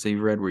Murakami's works that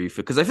you've read where you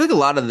feel? Because I feel like a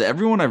lot of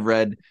everyone I've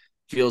read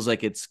feels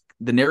like it's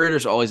the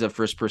narrators always have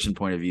first person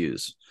point of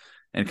views,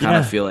 and kind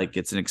of Yeah, feel like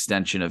it's an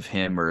extension of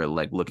him or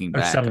like looking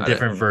or back some on it.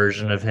 different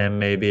version of him,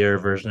 maybe, or a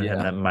version of him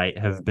Yeah, that might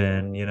have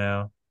been.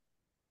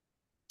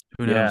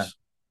 who Yeah, knows?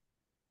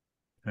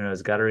 who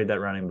knows? Got to read that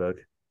running book.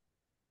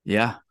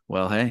 Yeah.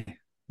 Well, hey,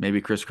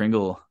 maybe Chris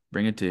Kringle will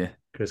bring it to you.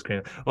 Chris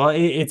Green. Well,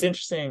 it's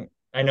interesting.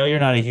 I know you're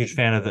not a huge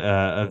fan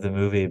of the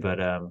movie, but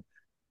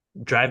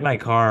Drive My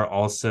Car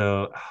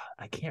also.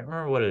 I can't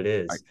remember what it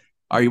Are, is.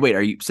 are you? Wait.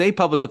 Are you say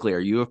publicly? Are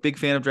you a big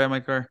fan of Drive My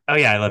Car? Oh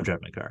yeah, I love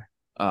Drive My Car.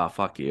 Oh,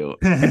 fuck you.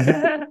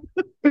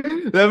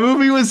 That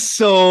movie was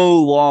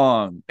so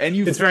long, and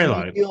It's very you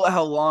long. feel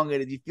how long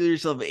it is. You feel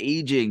yourself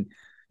aging.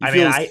 You I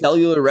mean, feel I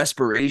cellular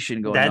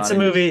respiration going that's on a in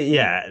the movie. screen.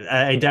 Yeah,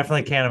 I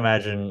definitely can't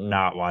imagine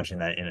not watching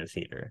that in a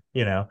theater.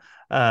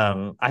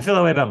 I feel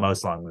that way about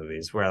most long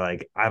movies, where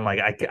like I'm like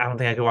I don't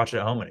think I could watch it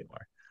at home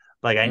anymore.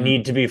 Like I Mm.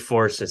 need to be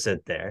forced to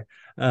sit there.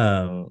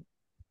 Um,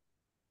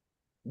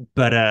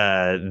 but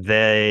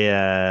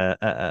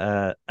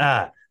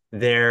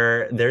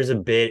there's a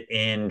bit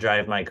in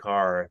Drive My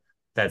Car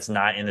that's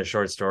not in the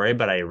short story,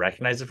 but I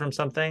recognize it from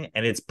something,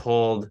 and it's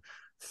pulled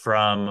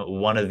from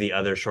one of the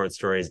other short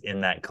stories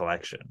in that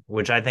collection,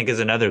 which I think is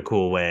another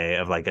cool way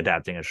of like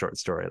adapting a short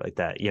story like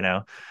that.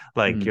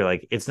 Like Mm. you're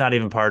like, it's not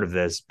even part of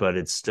this, but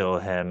it's still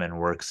him and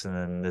works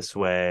in this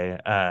way.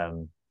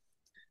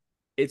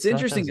 It's So that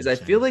interesting was because I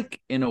feel interesting.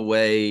 like in a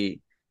way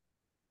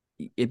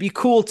it'd be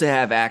cool to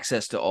have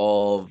access to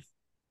all of,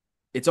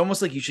 it's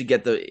almost like you should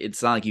get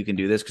it's not like you can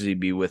do this because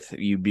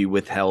you'd be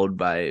withheld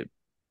by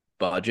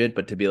budget,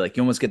 but to be like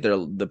you almost get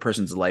the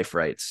person's life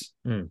rights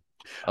Hmm.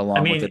 I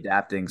along with mean,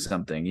 adapting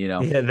something.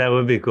 yeah, that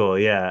would be cool.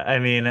 Yeah. I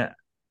mean,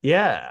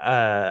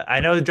 yeah, I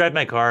know Drive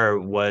My Car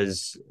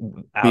was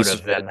out Piece of of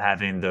shit. them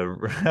having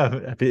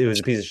the it was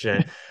a piece of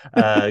shit.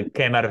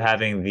 Came out of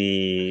having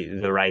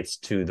the rights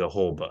to the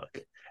whole book.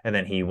 And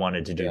then he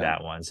wanted to do Yeah.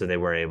 that one, so they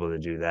were able to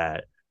do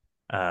that.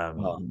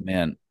 Oh Um,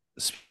 man.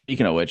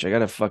 Speaking of which, I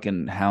gotta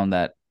fucking hound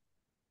that.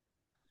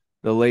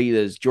 The lady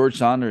is George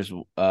Saunders'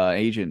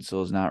 agent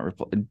still is not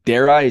reply.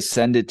 Dare I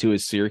send it to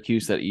his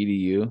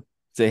Syracuse.edu?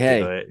 Say, Do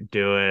hey, it.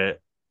 Do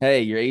it.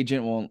 hey, your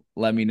agent won't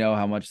let me know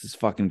how much this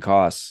fucking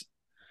costs.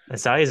 I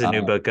saw he has a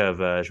new Uh, book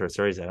of short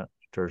stories out.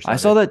 George I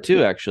saw Saunders. that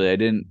too, actually. I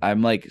didn't.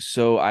 I'm like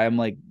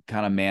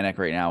kind of manic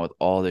right now with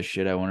all this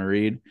shit I want to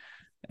read,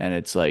 and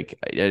it's like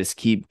I just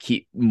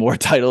keep more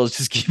titles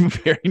just keep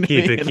appearing to Keep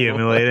me, and I'm like,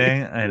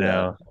 accumulating. I yeah,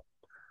 know.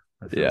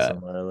 I feel yeah.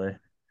 similarly.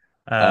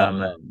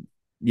 Um,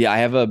 Yeah, I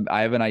have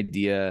an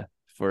idea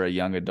for a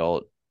young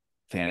adult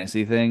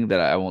fantasy thing that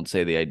I won't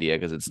say the idea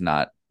because it's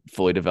not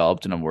fully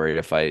developed, and I'm worried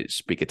if I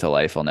speak it to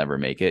life, I'll never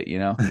make it, you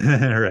know?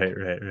 right,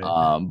 right,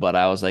 right. But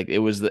I was like, it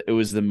was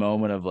the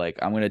moment of like,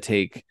 I'm gonna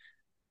take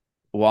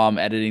while I'm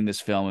editing this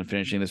film and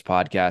finishing this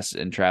podcast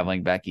and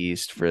traveling back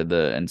east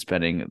and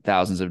spending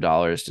thousands of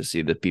dollars to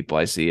see the people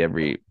I see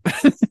every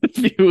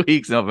few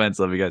weeks. No offense,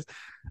 love you guys.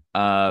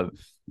 Uh,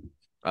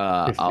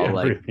 I'll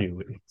like Every few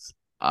weeks.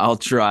 I'll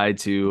try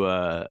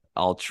to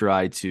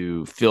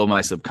fill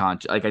my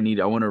subconscious. Like I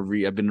want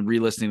to I've been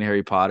re-listening to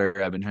Harry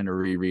Potter. I've been trying to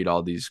reread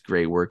all these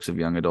great works of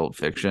young adult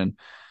fiction.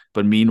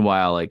 But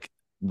meanwhile, like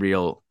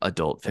real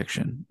adult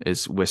fiction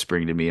is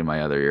whispering to me in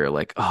my other ear,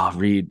 like, oh,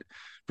 read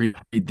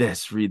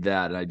this, read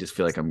that. And I just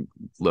feel like I'm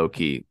low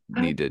key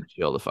need to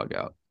chill the fuck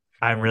out.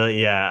 I'm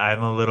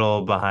a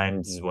little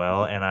behind as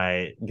well.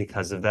 And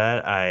because of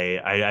that,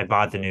 I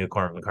bought the new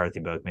Cormac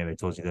McCarthy book. Maybe I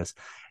told you this.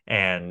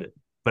 And,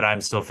 but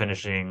I'm still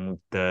finishing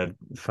the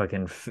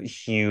fucking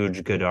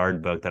huge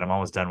Godard book that I'm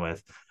almost done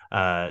with.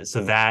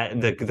 So that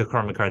the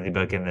Cormac McCarthy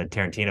book and the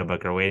Tarantino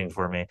book are waiting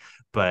for me.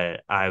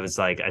 But I was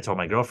like, I told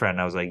my girlfriend,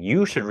 I was like,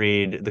 you should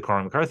read the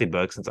Cormac McCarthy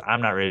book since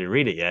I'm not ready to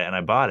read it yet. And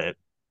I bought it.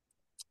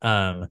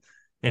 Um,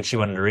 and she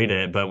wanted to read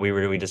it, but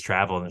we just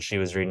traveled and she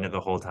was reading it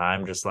the whole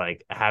time, just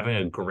like having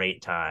a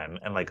great time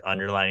and like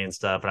underlining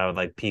stuff. And I would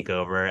like peek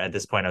over. At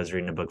this point, I was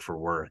reading a book for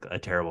work, a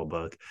terrible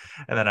book.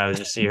 And then I would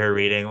just see her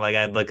reading, like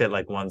I'd look at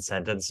like one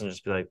sentence and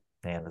just be like,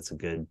 man, that's a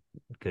good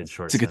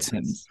short It's a good sentence.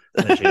 sentence.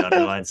 And then she'd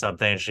underline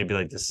something and she'd be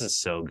like, this is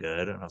so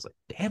good. And I was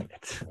like, damn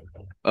it.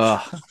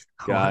 Oh I want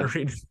God. to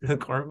read the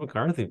Cormac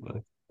McCarthy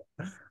book.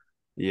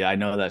 Yeah, I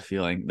know that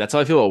feeling. That's how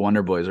I feel about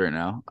Wonder Boys right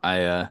now.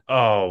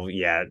 Oh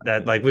yeah,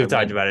 that like I we've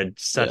talked read about it.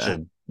 Such yeah. a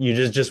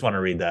you just want to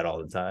read that all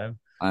the time.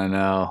 I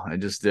know.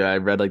 I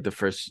read like the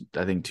first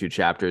I think two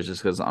chapters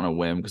just because on a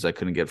whim because I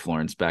couldn't get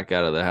Florence back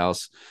out of the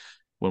house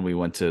when we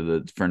went to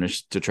the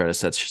furnish to try to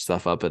set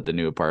stuff up at the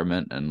new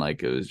apartment and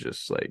like it was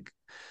just like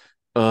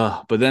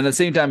but then at the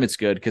same time it's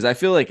good because I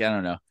feel like I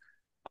don't know.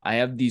 I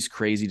have these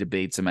crazy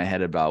debates in my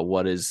head about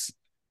what is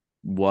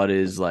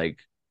like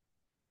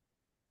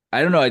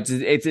I don't know.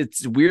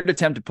 It's a weird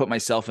attempt to put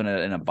myself in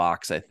a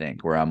box. I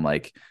think where I'm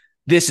like,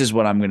 this is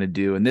what I'm gonna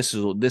do, and this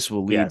will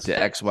lead Yes. to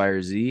X, Y,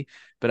 or Z.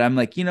 But I'm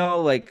like,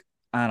 like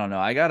I don't know.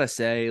 I gotta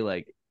say,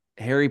 like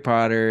Harry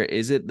Potter,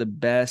 is it the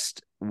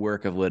best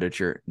work of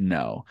literature?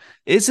 No.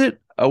 Is it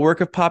a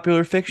work of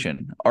popular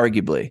fiction?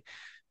 Arguably.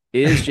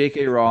 Is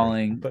J.K.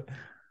 Rowling But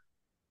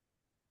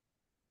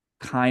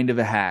kind of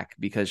a hack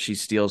because she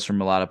steals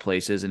from a lot of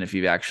places, and if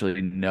you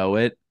actually know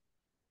it,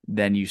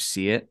 then you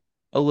see it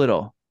a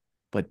little.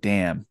 But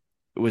damn,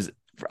 it was.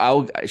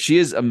 She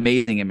is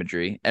amazing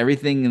imagery.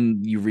 Everything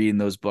you read in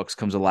those books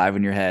comes alive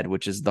in your head,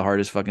 which is the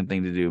hardest fucking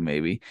thing to do,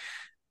 maybe.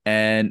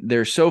 And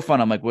they're so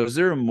fun. I'm like, was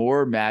there a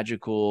more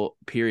magical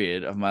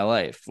period of my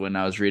life when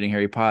I was reading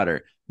Harry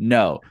Potter?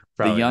 No, the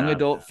probably young not.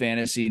 adult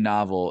fantasy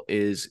novel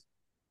is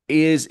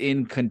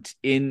in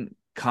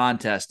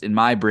contest in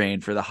my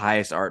brain for the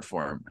highest art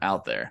form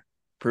out there.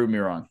 Prove me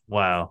wrong.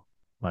 Wow.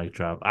 Mic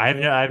drop. I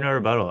have no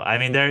rebuttal. I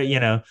mean,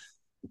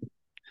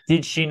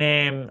 did she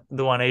name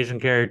the one Asian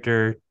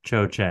character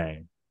Cho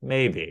Chang?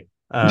 Maybe.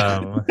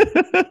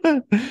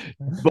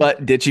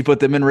 But did she put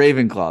them in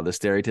Ravenclaw, the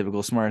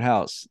stereotypical smart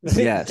house?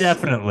 Yes.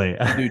 Definitely.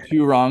 Do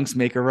two wrongs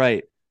make a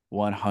right?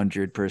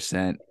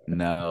 100%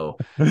 no.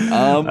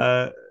 Um,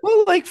 uh,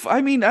 well, like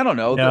I mean, I don't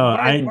know. No,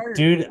 Why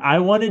dude, I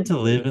wanted to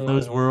live in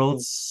those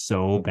worlds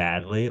so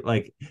badly.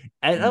 Like,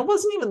 I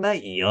wasn't even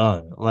that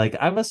young. Like,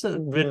 I must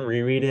have been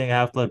rereading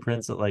Half-Blood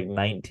Prince at like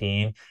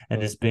 19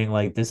 and just being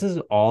like, this is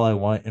all I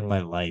want in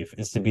my life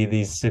is to be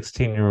these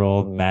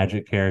 16-year-old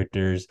magic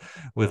characters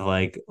with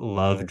like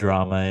love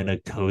drama in a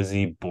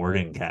cozy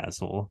boarding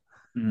castle.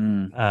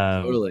 Um,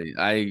 totally.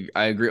 I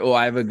agree. Oh,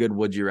 I have a good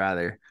would you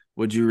rather.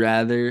 Would you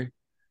rather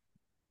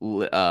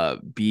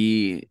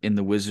be in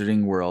the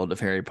wizarding world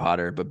of Harry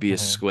Potter but be a mhm.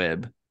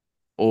 squib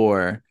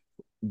or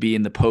be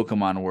in the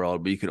Pokemon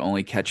world but you could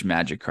only catch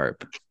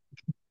Magikarp?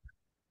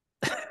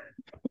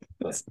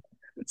 This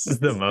is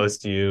the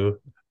most you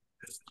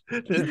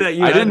that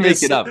you I had didn't make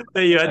this it up.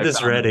 that you had I this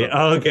found this ready. on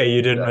Oh, okay,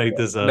 you didn't yeah. make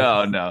this up.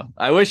 No, no.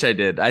 I wish I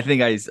did. I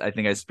think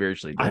I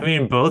spiritually I did.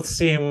 mean, both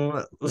seem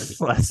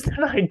less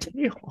than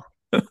ideal.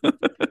 That's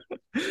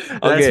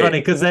Okay. funny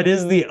because that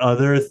is the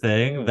other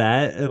thing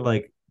that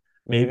like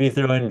maybe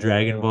throw in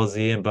Dragon Ball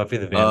Z and Buffy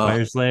the Uh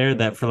Vampire Slayer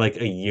that for like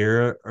a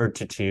year or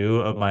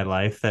two of my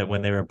life that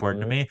when they were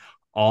important to me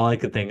all I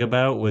could think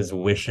about was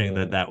wishing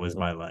that that was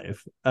my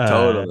life.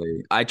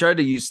 Totally. I tried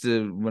to used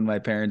to when my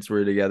parents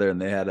were together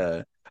and they had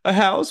a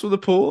house with a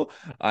pool.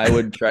 I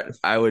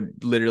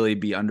would literally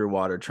be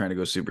underwater trying to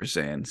go Super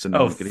Saiyan so no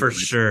Oh, one could hear for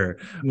my sure.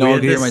 no We one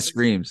had could hear my this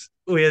screams.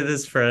 we had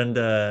this friend,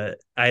 I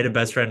had a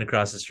best friend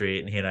across the street,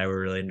 and he and I were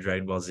really into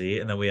Dragon Ball Z.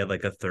 And then we had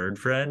like a third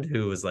friend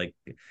who was like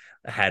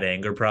had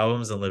anger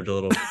problems and lived a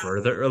little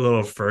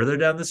further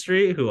down the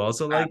street, who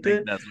also I liked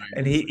think it. that's what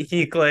And you're gonna say.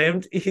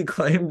 he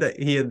claimed that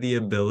he had the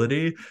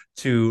ability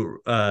to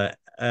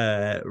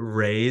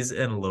raise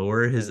and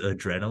lower his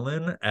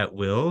adrenaline at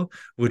will,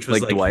 which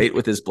was Like like Dwight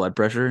with his blood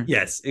pressure.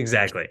 yes,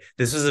 exactly.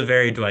 This was a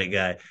very Dwight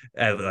guy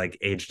at like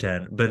age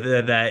 10, but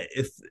that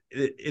if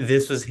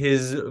this was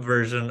his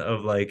version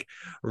of like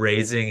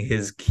raising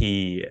his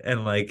key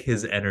and like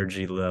his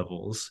energy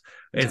levels.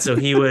 And so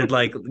he would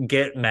like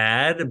get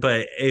mad,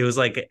 but it was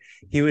like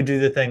he would do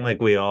the thing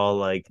like we all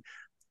like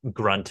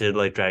grunted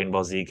like Dragon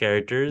Ball Z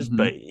characters, Mhm.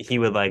 but he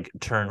would like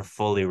turn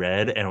fully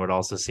red and would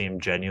also seem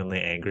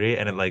genuinely angry,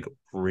 and it like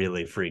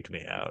really freaked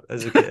me out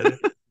as a kid.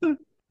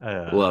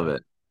 Love Uh,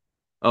 it.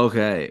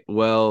 Okay.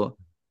 Well,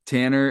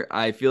 Tanner,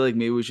 I feel like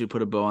maybe we should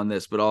put a bow on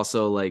this, but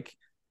also like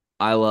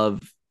I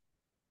love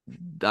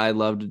I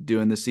loved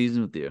doing this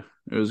season with you.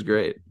 It was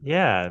great.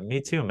 Yeah,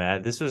 me too,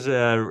 Matt. This was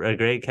a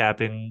great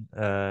capping,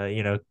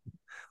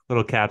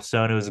 little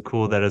capstone. It was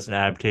cool that it's an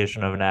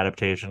adaptation of an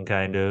adaptation,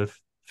 kind of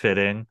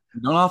fitting.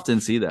 You don't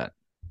often see that.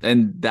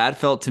 And that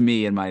felt to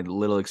me in my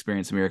little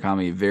experience of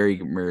Murakami, very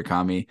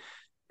Murakami.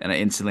 And I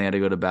instantly had to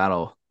go to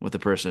battle with the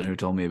person who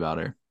told me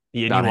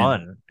And you about him.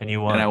 won, and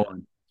you And I won.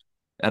 won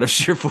out of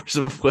sheer force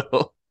of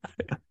will.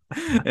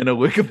 In a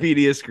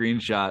Wikipedia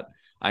screenshot,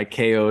 I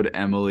KO'd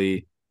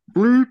Emily.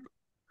 Bloop.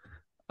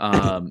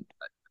 I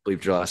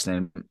believe your last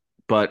name.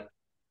 But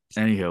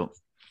anyhow,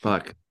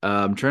 fuck.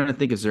 I'm trying to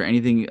think, is there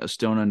anything a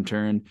stone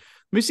unturned?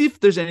 Let me see if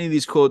there's any of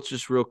these quotes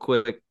just real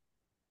quick.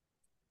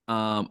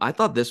 I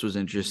thought this was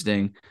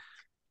interesting.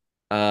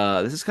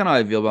 This is kind of how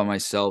I feel about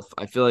myself.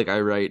 I feel like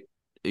I write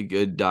a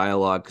good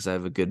dialogue because I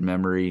have a good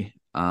memory.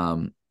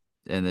 And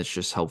it's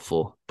just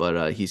helpful.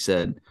 But he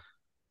said,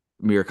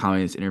 Murakami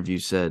in his interview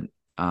said,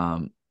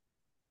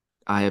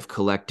 I have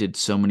collected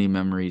so many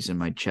memories in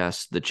my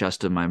chest, the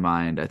chest of my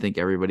mind. I think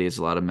everybody has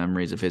a lot of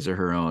memories of his or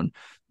her own,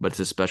 but it's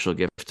a special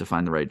gift to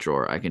find the right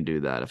drawer. I can do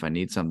that. If I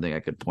need something,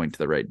 I could point to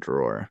the right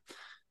drawer.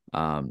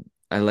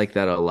 I like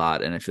that a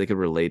lot, and I feel like it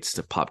relates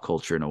to pop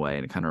culture in a way,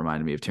 and it kind of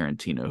reminded me of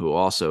Tarantino, who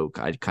also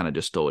I kind of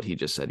just stole what he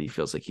just said. He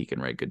feels like he can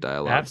write good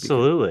dialogue because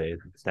Absolutely.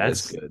 it's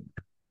That's good.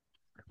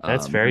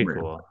 that's very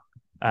Remember, cool.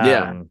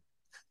 yeah, Um,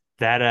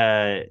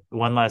 that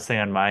one last thing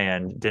on my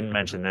end, didn't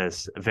mention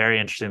this. Very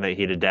interesting that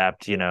he'd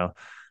adapt,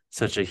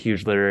 such a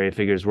huge literary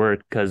figure's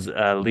work, because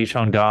Lee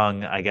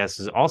Chang-dong, I guess,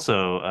 is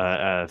also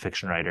a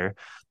fiction writer.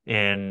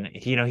 And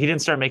he didn't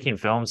start making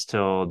films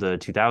till the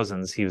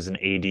 2000s. He was an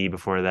AD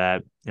before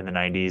that in the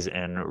 90s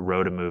and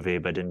wrote a movie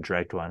but didn't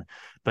direct one.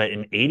 But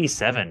in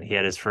 87, he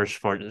had his first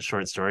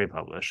short story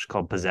published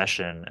called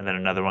Possession, and then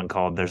another one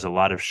called There's a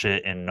Lot of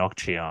Shit in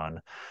Nokcheon,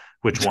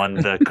 which won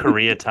the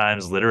Korea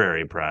Times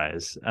Literary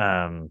Prize.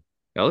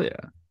 hell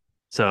yeah,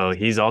 So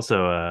he's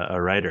also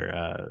a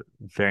writer.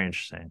 Very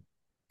interesting.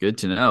 good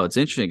to know. It's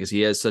interesting because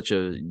he has such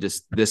a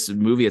just this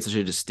movie has such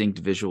a distinct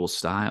visual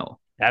style.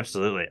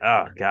 Absolutely.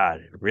 Oh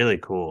God, really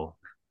cool.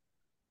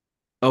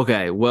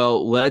 Okay,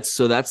 well, let's.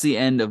 So that's the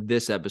end of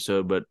this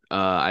episode, but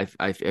I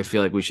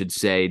feel like we should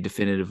say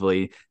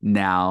definitively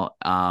now.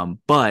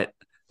 But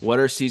what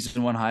are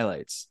season one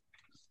highlights?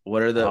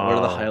 What are the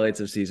Oh, highlights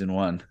of season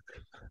one?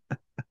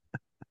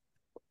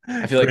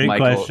 I feel like great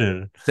Michael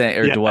question. saying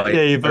or Yeah, Dwight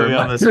yeah, you put or me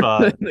on my the in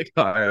spot. the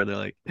car. They're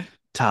like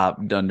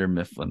top Dunder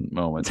Mifflin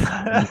moments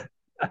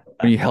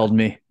when you held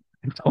me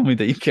and told me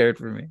that you cared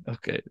for me.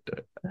 Okay,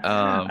 I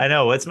um,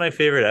 know. What's my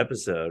favorite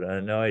episode? I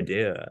have no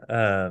idea.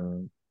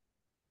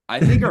 I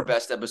think our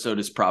best episode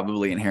is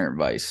probably Inherent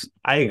Vice.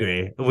 I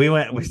agree.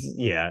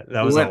 Yeah,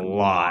 that We was a went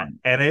lot, long,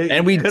 and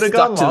and it we could have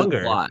gone stuck to the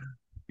longer. plot.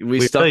 We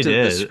We stuck really to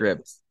the did,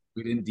 script.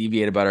 We didn't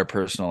deviate about our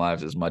personal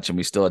lives as much, and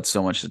we still had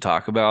so much to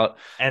talk about.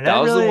 and That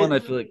that was the really one I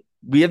feel like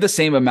we have the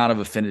same amount of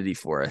affinity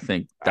for. I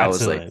think that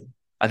was like, absolutely.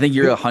 I think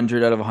you're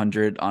 100 out of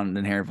 100 on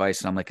Inherent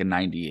Vice, and I'm like a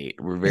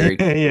 98. We're Yeah, very,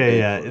 yeah, very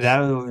yeah. close. That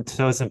was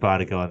so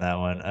simpatico on that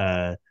one.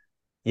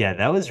 Yeah,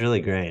 that was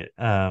really great.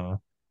 I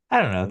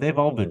don't know. They've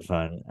all been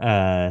fun.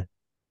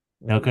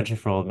 No Country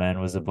for Old Men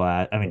was a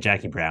blast. I mean,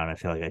 Jackie Brown, I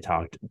feel like I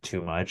talked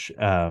too much.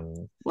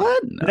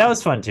 What? But that was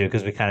No. fun too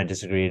because we kind of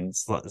disagreed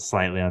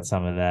slightly on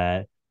some of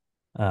that.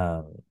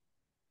 Um,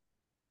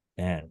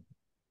 and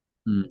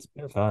Hmm. it's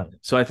been fun.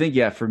 So I think,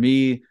 yeah, for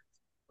me,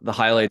 the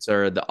highlights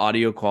are the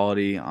audio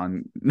quality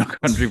on No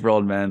Country for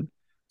Old Men.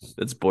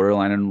 That's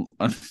borderline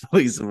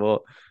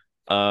unreleasable.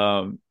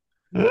 Um,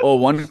 oh,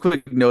 one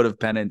quick note of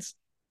penance.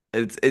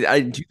 I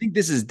do you think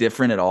this is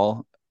different at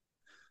all?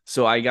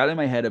 So I got in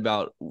my head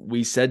about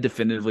we said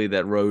definitively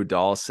that Roald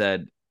Dahl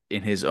said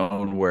in his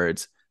own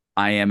words,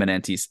 "I am an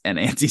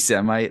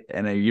anti-Semite,"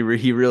 and he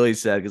really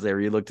said because I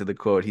re-looked at the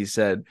quote. He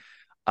said,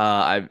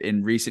 I've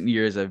in recent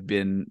years I've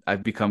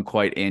become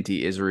quite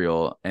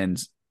anti-Israel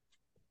and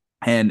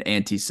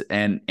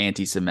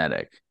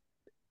anti-Semitic.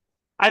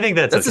 I think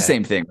that's That's the okay.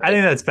 same thing, I right?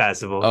 think that's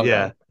passable. Okay.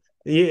 Yeah.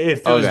 If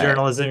it was Okay.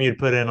 journalism, you'd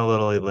put in a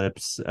little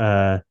ellipse.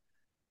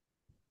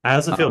 I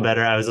also feel Um,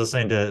 better. I was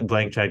listening to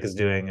Blank Check is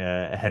doing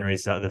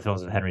the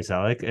films of Henry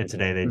Selick, and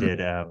today they did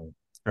mhm,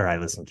 or I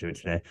listened to it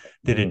today.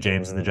 They did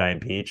James and the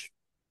Giant Peach.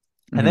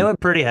 And they mhm. went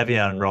pretty heavy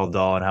on Roald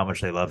Dahl and how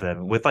much they love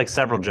him, with like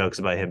several jokes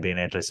about him being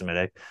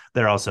anti-Semitic.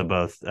 They're also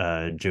both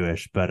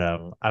Jewish, but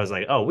I was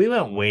like, oh, we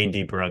went way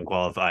deeper on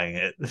qualifying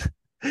it.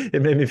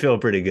 It made me feel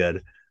pretty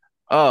good.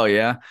 Oh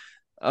yeah.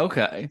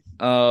 Okay.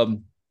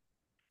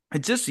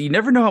 It just you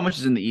never know how much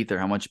is in the ether,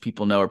 how much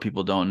people know or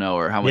people don't know,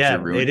 or how much you're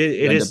Yeah, ruined.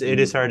 You end up it being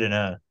is hard to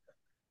know.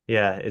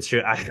 Yeah, it's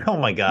true. Oh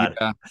my God.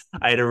 yeah.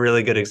 I had a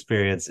really good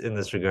experience in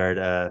this regard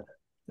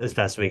this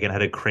past weekend. I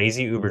had a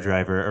crazy Uber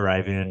driver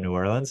arriving in New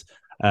Orleans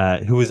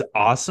who was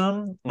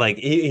awesome. Like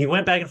he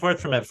went back and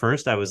forth from at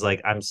first. I was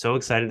like, I'm so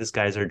excited this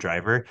guy's our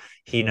driver.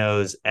 He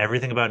knows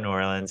everything about New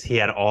Orleans. He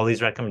had all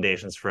these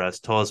recommendations for us,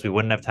 told us we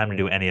wouldn't have time to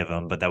do any of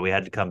them, but that we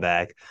had to come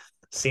back.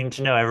 Seemed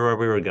to know everywhere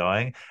we were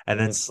going, and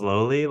then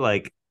slowly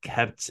like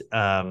kept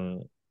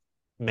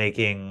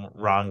making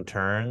wrong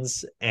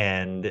turns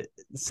and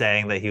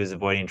saying that he was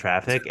avoiding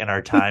traffic, and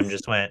our time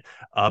just went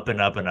up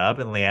and up and up,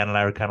 and Leanne and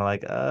I were kind of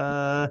like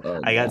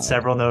Oh I got God.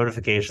 several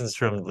notifications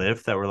from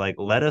Lyft that were like,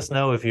 let us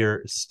know if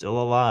you're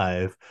still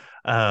alive.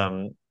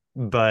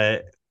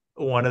 But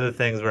one of the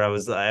things where I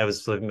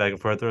was flipping back and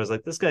forth where I was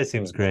like, this guy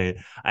seems great.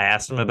 I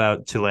asked him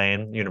about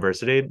Tulane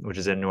University, which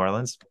is in New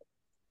Orleans,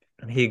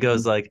 and he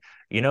goes like,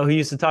 you know who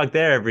used to talk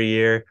there every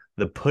year?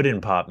 The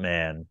Puddin' Pop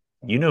Man.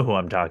 You know who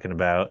I'm talking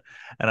about.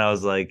 And I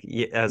was like,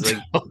 yeah, I was like,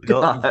 Oh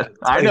Bill, God.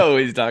 it's I like, know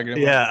what he's talking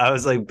about. yeah, I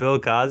was like, Bill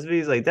Cosby.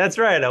 He's like, that's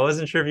right. I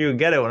wasn't sure if you would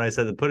get it when I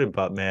said the Puddin'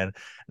 Pop Man.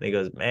 And he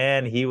goes,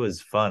 man, he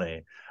was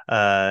funny.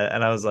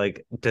 And I was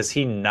like, does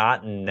he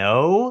not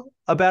know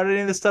about any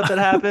of the stuff that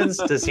happens?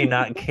 Does he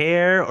not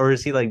care? Or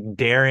is he like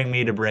daring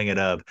me to bring it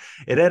up?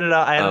 I ended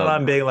Oh,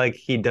 on being like,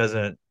 he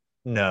doesn't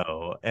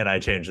know. And I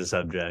changed the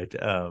subject.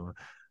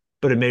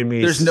 But it made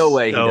me there's no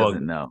way he so,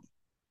 doesn't know.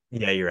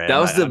 yeah, you're right. That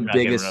was the I'm not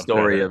giving biggest enough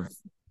story credit. of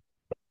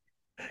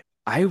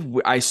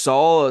I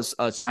saw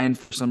a sign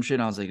for some shit.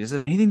 And I was like, is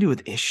it anything to do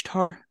with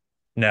Ishtar?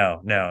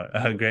 No, no,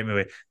 great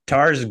movie.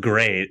 Tar's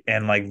great,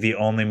 and like the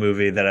only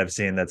movie that I've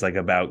seen that's like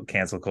about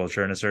cancel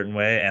culture in a certain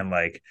way, and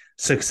like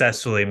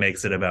successfully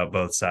makes it about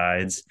both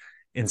sides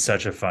in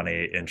such a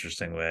funny,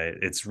 interesting way.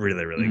 It's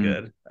really, really Mhm.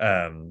 good.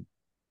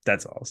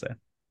 That's all I'll say.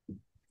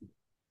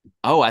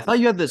 Oh, I thought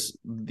you had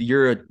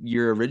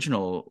your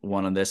original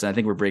one on this, and I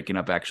think we're breaking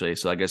up actually.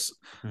 So I guess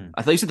Hmm.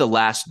 I thought you said the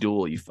last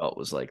duel you felt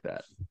was like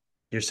that.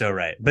 You're so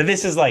right. But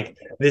this is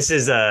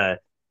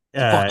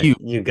Fuck you.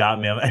 you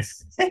got me.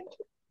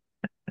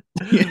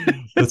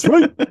 That's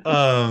right.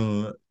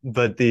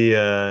 But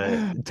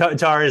the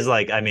Tar is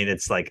like, I mean,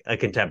 it's like a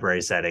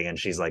contemporary setting, and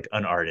she's like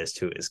an artist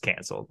who is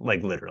canceled,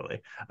 like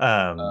literally.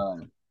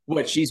 Um,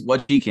 What she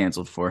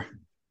canceled for?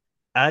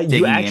 you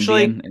Taking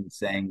actually Ambien and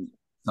saying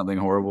something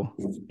horrible.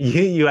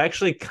 you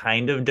actually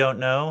kind of don't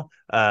know,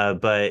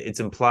 but it's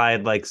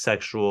implied like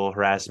sexual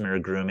harassment or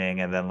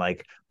grooming, and then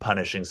like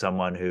punishing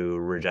someone who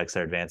rejects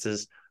their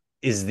advances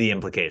is the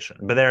implication.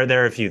 But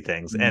there are a few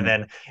things, and Mm.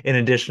 then in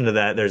addition to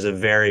that, there's a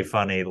very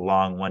funny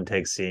long one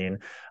take scene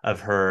of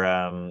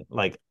her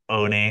like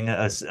owning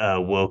a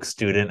woke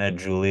student at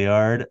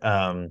Juilliard.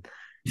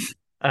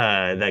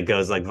 That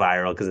goes like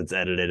viral because it's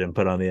edited and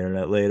put on the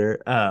internet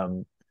later.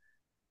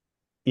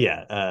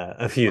 Yeah,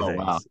 a few Oh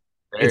wow, things.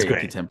 It's very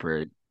great.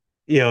 contemporary.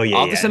 Oh yeah,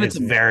 I'll have to yeah, and send it it's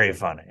to very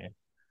funny.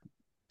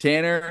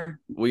 Tanner.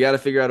 We got to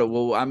figure out.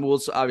 We'll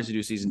obviously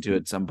do season two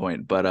at some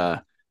point,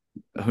 but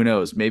who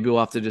knows? Maybe we'll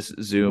have to just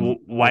Zoom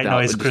White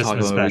Noise just talk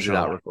Christmas about movies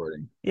without special.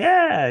 recording.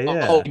 Yeah, Oh,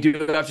 yeah. we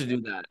do have to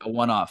do that. A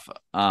one off.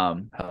 Well,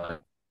 good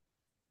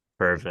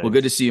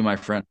Perfect. to see you, my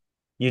friend.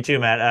 You too,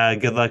 Matt.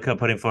 Good luck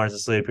putting Florence to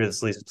sleep. You're the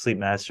sleep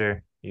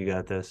master. You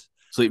got this.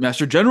 Sleep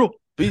Master General.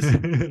 Peace.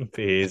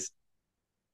 Peace.